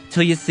 Wait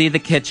till you see the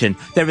kitchen.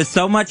 There is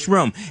so much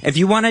room. If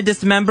you want to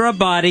dismember a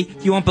body,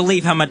 you won't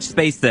believe how much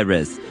space there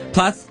is.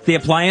 Plus, the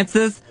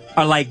appliances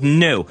are like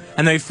new,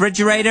 and the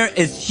refrigerator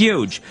is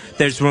huge.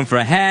 There's room for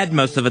a head,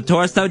 most of a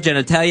torso,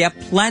 genitalia,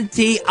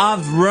 plenty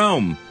of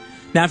room.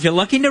 Now, if you're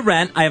looking to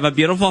rent, I have a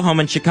beautiful home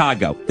in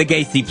Chicago, the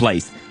Gacy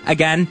Place.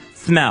 Again,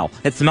 smell.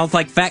 It smells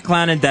like fat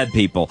clown and dead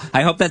people.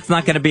 I hope that's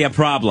not going to be a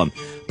problem.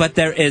 But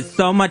there is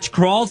so much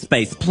crawl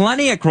space,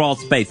 plenty of crawl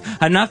space,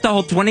 enough to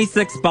hold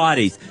 26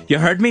 bodies. You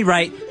heard me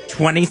right,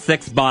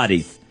 26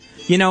 bodies.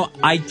 You know,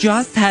 I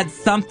just had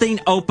something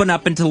open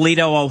up in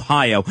Toledo,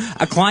 Ohio.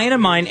 A client of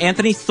mine,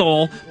 Anthony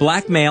Soul,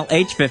 black male,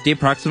 age 50,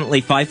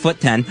 approximately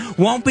 5'10",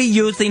 won't be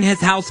using his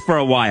house for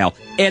a while.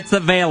 It's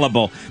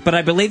available, but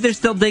I believe they're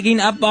still digging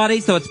up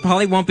bodies, so it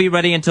probably won't be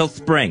ready until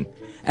spring.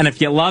 And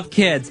if you love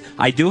kids,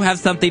 I do have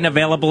something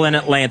available in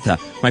Atlanta.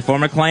 My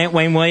former client,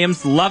 Wayne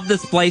Williams, loved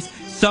this place,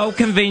 so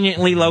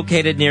conveniently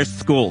located near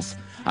schools.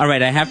 All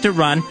right, I have to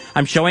run.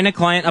 I'm showing a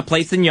client a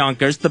place in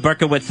Yonkers, the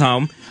Berkowitz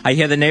home. I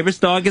hear the neighbor's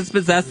dog is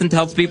possessed and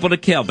tells people to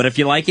kill, but if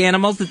you like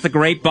animals, it's a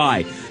great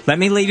buy. Let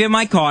me leave you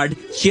my card.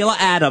 Sheila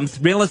Adams,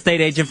 real estate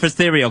agent for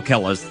serial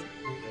killers.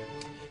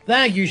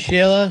 Thank you,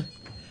 Sheila.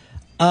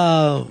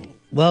 Well,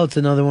 it's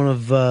another one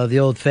of the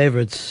old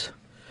favorites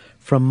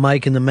from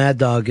Mike and the Mad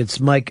Dog. It's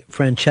Mike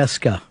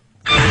Francesca.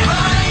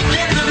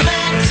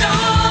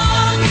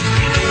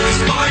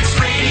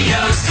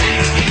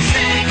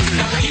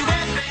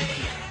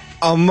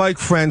 I'm Mike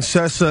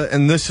Francesa,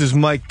 and this is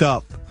Mic'd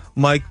Up.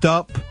 Mic'd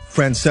Up,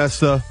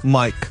 Francesa,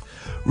 Mike.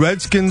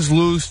 Redskins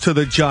lose to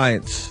the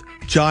Giants.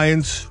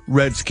 Giants,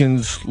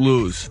 Redskins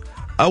lose.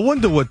 I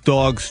wonder what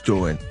Dog's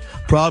doing.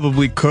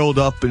 Probably curled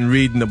up and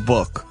reading a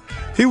book.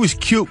 He was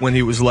cute when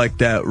he was like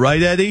that,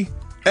 right, Eddie?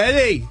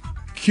 Eddie!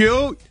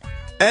 Cute?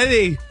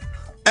 Eddie,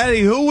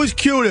 who was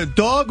cuter,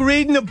 Dog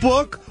reading a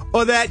book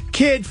or that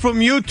kid from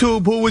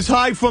YouTube who was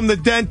high from the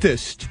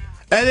dentist?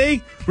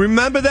 Eddie,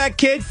 remember that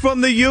kid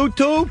from the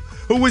YouTube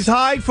who was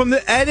high from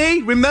the...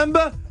 Eddie,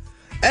 remember?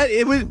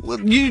 Eddie,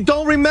 you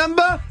don't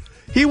remember?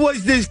 He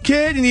was this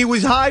kid, and he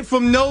was high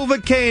from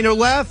Novocaine or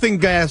laughing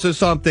gas or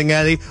something,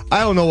 Eddie.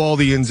 I don't know all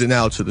the ins and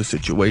outs of the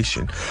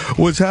situation.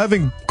 Was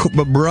having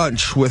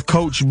brunch with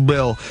Coach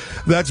Bill.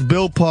 That's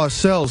Bill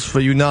Parcells for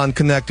you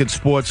non-connected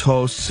sports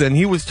hosts, and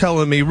he was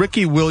telling me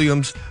Ricky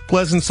Williams,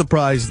 pleasant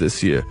surprise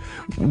this year.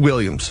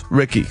 Williams,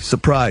 Ricky,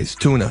 surprise,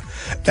 tuna.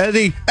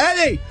 Eddie,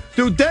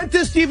 do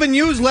dentists even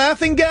use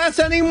laughing gas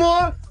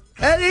anymore?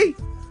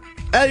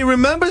 Eddie,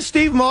 remember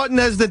Steve Martin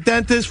as the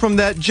dentist from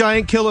that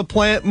Giant Killer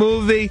Plant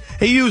movie?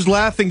 He used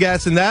laughing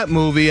gas in that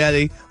movie,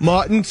 Eddie.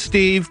 Martin,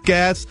 Steve,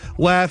 gas,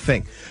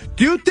 laughing.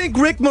 Do you think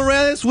Rick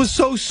Moranis was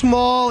so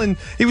small and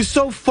he was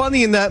so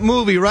funny in that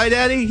movie, right,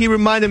 Eddie? He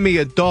reminded me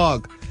of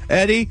Dog.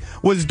 Eddie,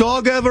 was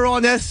Dog ever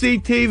on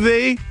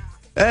SCTV?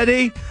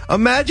 Eddie,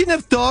 imagine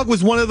if Dog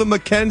was one of the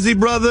McKenzie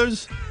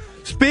brothers.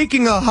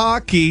 Speaking of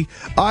hockey,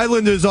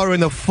 Islanders are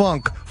in a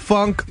funk.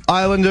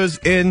 Islanders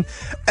in...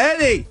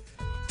 Eddie!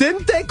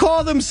 Didn't they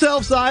call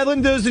themselves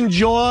Islanders in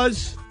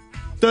Jaws?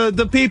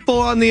 The people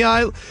on the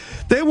island?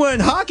 They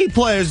weren't hockey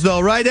players,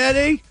 though, right,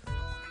 Eddie?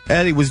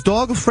 Eddie, was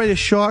Dog afraid of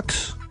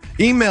sharks?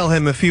 Email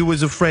him if he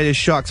was afraid of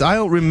sharks. I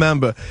don't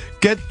remember.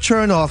 Get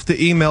Chernoff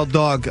to email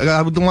Dog.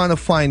 I would want to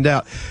find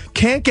out.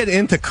 Can't get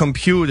into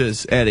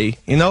computers, Eddie.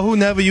 You know who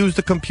never used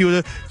a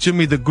computer?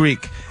 Jimmy the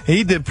Greek.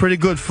 He did pretty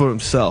good for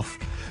himself.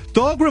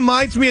 Dog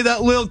reminds me of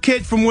that little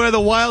kid from Where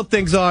the Wild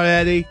Things Are,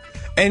 Eddie.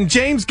 And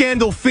James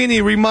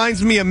Gandolfini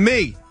reminds me of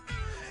me.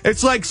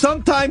 It's like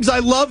sometimes I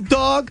loved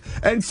Dog,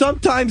 and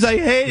sometimes I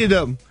hated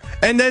him.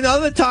 And then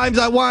other times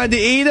I wanted to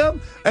eat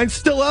him, and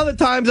still other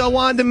times I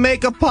wanted to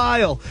make a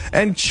pile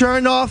and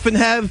churn off and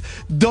have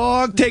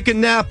Dog take a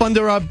nap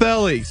under our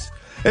bellies.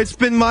 It's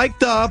been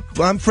mic'd up.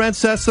 I'm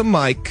Francesa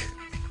Mike.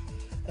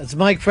 That's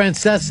Mike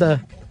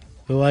Francesa,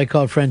 who I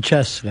call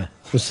Francesca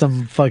for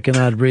some fucking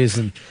odd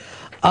reason.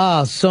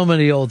 So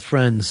many old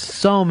friends.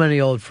 So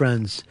many old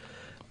friends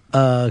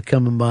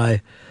coming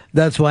by.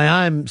 That's why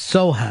I'm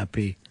so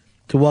happy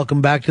to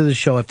welcome back to the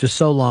show after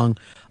so long,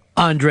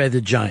 Andre the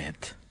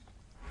Giant.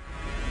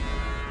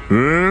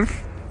 This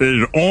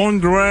is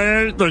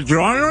Andre the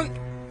Giant,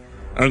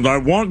 and I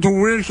want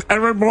to wish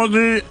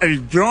everybody a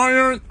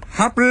giant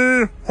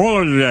happy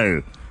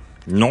holiday.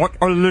 Not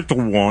a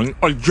little one,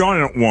 a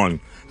giant one,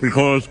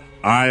 because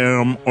I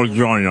am a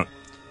giant.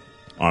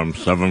 I'm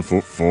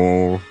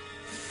 7'4",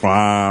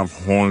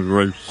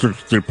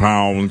 560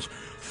 pounds,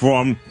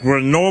 from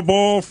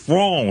Grenoble,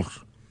 France.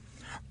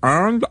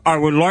 And I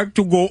would like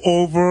to go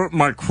over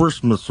my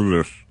Christmas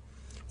list.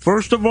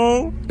 First of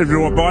all, if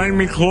you are buying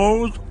me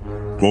clothes,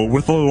 go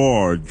with a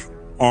large.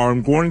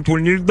 I'm going to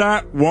need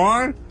that.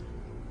 Why?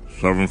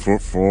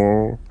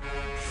 7'4",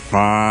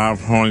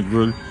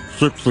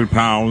 560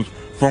 pounds,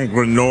 from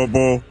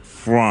Grenoble,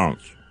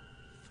 France.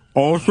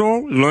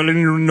 Also, letting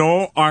you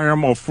know I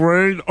am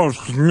afraid of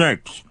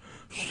snakes.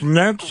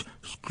 Snakes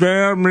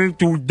scare me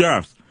to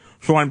death.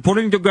 So I'm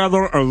putting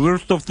together a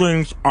list of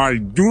things I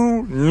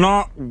do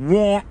not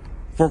want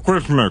for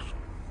Christmas.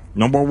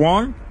 Number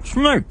 1,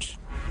 snakes.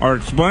 I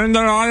explained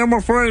that I am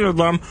afraid of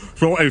them,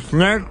 so a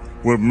snake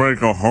would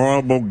make a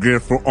horrible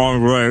gift for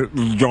Andre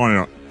the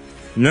Giant.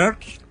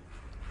 Next,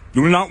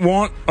 do not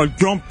want a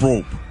jump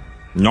rope.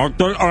 Not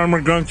that I'm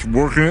against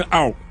working it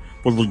out,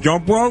 but the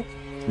jump rope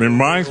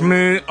reminds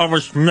me of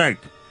a snake.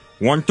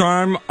 One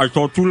time, I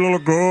saw 2 little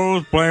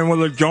girls playing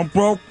with a jump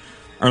rope,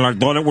 and I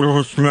thought it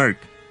was a snake.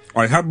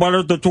 I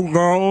headbutted the 2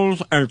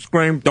 girls and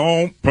screamed,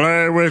 "Don't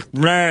play with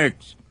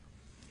snakes!"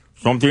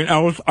 Something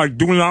else I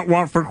do not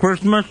want for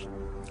Christmas?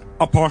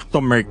 A pasta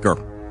maker.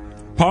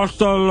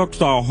 Pasta looks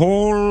a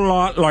whole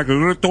lot like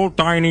little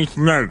tiny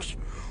snakes.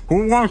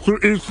 Who wants to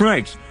eat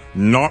snakes?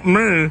 Not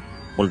me,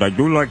 but I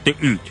do like to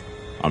eat.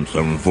 I'm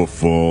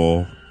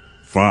 7'4",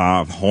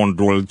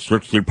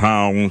 560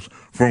 pounds,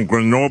 from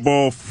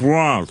Grenoble,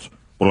 France,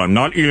 but I'm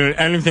not eating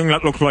anything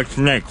that looks like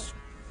snakes.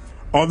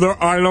 Other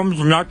items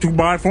not to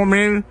buy for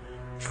me?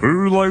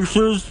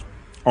 Shoelaces,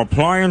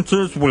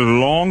 appliances with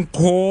long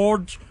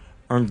cords,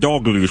 and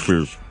dog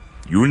leashes.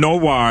 You know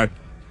why.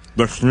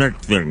 The snake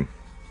thing.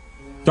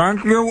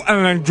 Thank you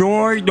and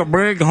enjoy the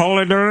big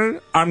holiday.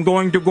 I'm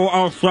going to go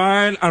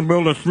outside and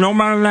build a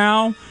snowman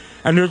now,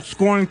 and it's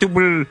going to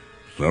be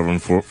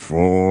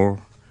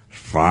 7'4",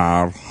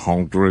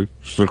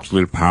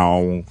 560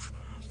 pounds,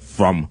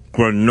 from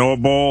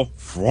Grenoble,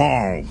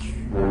 France.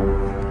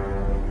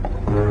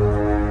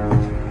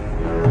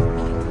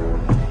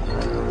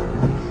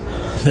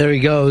 There he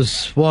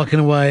goes, walking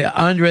away.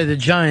 Andre the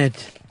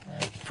Giant.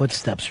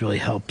 Footsteps really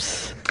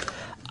helps.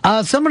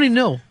 Somebody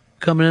new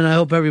coming in. I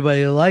hope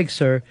everybody likes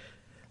her.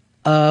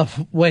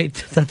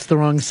 Wait, that's the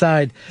wrong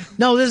side.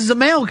 No, this is a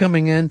male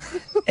coming in.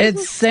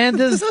 It's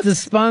Santa's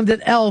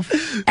despondent elf,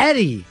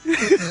 Eddie.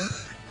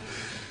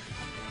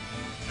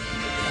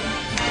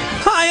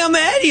 Hi, I'm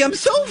Eddie. I'm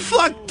so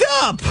fucked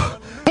up.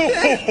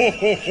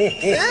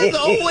 Santa's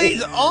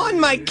always on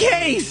my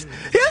case.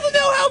 He doesn't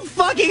know how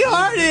fucking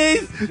hard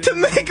it is to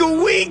make a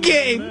Wii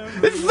game.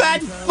 This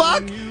fat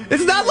fuck.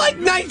 It's not like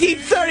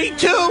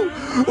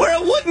 1932, where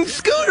a wooden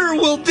scooter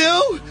will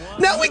do.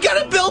 Now we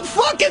gotta build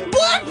fucking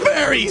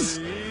Blackberries.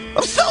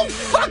 I'm so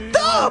fucked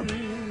up.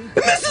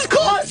 And Mrs.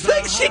 Claus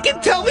thinks she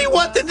can tell me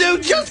what to do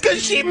just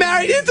because she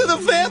married into the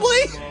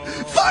family?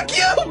 Fuck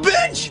you,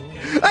 bitch.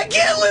 I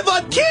can't live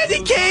on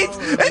candy canes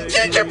and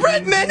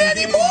gingerbread men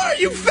anymore,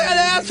 you fat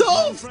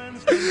assholes.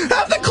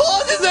 Have the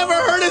Clauses ever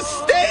heard of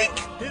steak?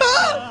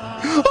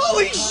 Huh?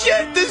 Holy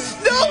shit, this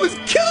snow is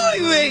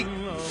killing me.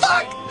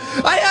 Fuck.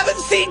 I haven't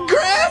seen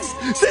grass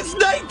since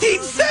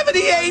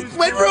 1978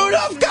 when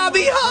Rudolph got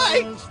me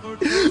high.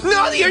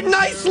 None of your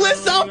nice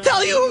lists, I'll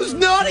tell you who's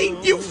naughty,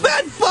 you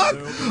fat fuck.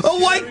 A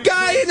white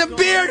guy in a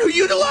beard who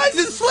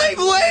utilizes slave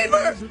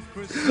labor.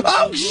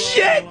 Oh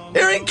shit,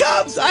 here he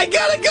comes. I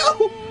gotta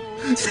go.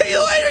 See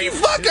you later, you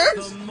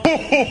fuckers.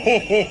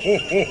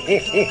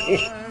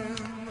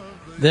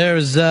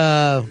 There's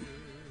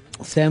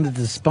Sam the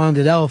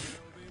despondent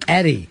elf,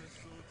 Eddie.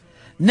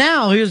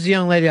 Now, here's the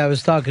young lady I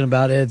was talking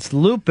about. It's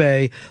Lupe,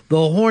 the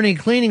horny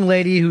cleaning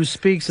lady who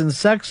speaks in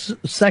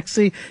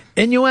sexy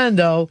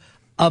innuendo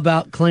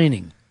about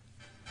cleaning.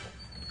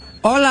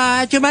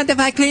 Hola, do you mind if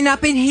I clean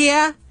up in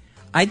here?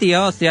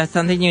 Adios, you have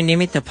something you need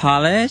me to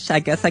polish? I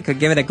guess I could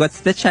give it a good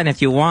stitch on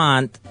if you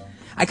want.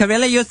 I could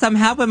really use some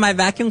help with my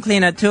vacuum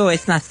cleaner, too.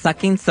 It's not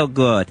sucking so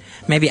good.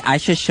 Maybe I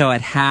should show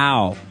it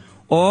how.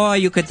 Or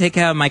you could take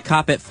care of my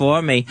carpet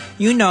for me.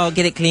 You know,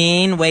 get it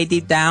clean, way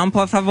deep down,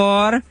 por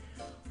favor.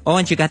 Oh,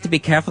 and you got to be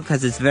careful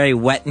because it's very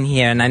wet in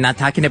here, and I'm not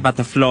talking about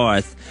the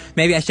floors.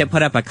 Maybe I should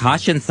put up a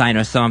caution sign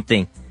or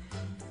something.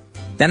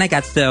 Then I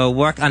got to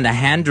work on the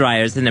hand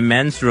dryers in the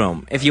men's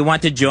room. If you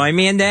want to join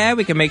me in there,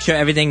 we can make sure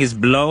everything is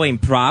blowing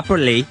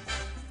properly.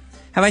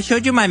 Have I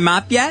showed you my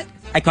mop yet?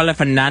 I call it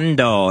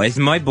Fernando. It's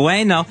muy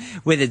bueno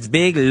with its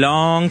big,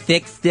 long,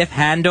 thick, stiff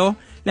handle.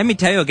 Let me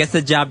tell you, it gets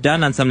the job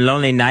done on some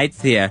lonely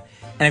nights here.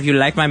 And if you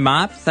like my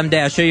mop,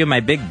 someday I'll show you my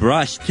big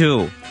brush,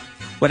 too.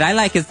 What I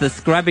like is the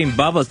scrubbing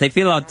bubbles. They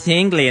feel all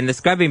tingly, and the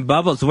scrubbing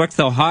bubbles work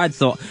so hard,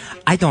 so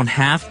I don't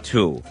have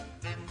to.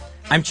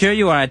 I'm sure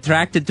you are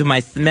attracted to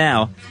my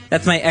smell.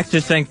 That's my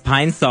extra-strength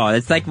pine saw.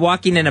 It's like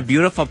walking in a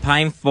beautiful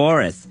pine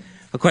forest.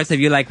 Of course, if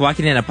you like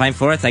walking in a pine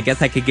forest, I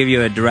guess I could give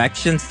you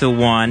directions to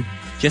one.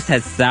 Just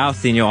head south,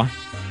 senor.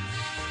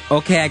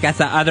 Okay, I got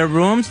the other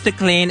rooms to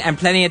clean and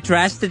plenty of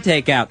trash to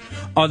take out.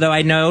 Although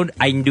I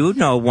do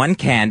know one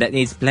can that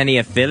needs plenty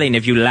of filling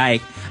if you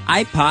like.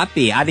 Ay,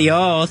 papi,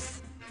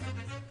 adios.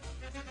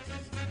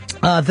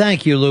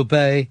 Thank you,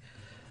 Lupe.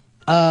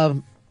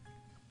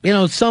 You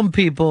know, some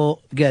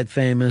people get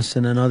famous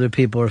and then other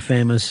people are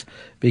famous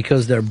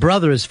because their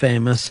brother is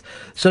famous.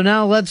 So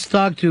now let's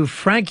talk to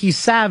Frankie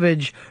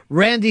Savage,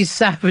 Randy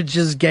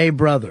Savage's gay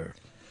brother.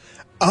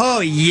 Oh,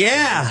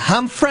 yeah,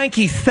 I'm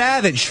Frankie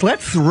Savage.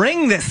 Let's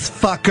ring this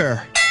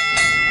fucker.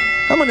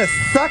 I'm gonna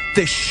suck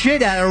the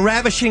shit out of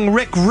Ravishing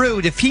Rick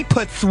Rude if he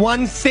puts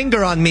one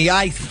finger on me,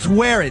 I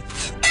swear it.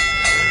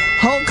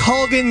 Hulk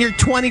Hogan, your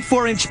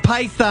 24-inch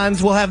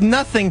pythons will have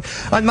nothing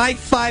on my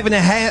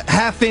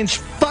 5.5-inch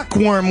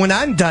fuckworm when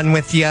I'm done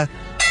with you.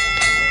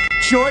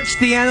 George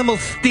the Animal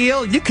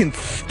Steel, you can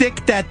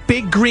stick that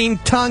big green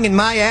tongue in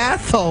my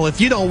asshole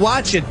if you don't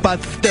watch it,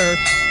 Buster.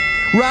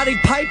 Roddy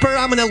Piper,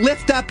 I'm gonna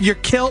lift up your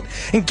kilt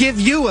and give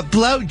you a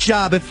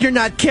blowjob if you're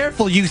not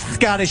careful, you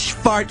Scottish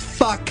fart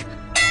fuck.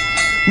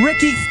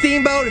 Ricky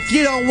Steamboat, if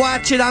you don't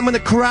watch it, I'm gonna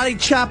karate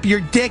chop your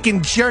dick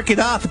and jerk it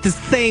off at the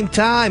same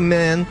time,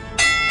 man.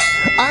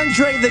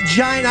 Andre the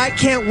Giant, I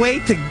can't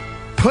wait to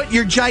put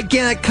your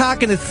gigantic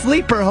cock in a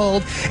sleeper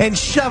hold and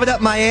shove it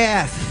up my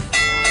ass.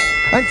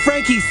 I'm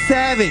Frankie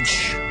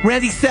Savage,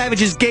 Randy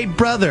Savage's gay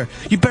brother.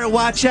 You better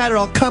watch out or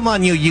I'll come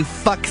on you, you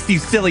fucks, you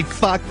silly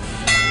fuck.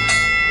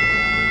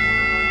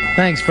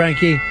 Thanks,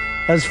 Frankie.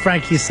 That's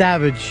Frankie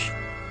Savage,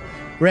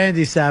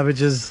 Randy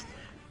Savage's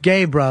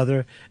gay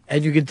brother,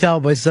 and you can tell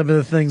by some of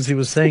the things he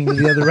was saying to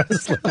the other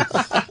wrestlers.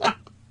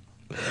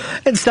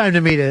 It's time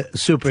to meet a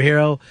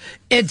superhero.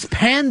 It's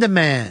Panda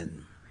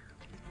Man.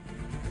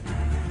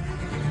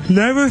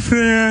 Never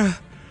fear,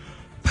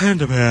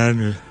 Panda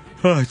Man.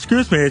 Oh,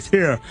 excuse me, it's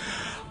here.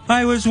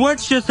 I was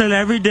once just an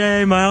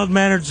everyday,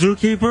 mild-mannered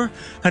zookeeper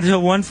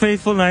until one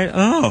fateful night,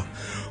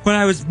 when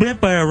I was bit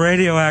by a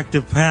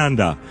radioactive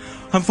panda.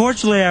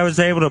 Unfortunately, I was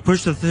able to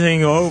push the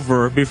thing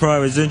over before I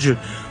was injured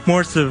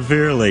more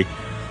severely.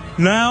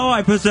 Now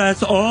I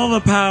possess all the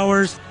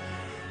powers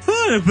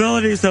and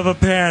abilities of a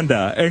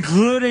panda,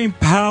 including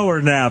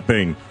power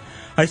napping.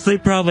 I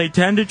sleep probably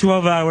 10 to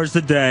 12 hours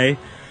a day,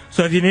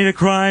 so if you need a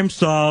crime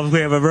solved, we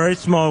have a very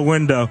small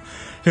window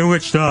in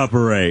which to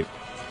operate.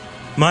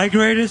 My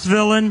greatest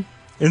villain?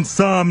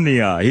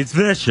 Insomnia. He's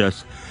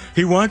vicious.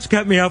 He once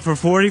kept me up for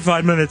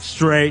 45 minutes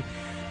straight,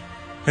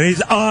 and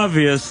he's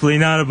obviously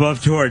not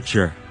above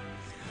torture.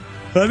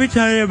 Let me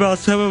tell you about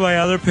some of my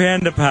other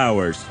panda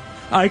powers.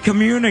 I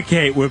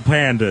communicate with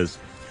pandas,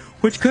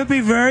 which could be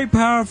a very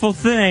powerful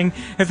thing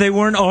if they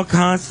weren't all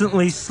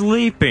constantly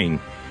sleeping.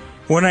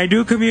 When I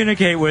do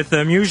communicate with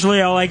them,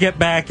 usually all I get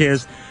back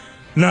is,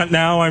 "Not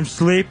now, I'm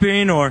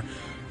sleeping," or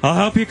 "I'll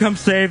help you come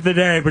save the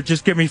day, but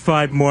just give me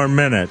 5 more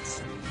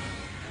minutes."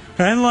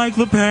 And like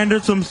the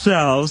pandas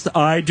themselves,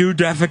 I do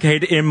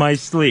defecate in my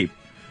sleep,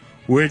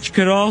 which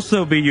could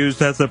also be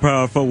used as a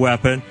powerful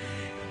weapon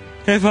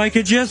if I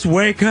could just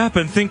wake up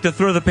and think to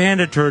throw the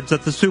panda turds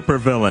at the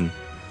supervillain.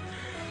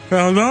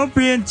 Now, don't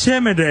be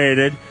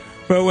intimidated,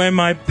 but when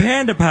my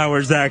panda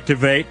powers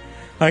activate,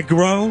 I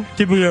grow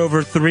to be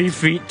over 3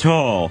 feet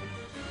tall.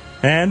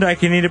 And I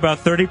can eat about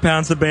 30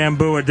 pounds of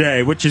bamboo a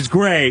day, which is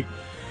great,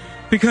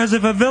 because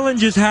if a villain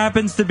just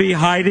happens to be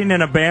hiding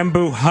in a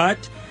bamboo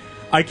hut,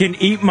 I can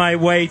eat my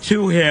way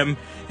to him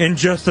in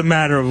just a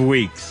matter of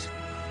weeks.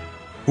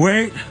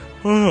 Wait,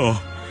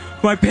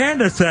 my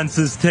panda sense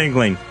is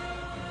tingling.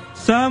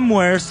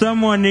 Somewhere,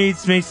 someone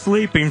needs me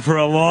sleeping for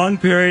a long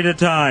period of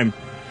time.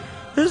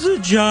 This is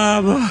a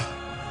job,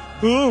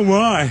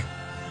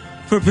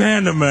 for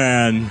Panda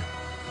Man.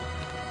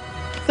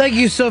 Thank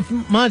you so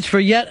much for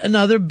yet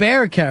another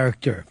bear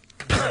character.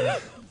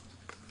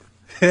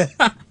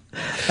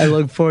 I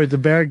look forward to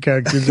bear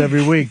characters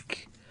every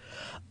week.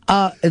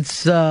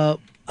 It's,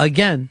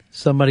 again,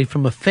 somebody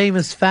from a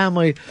famous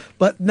family,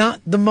 but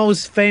not the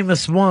most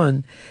famous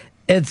one.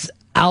 It's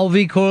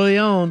Alvy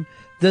Corleone,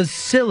 the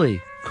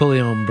silly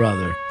Corleone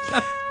brother.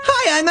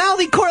 Hi, Hi, I'm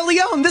Allie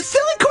Corleone, the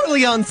silly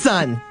Corleone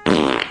son.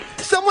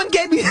 Someone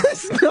gave me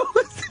this note.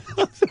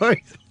 I'm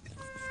sorry.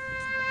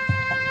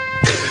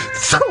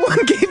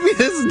 Someone gave me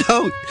this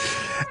note.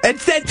 It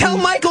said, tell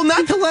Michael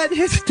not to let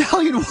his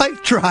Italian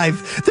wife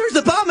drive. There's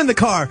a bomb in the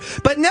car.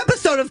 But an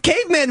episode of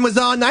Caveman was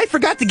on, and I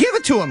forgot to give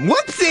it to him.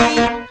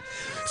 Whoopsie!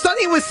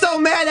 Sonny was so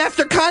mad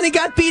after Connie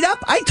got beat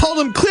up, I told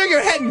him, clear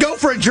your head and go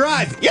for a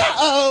drive.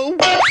 Yo-oh!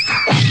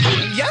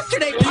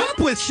 Yesterday, Pop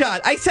was shot.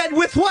 I said,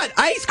 with what?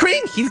 Ice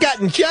cream? He's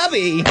gotten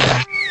chubby.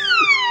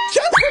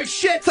 Just for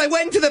shits, I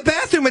went into the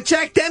bathroom at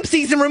Jack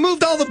Dempsey's and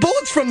removed all the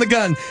bullets from the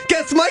gun.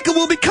 Guess Michael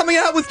will be coming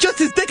out with just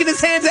his dick in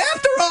his hands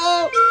after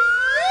all.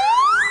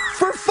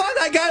 For fun,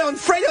 I got on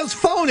Fredo's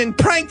phone and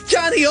pranked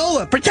Johnny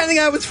Ola, pretending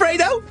I was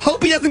Fredo.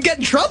 Hope he doesn't get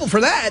in trouble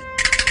for that.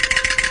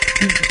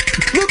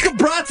 Luca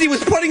Brasi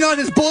was putting on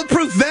his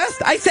bulletproof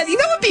vest. I said, you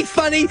know what'd be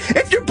funny?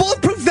 If your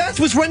bulletproof vest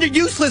was rendered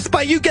useless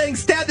by you getting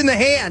stabbed in the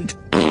hand.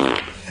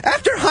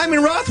 After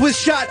Hyman Roth was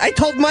shot, I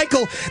told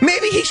Michael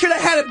maybe he should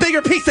have had a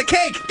bigger piece of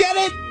cake. Get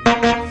it?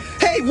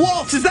 Hey,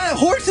 Waltz, is that a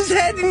horse's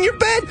head in your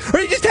bed? Or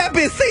are you just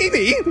happy to see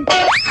me?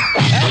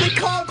 Abby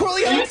Call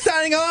Corleone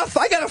signing off.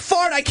 I got a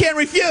fart I can't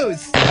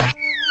refuse.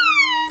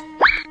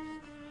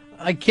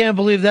 I can't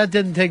believe that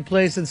didn't take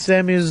place in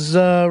Sammy's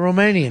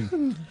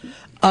Romanian.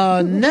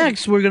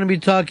 Next, we're going to be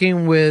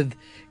talking with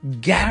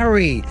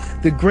Gary,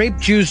 the grape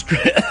juice...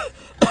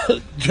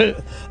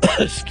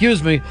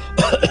 Excuse me.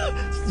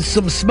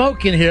 Some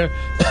smoke in here.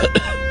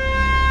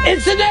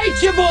 It's the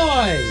Nature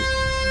Boys!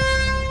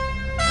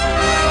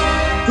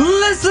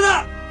 Listen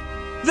up!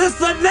 This is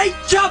the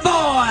Nature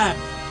Boy!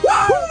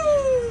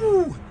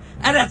 Woo!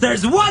 And if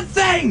there's one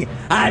thing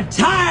I'm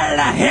tired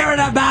of hearing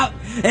about,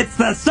 it's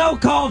the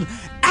so-called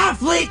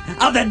athlete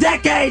of the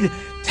decade,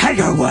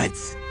 Tiger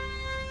Woods.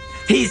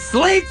 He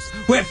sleeps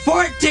with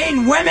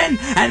 14 women,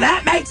 and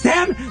that makes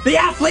him the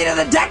athlete of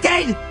the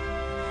decade?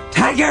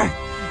 Tiger,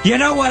 you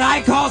know what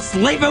I call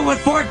sleeping with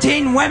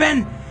 14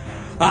 women?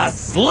 A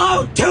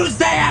slow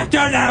Tuesday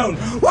afternoon!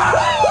 Woo!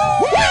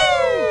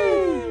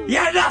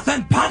 You're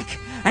nothing, punk,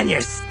 and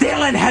you're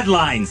stealing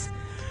headlines.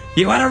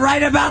 You want to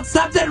write about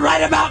something?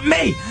 Write about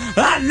me,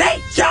 the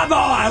Nature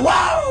Boy!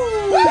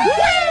 Woo!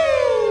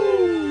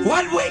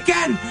 One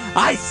weekend,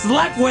 I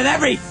slept with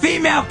every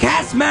female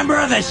cast member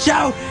of the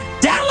show,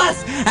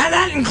 Dallas, and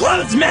that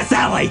includes Miss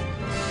Ellie.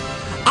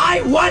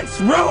 I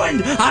once ruined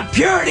a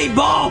purity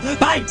ball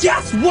by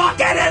just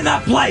walking in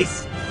the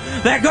place.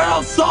 The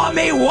girls saw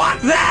me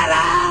walk that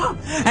aisle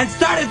and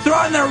started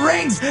throwing the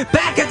rings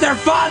back at their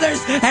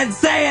fathers and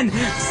saying,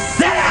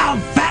 sit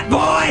down, fat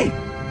boy.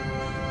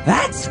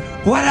 That's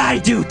what I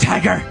do,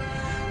 Tiger.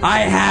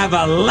 I have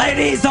a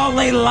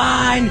ladies-only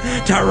line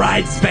to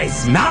ride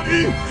Space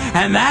Mountain,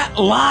 and that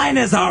line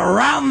is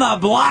around the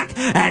block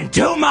and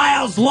 2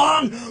 miles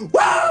long.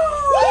 Woo!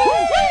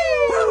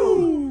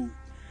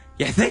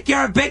 You think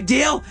you're a big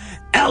deal,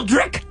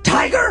 Eldrick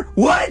Tiger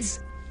Woods?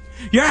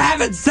 You're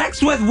having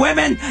sex with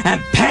women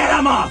and paying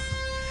them off.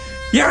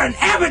 You're an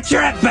amateur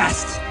at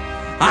best.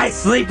 I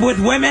sleep with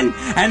women,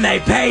 and they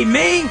pay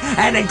me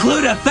and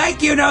include a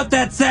thank you note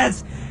that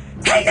says,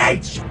 hey,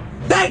 Nate,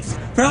 thanks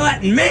for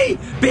letting me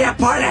be a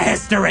part of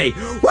history.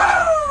 Woo!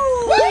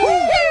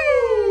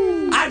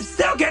 I'm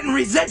still getting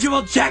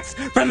residual checks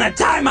from the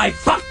time I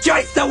fucked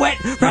Joyce DeWitt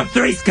from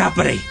Three's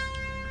Company.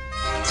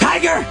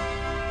 Tiger,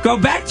 go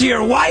back to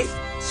your wife,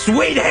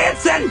 Sweet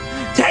Hanson.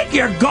 Take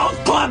your golf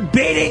club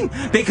beating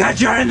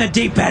because you're in the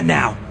deep end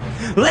now.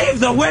 Leave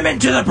the women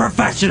to the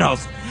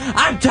professionals.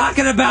 I'm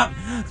talking about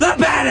the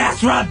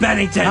badass Rob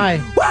Bennington. Hi.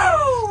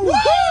 Woo!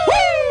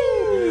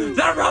 Woo!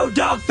 The road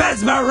dog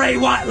Fez Marie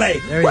Watley.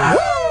 There you Woo!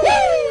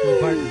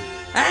 go.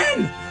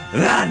 And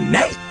the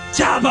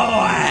Nature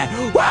Boy.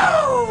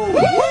 Woo!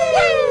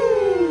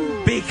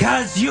 Woo!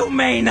 Because you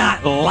may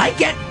not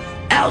like it,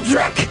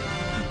 Eldrick,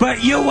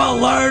 but you will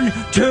learn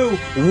to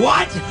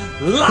what?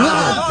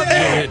 Love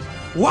it!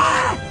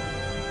 Why?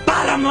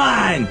 Bottom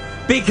line,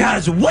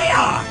 because we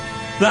are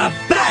the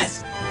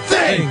best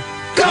thing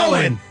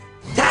going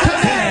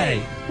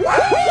today!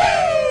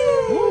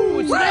 Woo!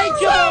 It's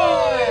Nature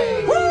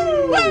Boy!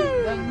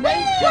 The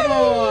Nature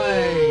Boy!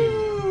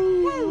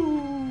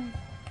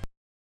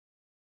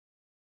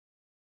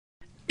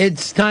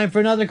 It's time for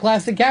another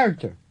classic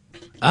character.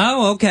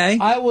 Oh, okay.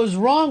 I was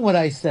wrong what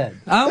I said.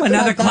 Oh,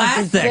 another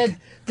classic. Said,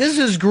 this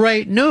is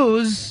great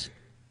news.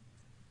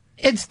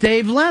 It's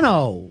Dave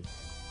Leno.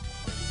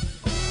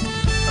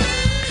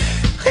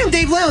 Hey, I'm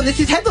Dave Leno. This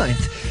is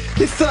Headlines.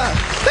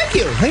 Thank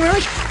you. Thank you very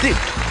much.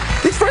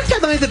 This first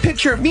headline is a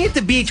picture of me at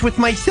the beach with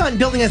my son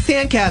building a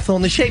sandcastle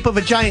in the shape of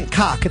a giant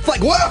cock. It's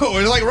like, whoa,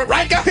 it's like,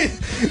 right, guys?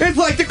 It's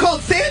like they're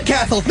called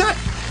sandcastles, not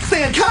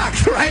sand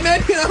cocks, right,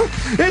 man? You know?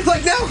 It's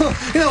like, now,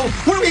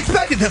 what are we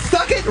expected to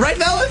suck it, right,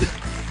 Melon?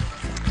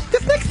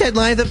 This next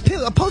headline is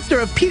a poster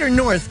of Peter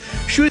North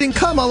shooting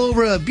cum all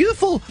over a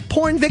beautiful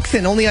porn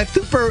vixen, only I've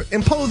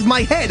superimposed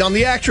my head on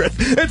the actress.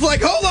 It's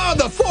like, hold on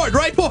the fort,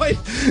 right, boy?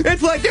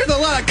 It's like there's a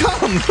lot of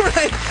cum,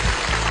 right?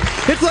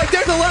 It's like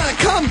there's a lot of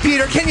cum,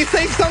 Peter. Can you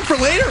save some for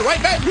later,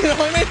 right, man? You know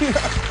what I mean?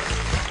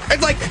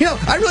 It's like,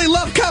 I really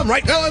love cum,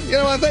 right? You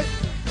know what I'm saying?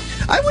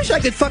 I wish I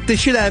could fuck the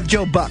shit out of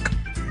Joe Buck.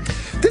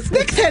 This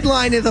next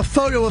headline is a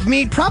photo of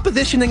me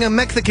propositioning a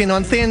Mexican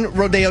on San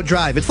Rodeo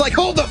Drive. It's like,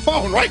 hold the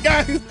phone, right,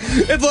 guys?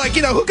 It's like,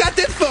 who got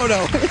this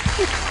photo?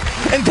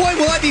 And boy,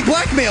 will I be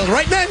blackmailed,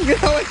 right, men? You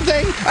know what I'm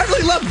saying? I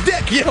really love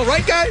dick,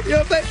 right, guys? You know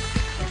what I'm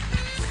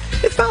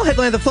saying? This final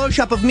headline is a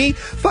Photoshop of me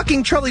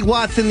fucking Charlie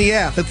Watts in the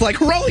ass. It's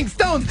like Rolling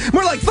Stones,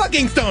 more like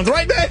fucking Stones,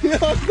 right, man? You know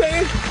what I'm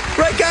saying?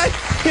 Right, guys?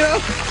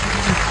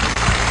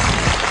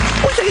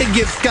 Wish I could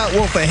give Scott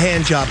Wolf a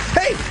hand job.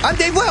 Hey, I'm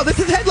Dave Lau. This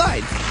is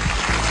Headline.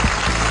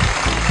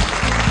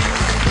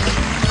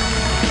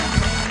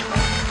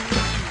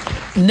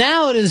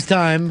 Now it is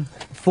time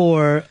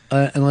for,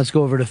 and let's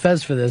go over to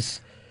Fez for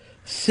this,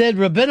 Sid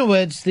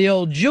Rabinowitz, the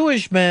old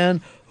Jewish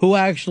man who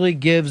actually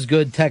gives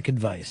good tech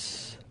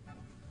advice.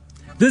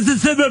 This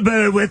is Sid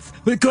Rabinowitz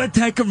with good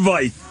tech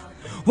advice.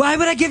 Why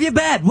would I give you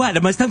bad? What,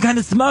 am I some kind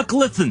of smug?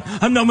 Listen,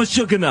 I'm no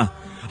Meshuggah.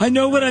 I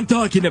know what I'm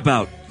talking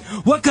about.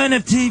 What kind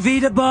of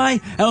TV to buy?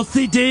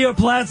 LCD or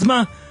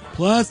plasma?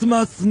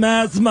 Plasma,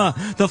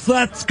 smazma. The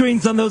flat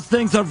screens on those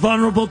things are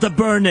vulnerable to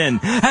burn-in.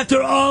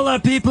 After all our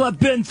people have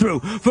been through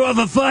for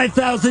over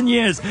 5,000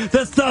 years,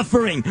 the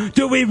suffering,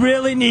 do we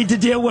really need to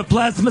deal with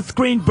plasma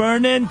screen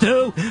burn-in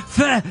too?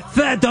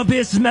 Don't be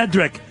a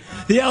smedrick.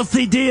 The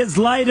LCD is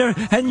lighter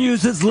and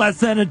uses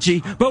less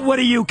energy, but what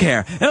do you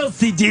care?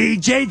 LCD,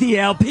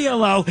 JDL,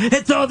 PLO,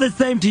 it's all the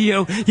same to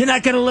you. You're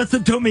not gonna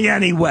listen to me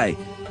anyway.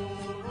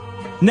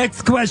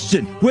 Next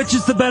question. Which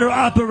is the better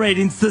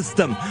operating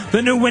system?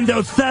 The new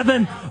Windows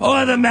 7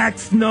 or the Mac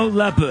Snow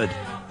Leopard?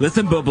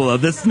 Listen, Bubble,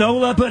 the Snow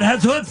Leopard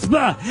has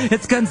chutzpah.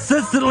 It's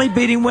consistently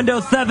beating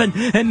Windows 7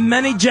 in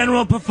many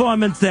general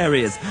performance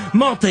areas.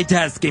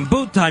 Multitasking,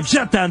 boot time,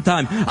 shutdown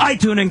time,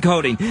 iTunes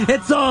encoding.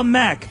 It's all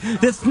Mac.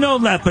 The Snow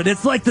Leopard,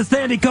 it's like the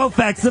Sandy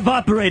Koufax of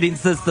operating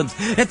systems.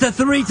 It's a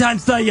 3-time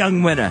Cy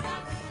Young winner.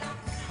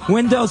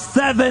 Windows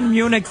 7,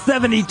 Munich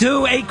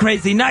 72, 8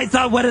 crazy nights.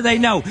 Oh, what do they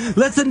know?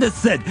 Listen to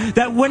Sid.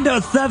 That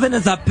Windows 7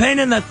 is a pain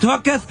in the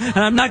tuchus, and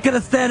I'm not going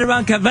to stand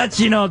around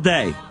kvetching all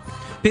day.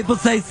 People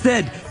say,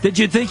 Sid, did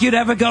you think you'd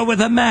ever go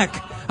with a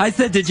Mac? I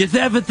said, did you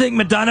ever think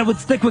Madonna would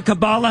stick with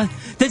Kabbalah?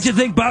 Did you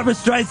think Barbara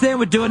Streisand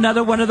would do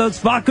another one of those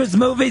Fockers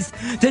movies?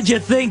 Did you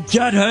think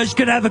Judd Hirsch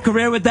could have a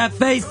career with that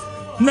face?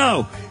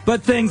 No,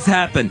 but things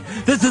happen.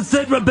 This is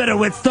Sid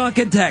Rabinowitz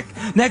talking tech.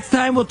 Next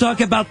time we'll talk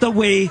about the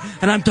Wii,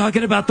 and I'm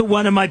talking about the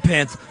one in my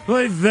pants.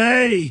 Oy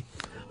vey.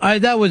 All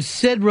right, that was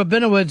Sid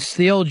Rabinowitz,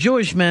 the old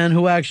Jewish man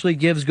who actually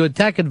gives good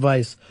tech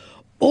advice.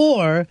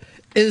 Or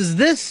is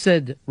this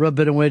Sid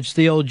Rabinowitz,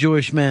 the old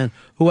Jewish man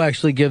who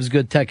actually gives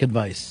good tech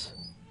advice?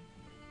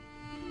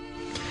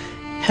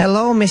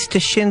 Hello,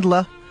 Mr.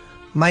 Schindler.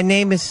 My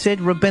name is Sid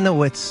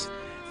Rabinowitz,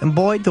 and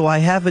boy, do I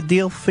have a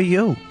deal for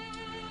you.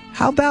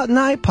 How about an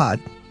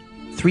iPod?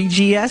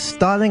 3GS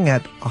starting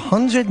at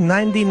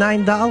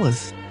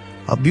 $199.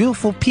 A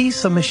beautiful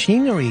piece of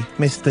machinery,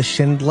 Mr.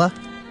 Schindler.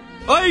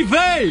 Oy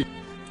vey!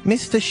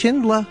 Mr.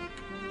 Schindler,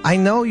 I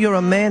know you're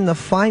a man of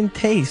fine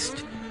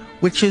taste,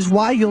 which is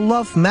why you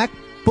love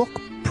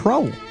MacBook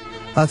Pro,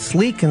 a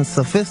sleek and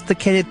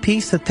sophisticated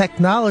piece of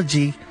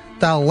technology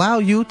that allow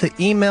you to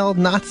email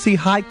Nazi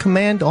high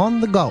command on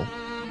the go.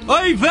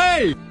 Oy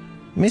vey!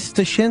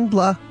 Mr.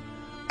 Schindler,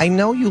 I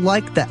know you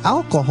like the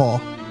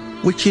alcohol,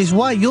 which is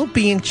why you'll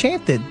be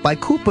enchanted by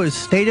Cooper's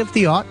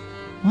state-of-the-art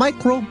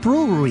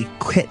microbrewery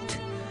kit,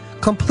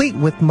 complete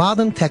with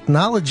modern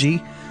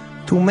technology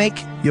to make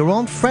your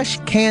own fresh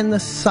can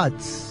of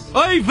suds.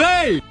 Oy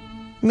vey!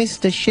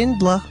 Mr.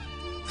 Schindler,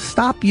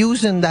 stop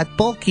using that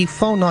bulky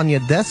phone on your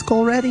desk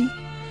already,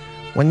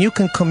 when you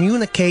can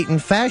communicate in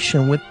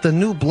fashion with the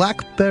new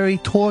BlackBerry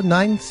Tor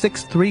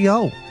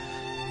 9630.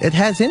 It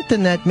has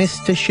internet,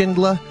 Mr.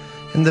 Schindler,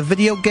 and the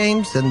video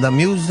games and the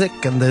music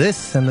and the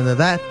this and the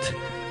that.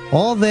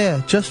 All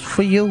there, just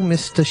for you,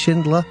 Mr.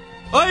 Schindler.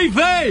 Oy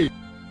vey!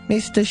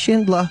 Mr.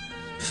 Schindler,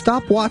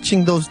 stop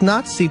watching those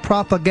Nazi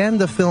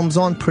propaganda films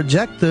on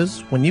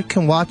projectors when you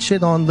can watch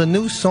it on the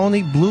new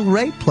Sony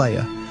Blu-ray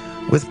player.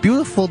 With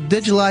beautiful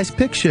digitalized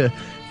picture,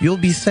 you'll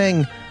be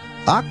saying,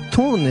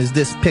 Achtung, is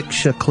this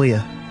picture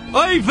clear?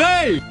 Oy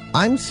vey!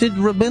 I'm Sid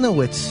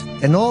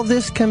Rabinowitz, and all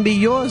this can be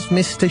yours,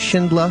 Mr.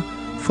 Schindler,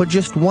 for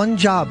just one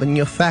job in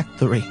your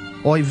factory.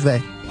 Oy vey.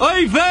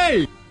 Oy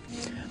vey!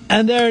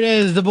 And there it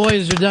is. The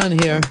boys are done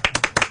here.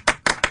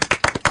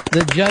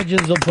 The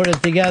judges will put it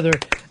together.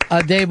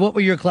 Dave, what were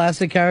your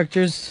classic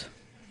characters?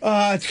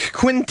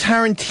 Quentin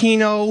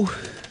Tarantino,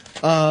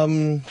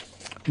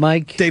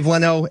 Mike, Dave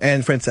Leno,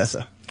 and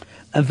Francesa.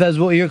 And Fez,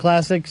 what were your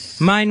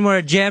classics? Mine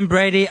were Jim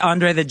Brady,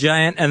 Andre the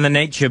Giant, and the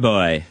Nature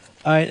Boy.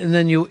 All right, and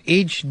then you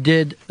each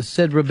did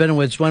Sid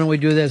Rabinowitz. Why don't we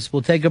do this?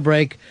 We'll take a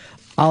break.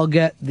 I'll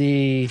get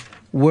the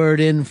word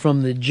in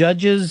from the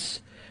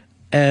judges,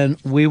 and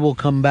we will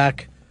come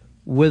back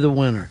with a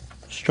winner.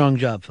 Strong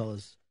job,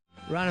 fellas.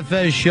 Ron and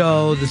Fez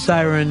show, the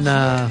Siren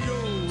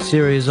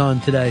series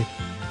on today.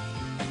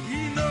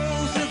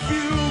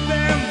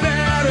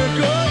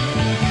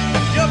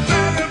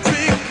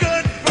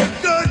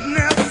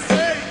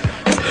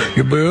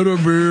 You better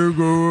be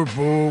good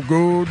for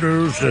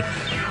goodness sake.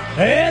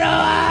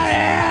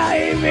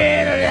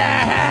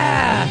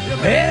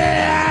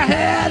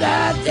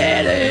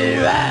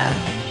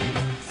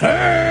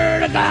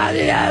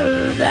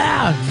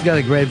 He's got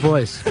a great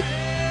voice. All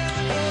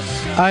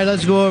right,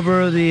 let's go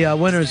over the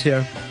winners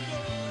here.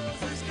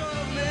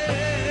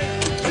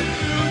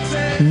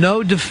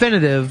 No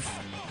definitive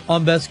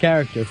on best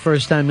character.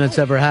 First time that's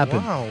ever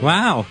happened.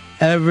 Wow.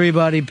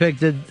 Everybody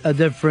picked a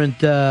different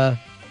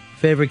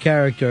favorite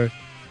character.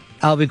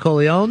 Albie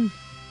Coleone,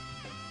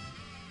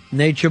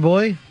 Nature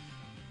Boy.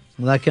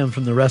 Well, that came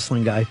from the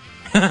wrestling guy.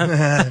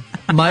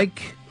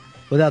 Mike,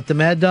 without the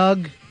Mad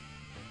Dog.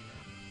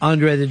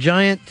 Andre the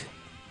Giant.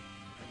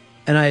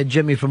 And I had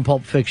Jimmy from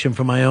Pulp Fiction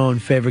for my own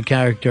favorite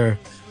character.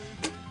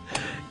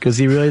 Because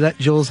he really let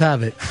Jules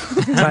have it.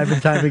 Time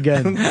and time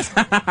again.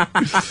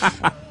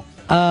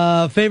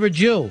 Favorite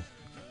Jew.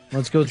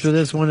 Let's go through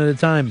this one at a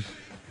time.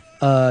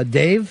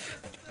 Dave,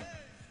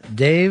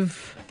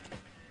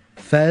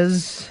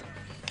 Fez,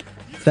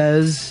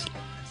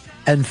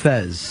 and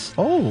Fez.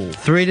 Oh.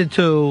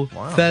 3-2.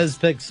 Wow. Fez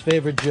picks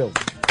favorite Jew.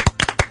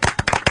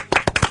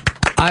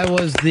 I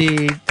was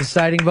the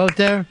deciding vote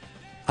there.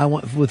 I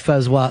went with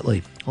Fez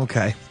Whatley.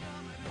 Okay.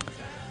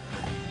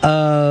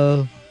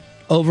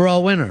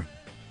 Overall winner.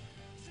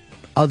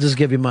 I'll just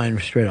give you mine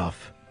straight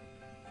off.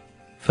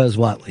 Fez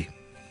Whatley.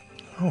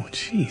 Oh,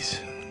 jeez.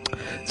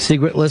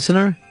 Secret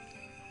listener,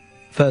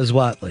 Fez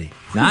Whatley.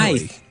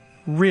 Nice.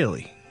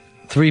 Really?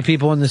 3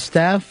 people on the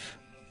staff,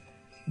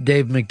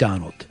 Dave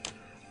McDonald.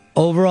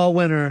 Overall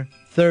winner,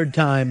 third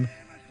time,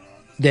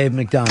 Dave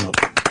McDonald.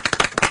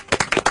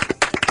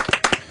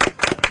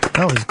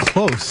 That was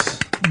close.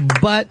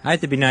 But I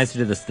have to be nicer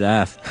to the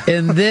staff.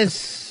 in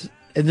this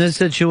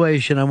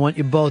situation, I want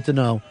you both to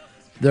know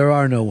there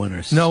are no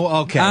winners. No,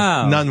 okay.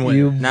 Oh. None win.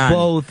 You None.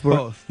 both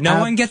were No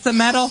one gets a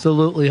medal?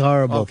 Absolutely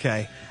horrible.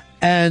 Okay.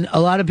 And a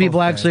lot of people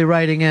Okay. actually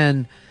writing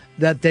in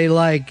that they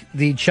like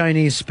the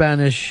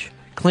Chinese-Spanish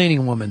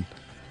cleaning woman.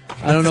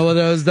 I don't know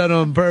whether it was done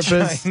on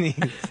purpose, Chinese.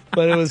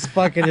 but it was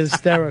fucking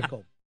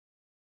hysterical.